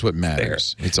it. That's what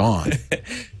matters. It's on.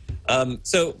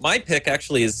 So my pick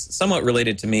actually is somewhat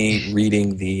related to me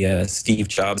reading the Steve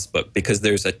Jobs book because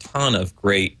there's a ton of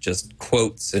great just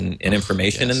quotes and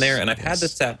information in there. And I've had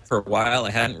this app for a while.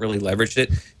 I hadn't really leveraged it.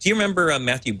 Do you remember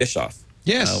Matthew Bischoff?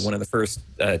 Yes. One of the first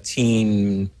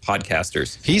teen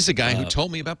podcasters. He's the guy who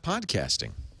told me about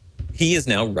podcasting. He is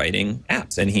now writing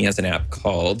apps, and he has an app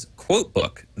called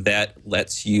Quotebook that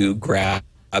lets you grab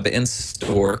and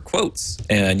store quotes,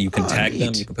 and you can tag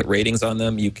them, you can put ratings on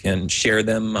them, you can share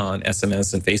them on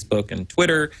SMS and Facebook and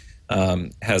Twitter.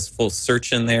 Has full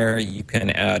search in there. You can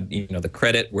add, the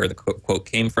credit where the quote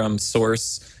came from,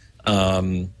 source,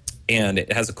 and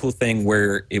it has a cool thing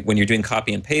where when you're doing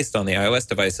copy and paste on the iOS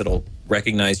device, it'll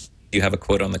recognize you have a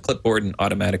quote on the clipboard and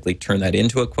automatically turn that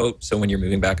into a quote. So when you're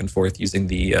moving back and forth using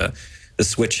the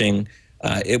switching,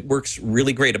 it works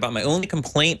really great. About my only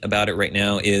complaint about it right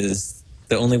now is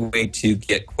the only way to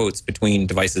get quotes between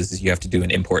devices is you have to do an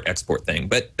import-export thing.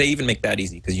 But they even make that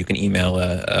easy because you can email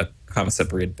a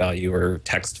comma-separated value or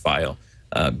text file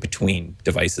between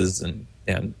devices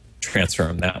and transfer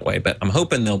them that way. But I'm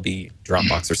hoping there'll be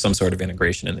Dropbox or some sort of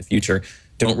integration in the future.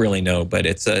 Don't really know, but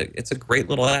it's a great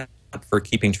little app for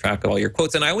keeping track of all your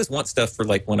quotes. And I always want stuff for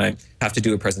like when I have to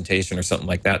do a presentation or something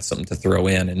like that, something to throw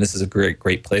in. And this is a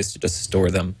great place to just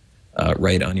store them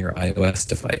right on your iOS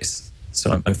device.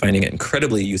 So I'm finding it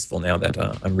incredibly useful now that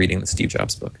I'm reading the Steve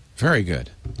Jobs book. Very good.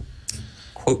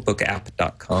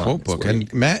 Quotebookapp.com. Quotebook.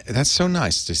 And Matt, that's so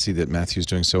nice to see that Matthew's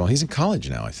doing so well. He's in college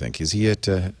now, I think. Is he at,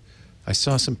 I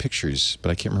saw some pictures, but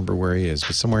I can't remember where he is,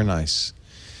 but somewhere nice.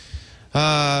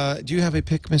 Do you have a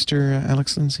pick, Mr.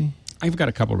 Alex Lindsay? I've got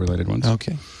a couple related ones.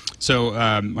 Okay. So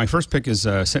my first pick is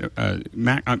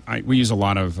we use a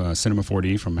lot of Cinema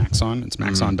 4D from Maxon. It's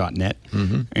maxon.net,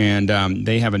 and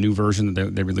they have a new version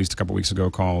that they released a couple weeks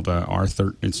ago called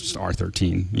It's just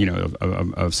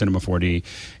R13, of Cinema 4D.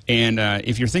 And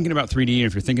if you're thinking about 3D,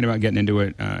 if you're thinking about getting into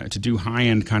it to do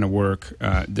high-end kind of work,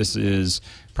 this is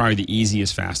probably the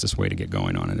easiest, fastest way to get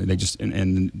going on it. They just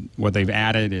and what they've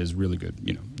added is really good.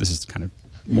 This is kind of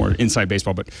more inside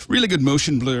baseball, but really good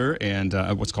motion blur and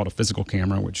what's called a physical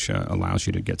camera, which allows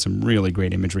you to get some really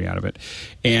great imagery out of it.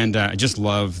 And I just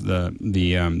love the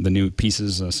new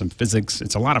pieces, some physics.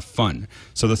 It's a lot of fun.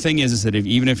 So the thing is that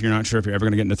even if you're not sure if you're ever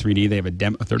going to get into 3D, they have a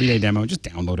 30-day demo. Just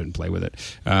download it and play with it.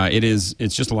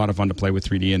 It's just a lot of fun to play with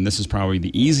 3D, and this is probably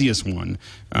the easiest one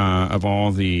of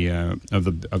all the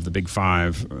big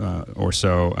five or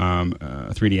so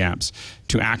 3D apps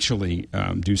to actually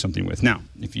do something with. Now,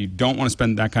 if you don't want to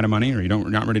spend that kind of money, or you're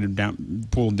not ready to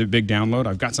pull the big download,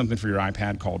 I've got something for your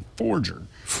iPad called Forger.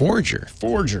 Forger.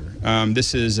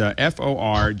 This is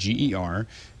Forger,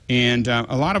 and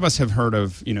a lot of us have heard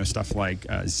of stuff like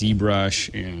ZBrush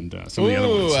and some of the other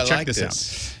ones. So I check like this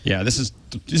out. Yeah, this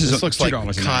looks like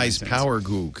Kai's Power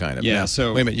Goo kind of. Yeah. Now,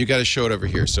 So wait a minute, you got to show it over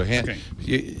here. So okay.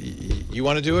 you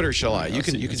want to do it or shall I? You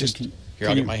can just. Here,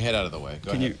 I'll get my head out of the way.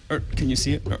 Go ahead. Can you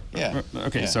see it? Yeah.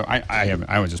 Okay. Yeah. So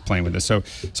I was just playing with this. So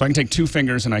I can take two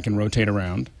fingers and I can rotate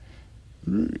around.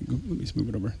 Let me move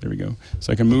it over. There we go.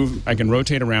 So I can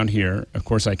rotate around here. Of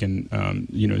course, I can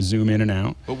zoom in and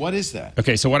out. But what is that?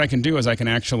 Okay. So what I can do is I can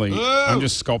actually. I'm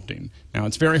just sculpting. Now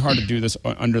it's very hard to do this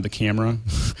under the camera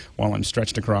while I'm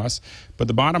stretched across. But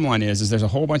the bottom line is there's a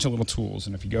whole bunch of little tools,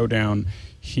 and if you go down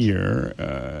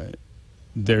here.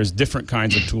 There's different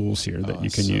kinds of tools here that you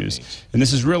can use. Neat. And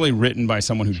this is really written by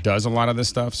someone who does a lot of this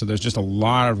stuff. So there's just a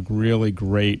lot of really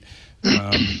great,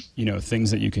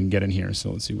 things that you can get in here.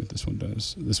 So let's see what this one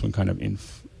does. This one kind of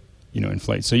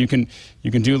inflates. So you can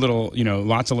do little,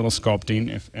 lots of little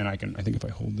sculpting. I think if I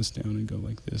hold this down and go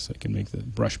like this, I can make the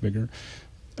brush bigger.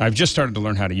 I've just started to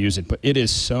learn how to use it, but it is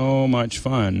so much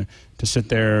fun to sit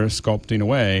there sculpting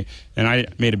away. And I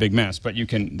made a big mess, but you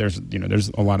can. There's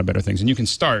a lot of better things, and you can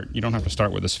start. You don't have to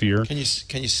start with a sphere. Can you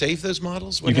save those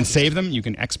models? You can save them. You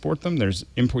can export them. There's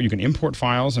import. You can import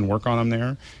files and work on them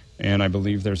there. And I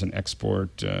believe there's an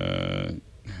export.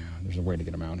 There's a way to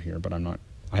get them out here, but I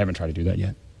haven't tried to do that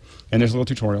yet. And there's little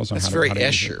tutorials on how to use it.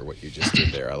 That's very Escher, what you just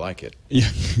did there. I like it. Yeah.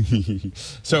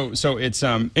 So it's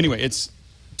anyway, it's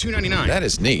 $2.99. That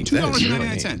is neat.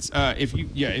 $2.99.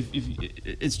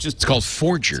 It's called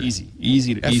Forger. It's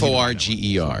easy to Forger.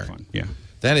 Yeah.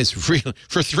 That is real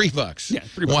for $3. Yeah,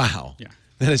 $3. Wow. Yeah.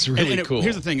 That is really cool.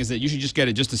 Here's the thing: is that you should just get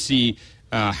it just to see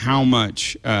how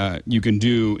much you can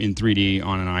do in 3D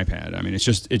on an iPad. I mean, it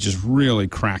just really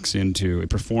cracks into. It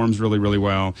performs really, really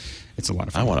well. It's a lot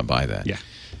of fun. I want to buy that. Yeah.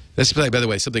 That's, by the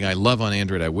way, something I love on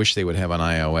Android. I wish they would have on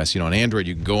iOS. On Android,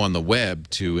 you can go on the web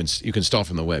you can install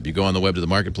from the web. You go on the web to the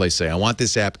marketplace, say, I want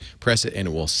this app, press it, and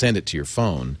it will send it to your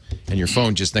phone. And your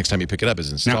phone, just next time you pick it up,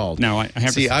 is installed. Now I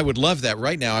have See, I would love that.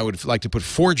 Right now, I would like to put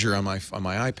Forger on my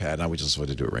iPad, and I would just want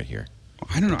to do it right here.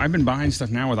 I don't know. I've been buying stuff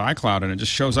now with iCloud, and it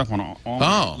just shows up on all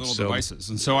my little devices.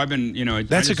 And so I've been,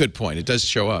 That's a good point. It does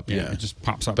show up. Yeah, it just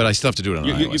pops up. But I still have to do it on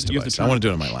an iOS device. I want to do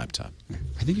it on my laptop.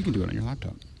 I think you can do it on your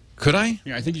laptop. Could I?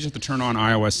 Yeah, I think you just have to turn on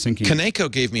iOS syncing.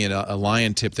 Kaneko gave me a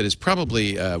lion tip that is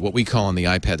probably what we call on the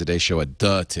iPad Today show a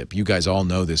duh tip. You guys all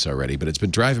know this already, but it's been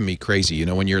driving me crazy.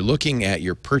 When you're looking at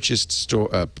your purchased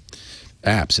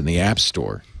apps in the App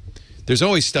Store, there's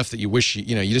always stuff that you wish,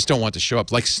 you just don't want to show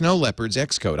up, like Snow Leopard's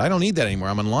Xcode. I don't need that anymore.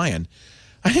 I'm on Lion.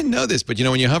 I didn't know this, but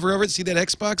when you hover over it, see that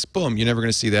Xbox? Boom, you're never going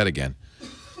to see that again.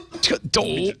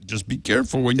 Just be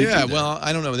careful when you do that. Well,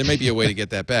 I don't know. There may be a way to get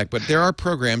that back, but there are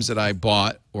programs that I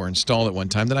bought or installed at one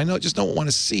time that I just don't want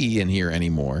to see in here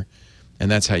anymore,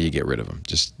 and that's how you get rid of them.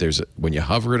 When you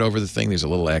hover it over the thing, there's a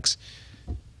little X.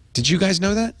 Did you guys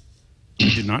know that? I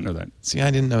did not know that. See,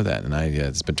 I didn't know that, and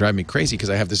it's been driving me crazy because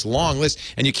I have this long list,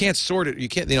 and you can't sort it. You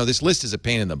can't. This list is a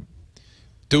pain in the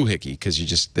doohickey because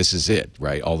this is it,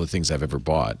 right? All the things I've ever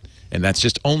bought, and that's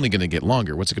just only going to get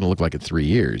longer. What's it going to look like in 3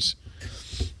 years?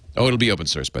 Oh, it'll be open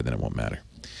source by then. It won't matter.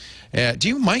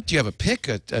 Mike, do you have a pick,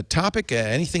 a topic,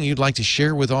 anything you'd like to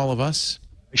share with all of us?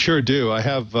 I sure do. I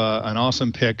have an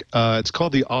awesome pick. It's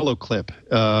called the Olo Clip.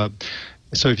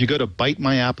 So if you go to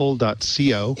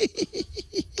bitemyapple.co,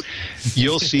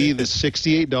 you'll see the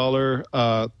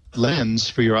 $68 lens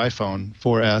for your iPhone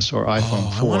 4S or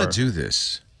iPhone 4. I want to do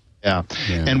this. Yeah.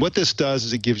 And what this does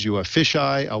is it gives you a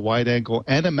fisheye, a wide angle,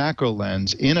 and a macro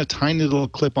lens in a tiny little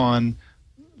clip-on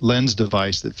lens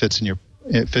device that fits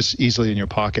easily in your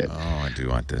pocket. Oh, I do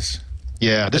want this.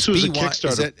 Yeah, this was a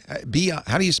Kickstarter.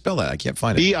 How do you spell that? I can't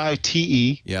find it.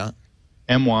 BITE. Yeah.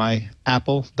 MY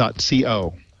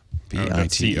apple.co.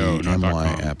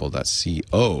 BITEMY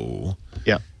apple.co.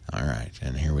 Yeah. All right,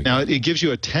 and here we go. Now it gives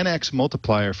you a 10x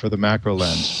multiplier for the macro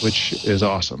lens, which is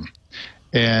awesome,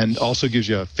 and also gives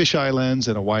you a fisheye lens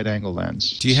and a wide angle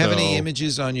lens. Do you have any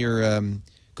images on your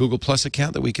Google Plus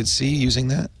account that we could see using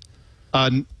that?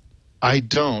 I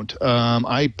don't.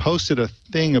 I posted a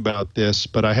thing about this,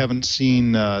 but I haven't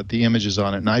seen the images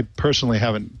on it, and I personally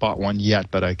haven't bought one yet,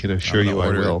 but I can assure you I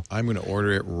will. I'm going to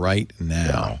order it right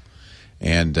now.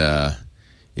 Yeah. And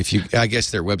I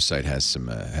guess their website has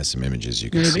some images you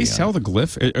can see. Do they sell the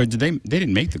glyph? Or did they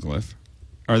didn't make the glyph?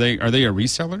 Are they a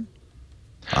reseller?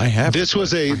 I have. This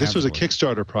was a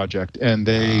Kickstarter project, and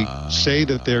they say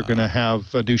that they're going to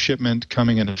have a new shipment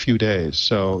coming in a few days.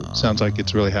 So it sounds like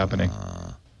it's really happening.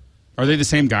 Are they the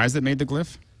same guys that made the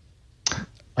glyph?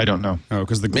 I don't know. Oh,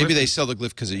 because maybe they sell the glyph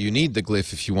because you need the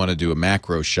glyph if you want to do a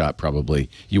macro shot. Probably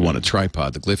you want a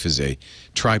tripod. The glyph is a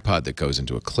tripod that goes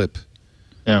into a clip.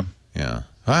 Yeah. Yeah.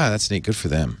 That's neat. Good for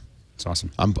them. It's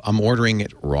awesome. I'm ordering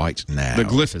it right now. The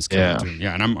glyph is coming too.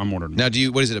 Yeah, and I'm ordering. Now,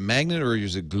 what is it? A magnet or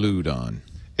is it glued on?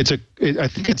 I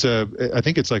think it's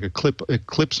like a clip. It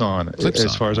clips on.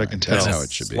 As far as I can tell. That's how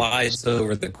it should be. Slides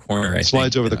over the corner.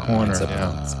 Slides over the corner.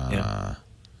 Yeah.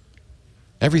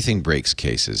 Everything breaks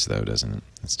cases, though, doesn't it?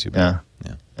 That's too bad.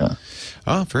 Yeah.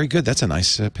 Oh, very good. That's a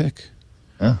nice pick.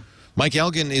 Yeah. Mike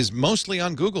Elgan is mostly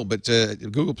on Google, but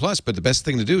Google Plus. But the best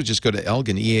thing to do is just go to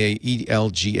Elgan,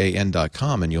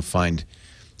 ELGAN.com, and you'll find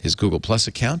his Google Plus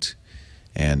account,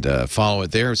 and follow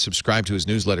it there. Subscribe to his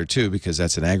newsletter too, because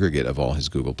that's an aggregate of all his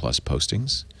Google Plus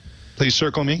postings. Please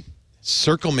circle me.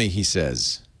 Circle me, he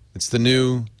says. It's the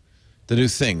new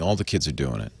thing. All the kids are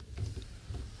doing it.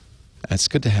 It's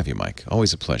good to have you, Mike.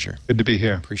 Always a pleasure. Good to be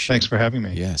here. Appreciate Thanks for having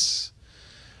me. Yes.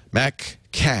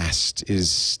 MacCast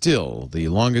is still the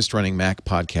longest-running Mac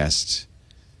podcast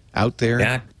out there.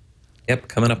 Yeah. Yep,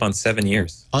 coming up on 7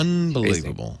 years.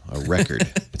 Unbelievable. A record.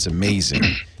 It's amazing.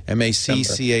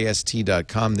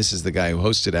 MacCast.com. This is the guy who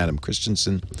hosted, Adam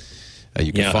Christianson.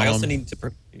 You can follow him.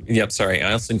 Sorry.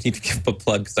 I also need to give a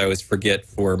plug because I always forget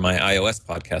for my iOS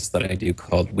podcast that I do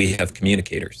called We Have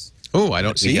Communicators. Oh, I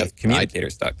don't see it.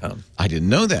 WeHaveCommunicators.com. I didn't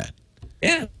know that.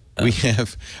 Yeah. We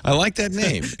have. I like that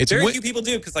name. It's very few people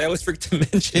do because I always forget to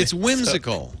mention it. It's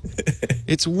whimsical.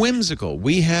 It's whimsical.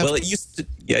 We have. Well, it used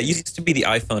to be the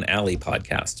iPhone Alley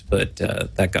podcast, but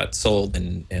that got sold,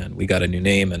 and we got a new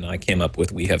name, and I came up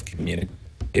with We Have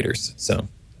Communicators. So,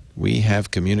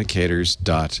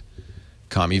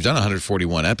 WeHaveCommunicators.com. You've done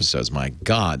 141 episodes. My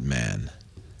God, man.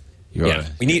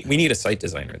 We need a site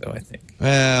designer though, I think.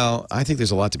 Well, I think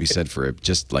there's a lot to be said for it,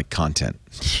 just like content.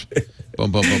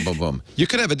 Boom, boom, boom, boom, boom. You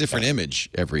could have a different image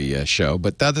every show,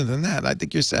 but other than that, I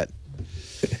think you're set.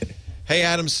 Hey,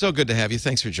 Adam, so good to have you.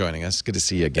 Thanks for joining us. Good to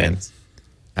see you again. Thanks.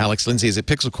 Alex Lindsay is at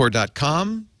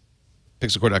pixelcore.com.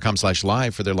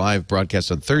 Pixelcore.com/live for their live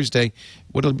broadcast on Thursday.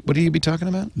 What will you be talking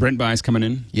about? Brent Bye's coming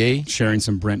in. Yay. Sharing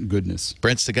some Brent goodness.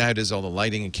 Brent's the guy who does all the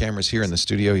lighting and cameras here in the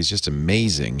studio. He's just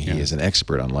amazing. He is an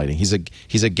expert on lighting. He's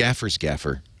a gaffer's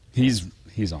gaffer. He's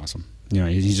awesome. You know,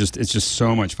 it's just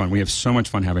so much fun. We have so much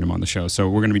fun having him on the show. So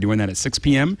we're going to be doing that at 6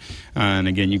 p.m. And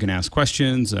again, you can ask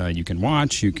questions, you can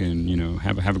watch, you can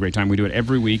have a great time. We do it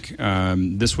every week.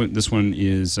 This one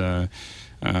is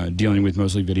dealing with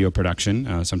mostly video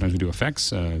production. Sometimes we do effects,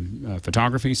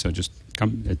 photography. So just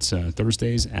come. It's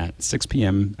Thursdays at 6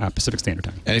 p.m. Pacific Standard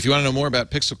Time. And if you want to know more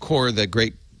about Pixel Core, the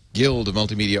great guild of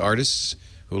multimedia artists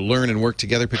who learn and work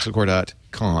together,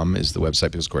 pixelcore.com is the website,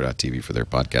 pixelcore.tv for their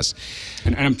podcasts.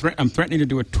 And I'm threatening to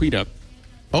do a tweet up.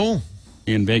 Oh,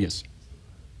 in Vegas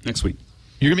next week.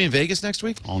 You're gonna be in Vegas next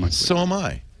week? All next week. So am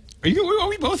I. Are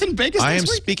we both in Vegas? I next am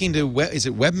week? speaking to is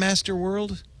it Webmaster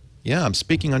World? Yeah, I'm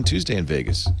speaking on Tuesday in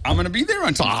Vegas. I'm going to be there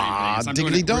on Tuesday.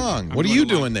 Diggity dong. What are you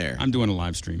doing there? I'm doing a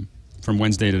live stream from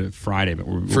Wednesday to Friday, but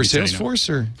we'll for Salesforce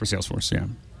or for Salesforce, yeah.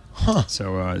 Huh.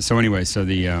 So anyway, so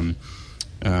yeah,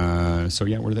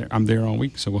 we're there. I'm there all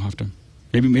week, so we'll have to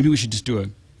maybe we should just do a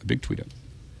big tweet up.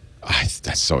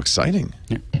 That's so exciting.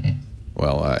 Yeah.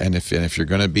 Well, and if you're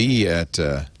going to be at,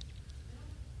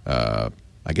 I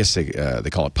guess they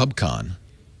call it PubCon.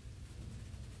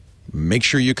 Make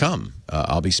sure you come.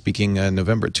 I'll be speaking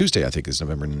Tuesday, I think is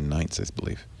November 9th, I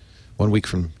believe. 1 week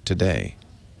from today.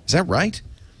 Is that right?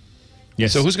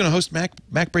 Yes. So who's going to host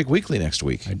MacBreak Weekly next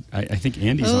week? I think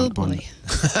Andy's on. Oh, boy.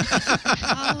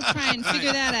 I'll try and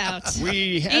figure that out.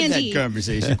 We had that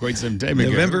conversation quite some time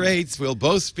ago. November 8th, we'll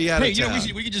both be out of town.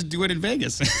 Hey, we could just do it in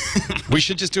Vegas. We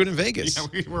should just do it in Vegas. Yeah,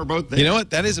 we're both there. You know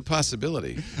what? That is a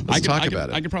possibility. Let's talk about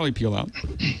it. I could probably peel out.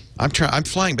 I'm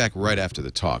flying back right after the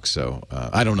talk, so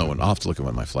I don't know when. I'll have to look at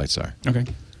when my flights are. Okay.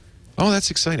 Oh, that's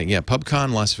exciting. Yeah,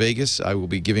 PubCon Las Vegas. I will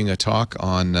be giving a talk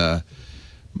on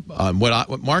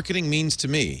what marketing means to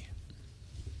me,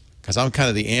 because I'm kind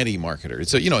of the anti-marketer.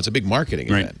 It's a big marketing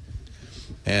event,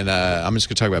 and I'm just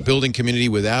going to talk about building community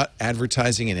without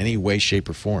advertising in any way, shape,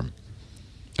 or form.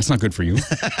 That's not good for you.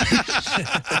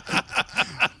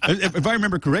 If I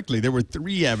remember correctly, there were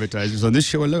 3 advertisers on this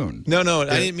show alone. No,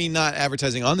 I didn't mean not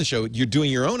advertising on the show. You're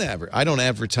doing your own I don't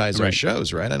advertise our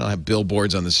shows, right? I don't have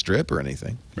billboards on the strip or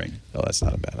anything. Right. Oh, that's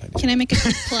not a bad idea. Can I make a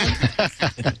quick plug?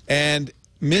 And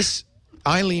Miss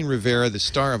Eileen Rivera, the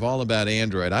star of All About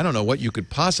Android, I don't know what you could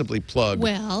possibly plug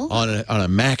on a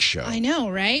Mac show. I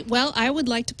know, right? Well, I would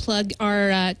like to plug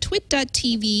our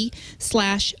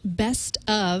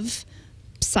twit.tv/bestof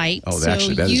site. Oh,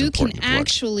 actually, that is you important can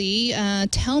actually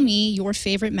tell me your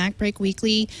favorite MacBreak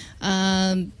Weekly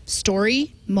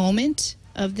story, moment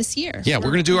of this year. Yeah,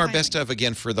 we're going to do our best of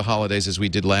again for the holidays as we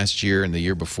did last year and the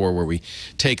year before, where we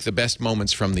take the best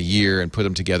moments from the year and put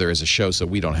them together as a show so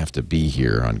we don't have to be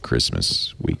here on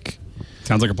Christmas week.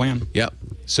 Sounds like a plan. Yep.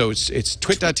 So it's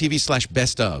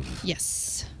twit.tv/bestof. Yes.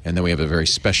 And then we have a very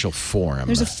special forum.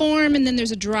 There's a forum, and then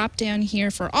there's a drop down here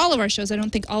for all of our shows. I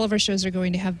don't think all of our shows are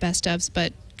going to have best ofs,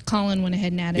 but Colin went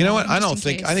ahead and added. You know what? I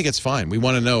think it's fine. We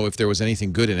want to know if there was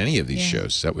anything good in any of these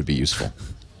shows. That would be useful.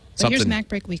 But here's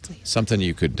MacBreak Weekly. Something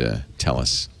you could tell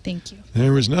us. Thank you.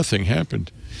 There was nothing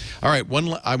happened. All right,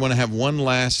 I want to have one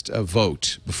last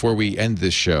vote before we end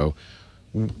this show.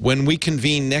 When we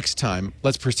convene next time,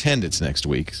 let's pretend it's next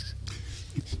week.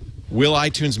 Will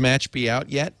iTunes Match be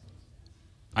out yet?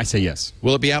 I say yes.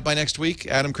 Will it be out by next week,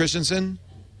 Adam Christianson?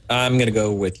 I'm going to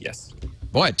go with yes.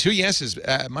 Boy, 2 yeses.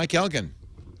 Mike Elgan.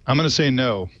 I'm going to say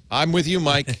no. I'm with you,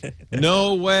 Mike.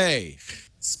 No way.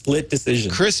 Split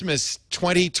decision. Christmas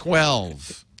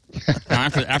 2012.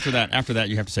 After that,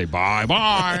 you have to say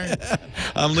bye-bye.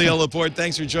 I'm Leo Laporte.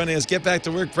 Thanks for joining us. Get back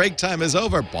to work. Break time is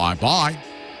over. Bye-bye.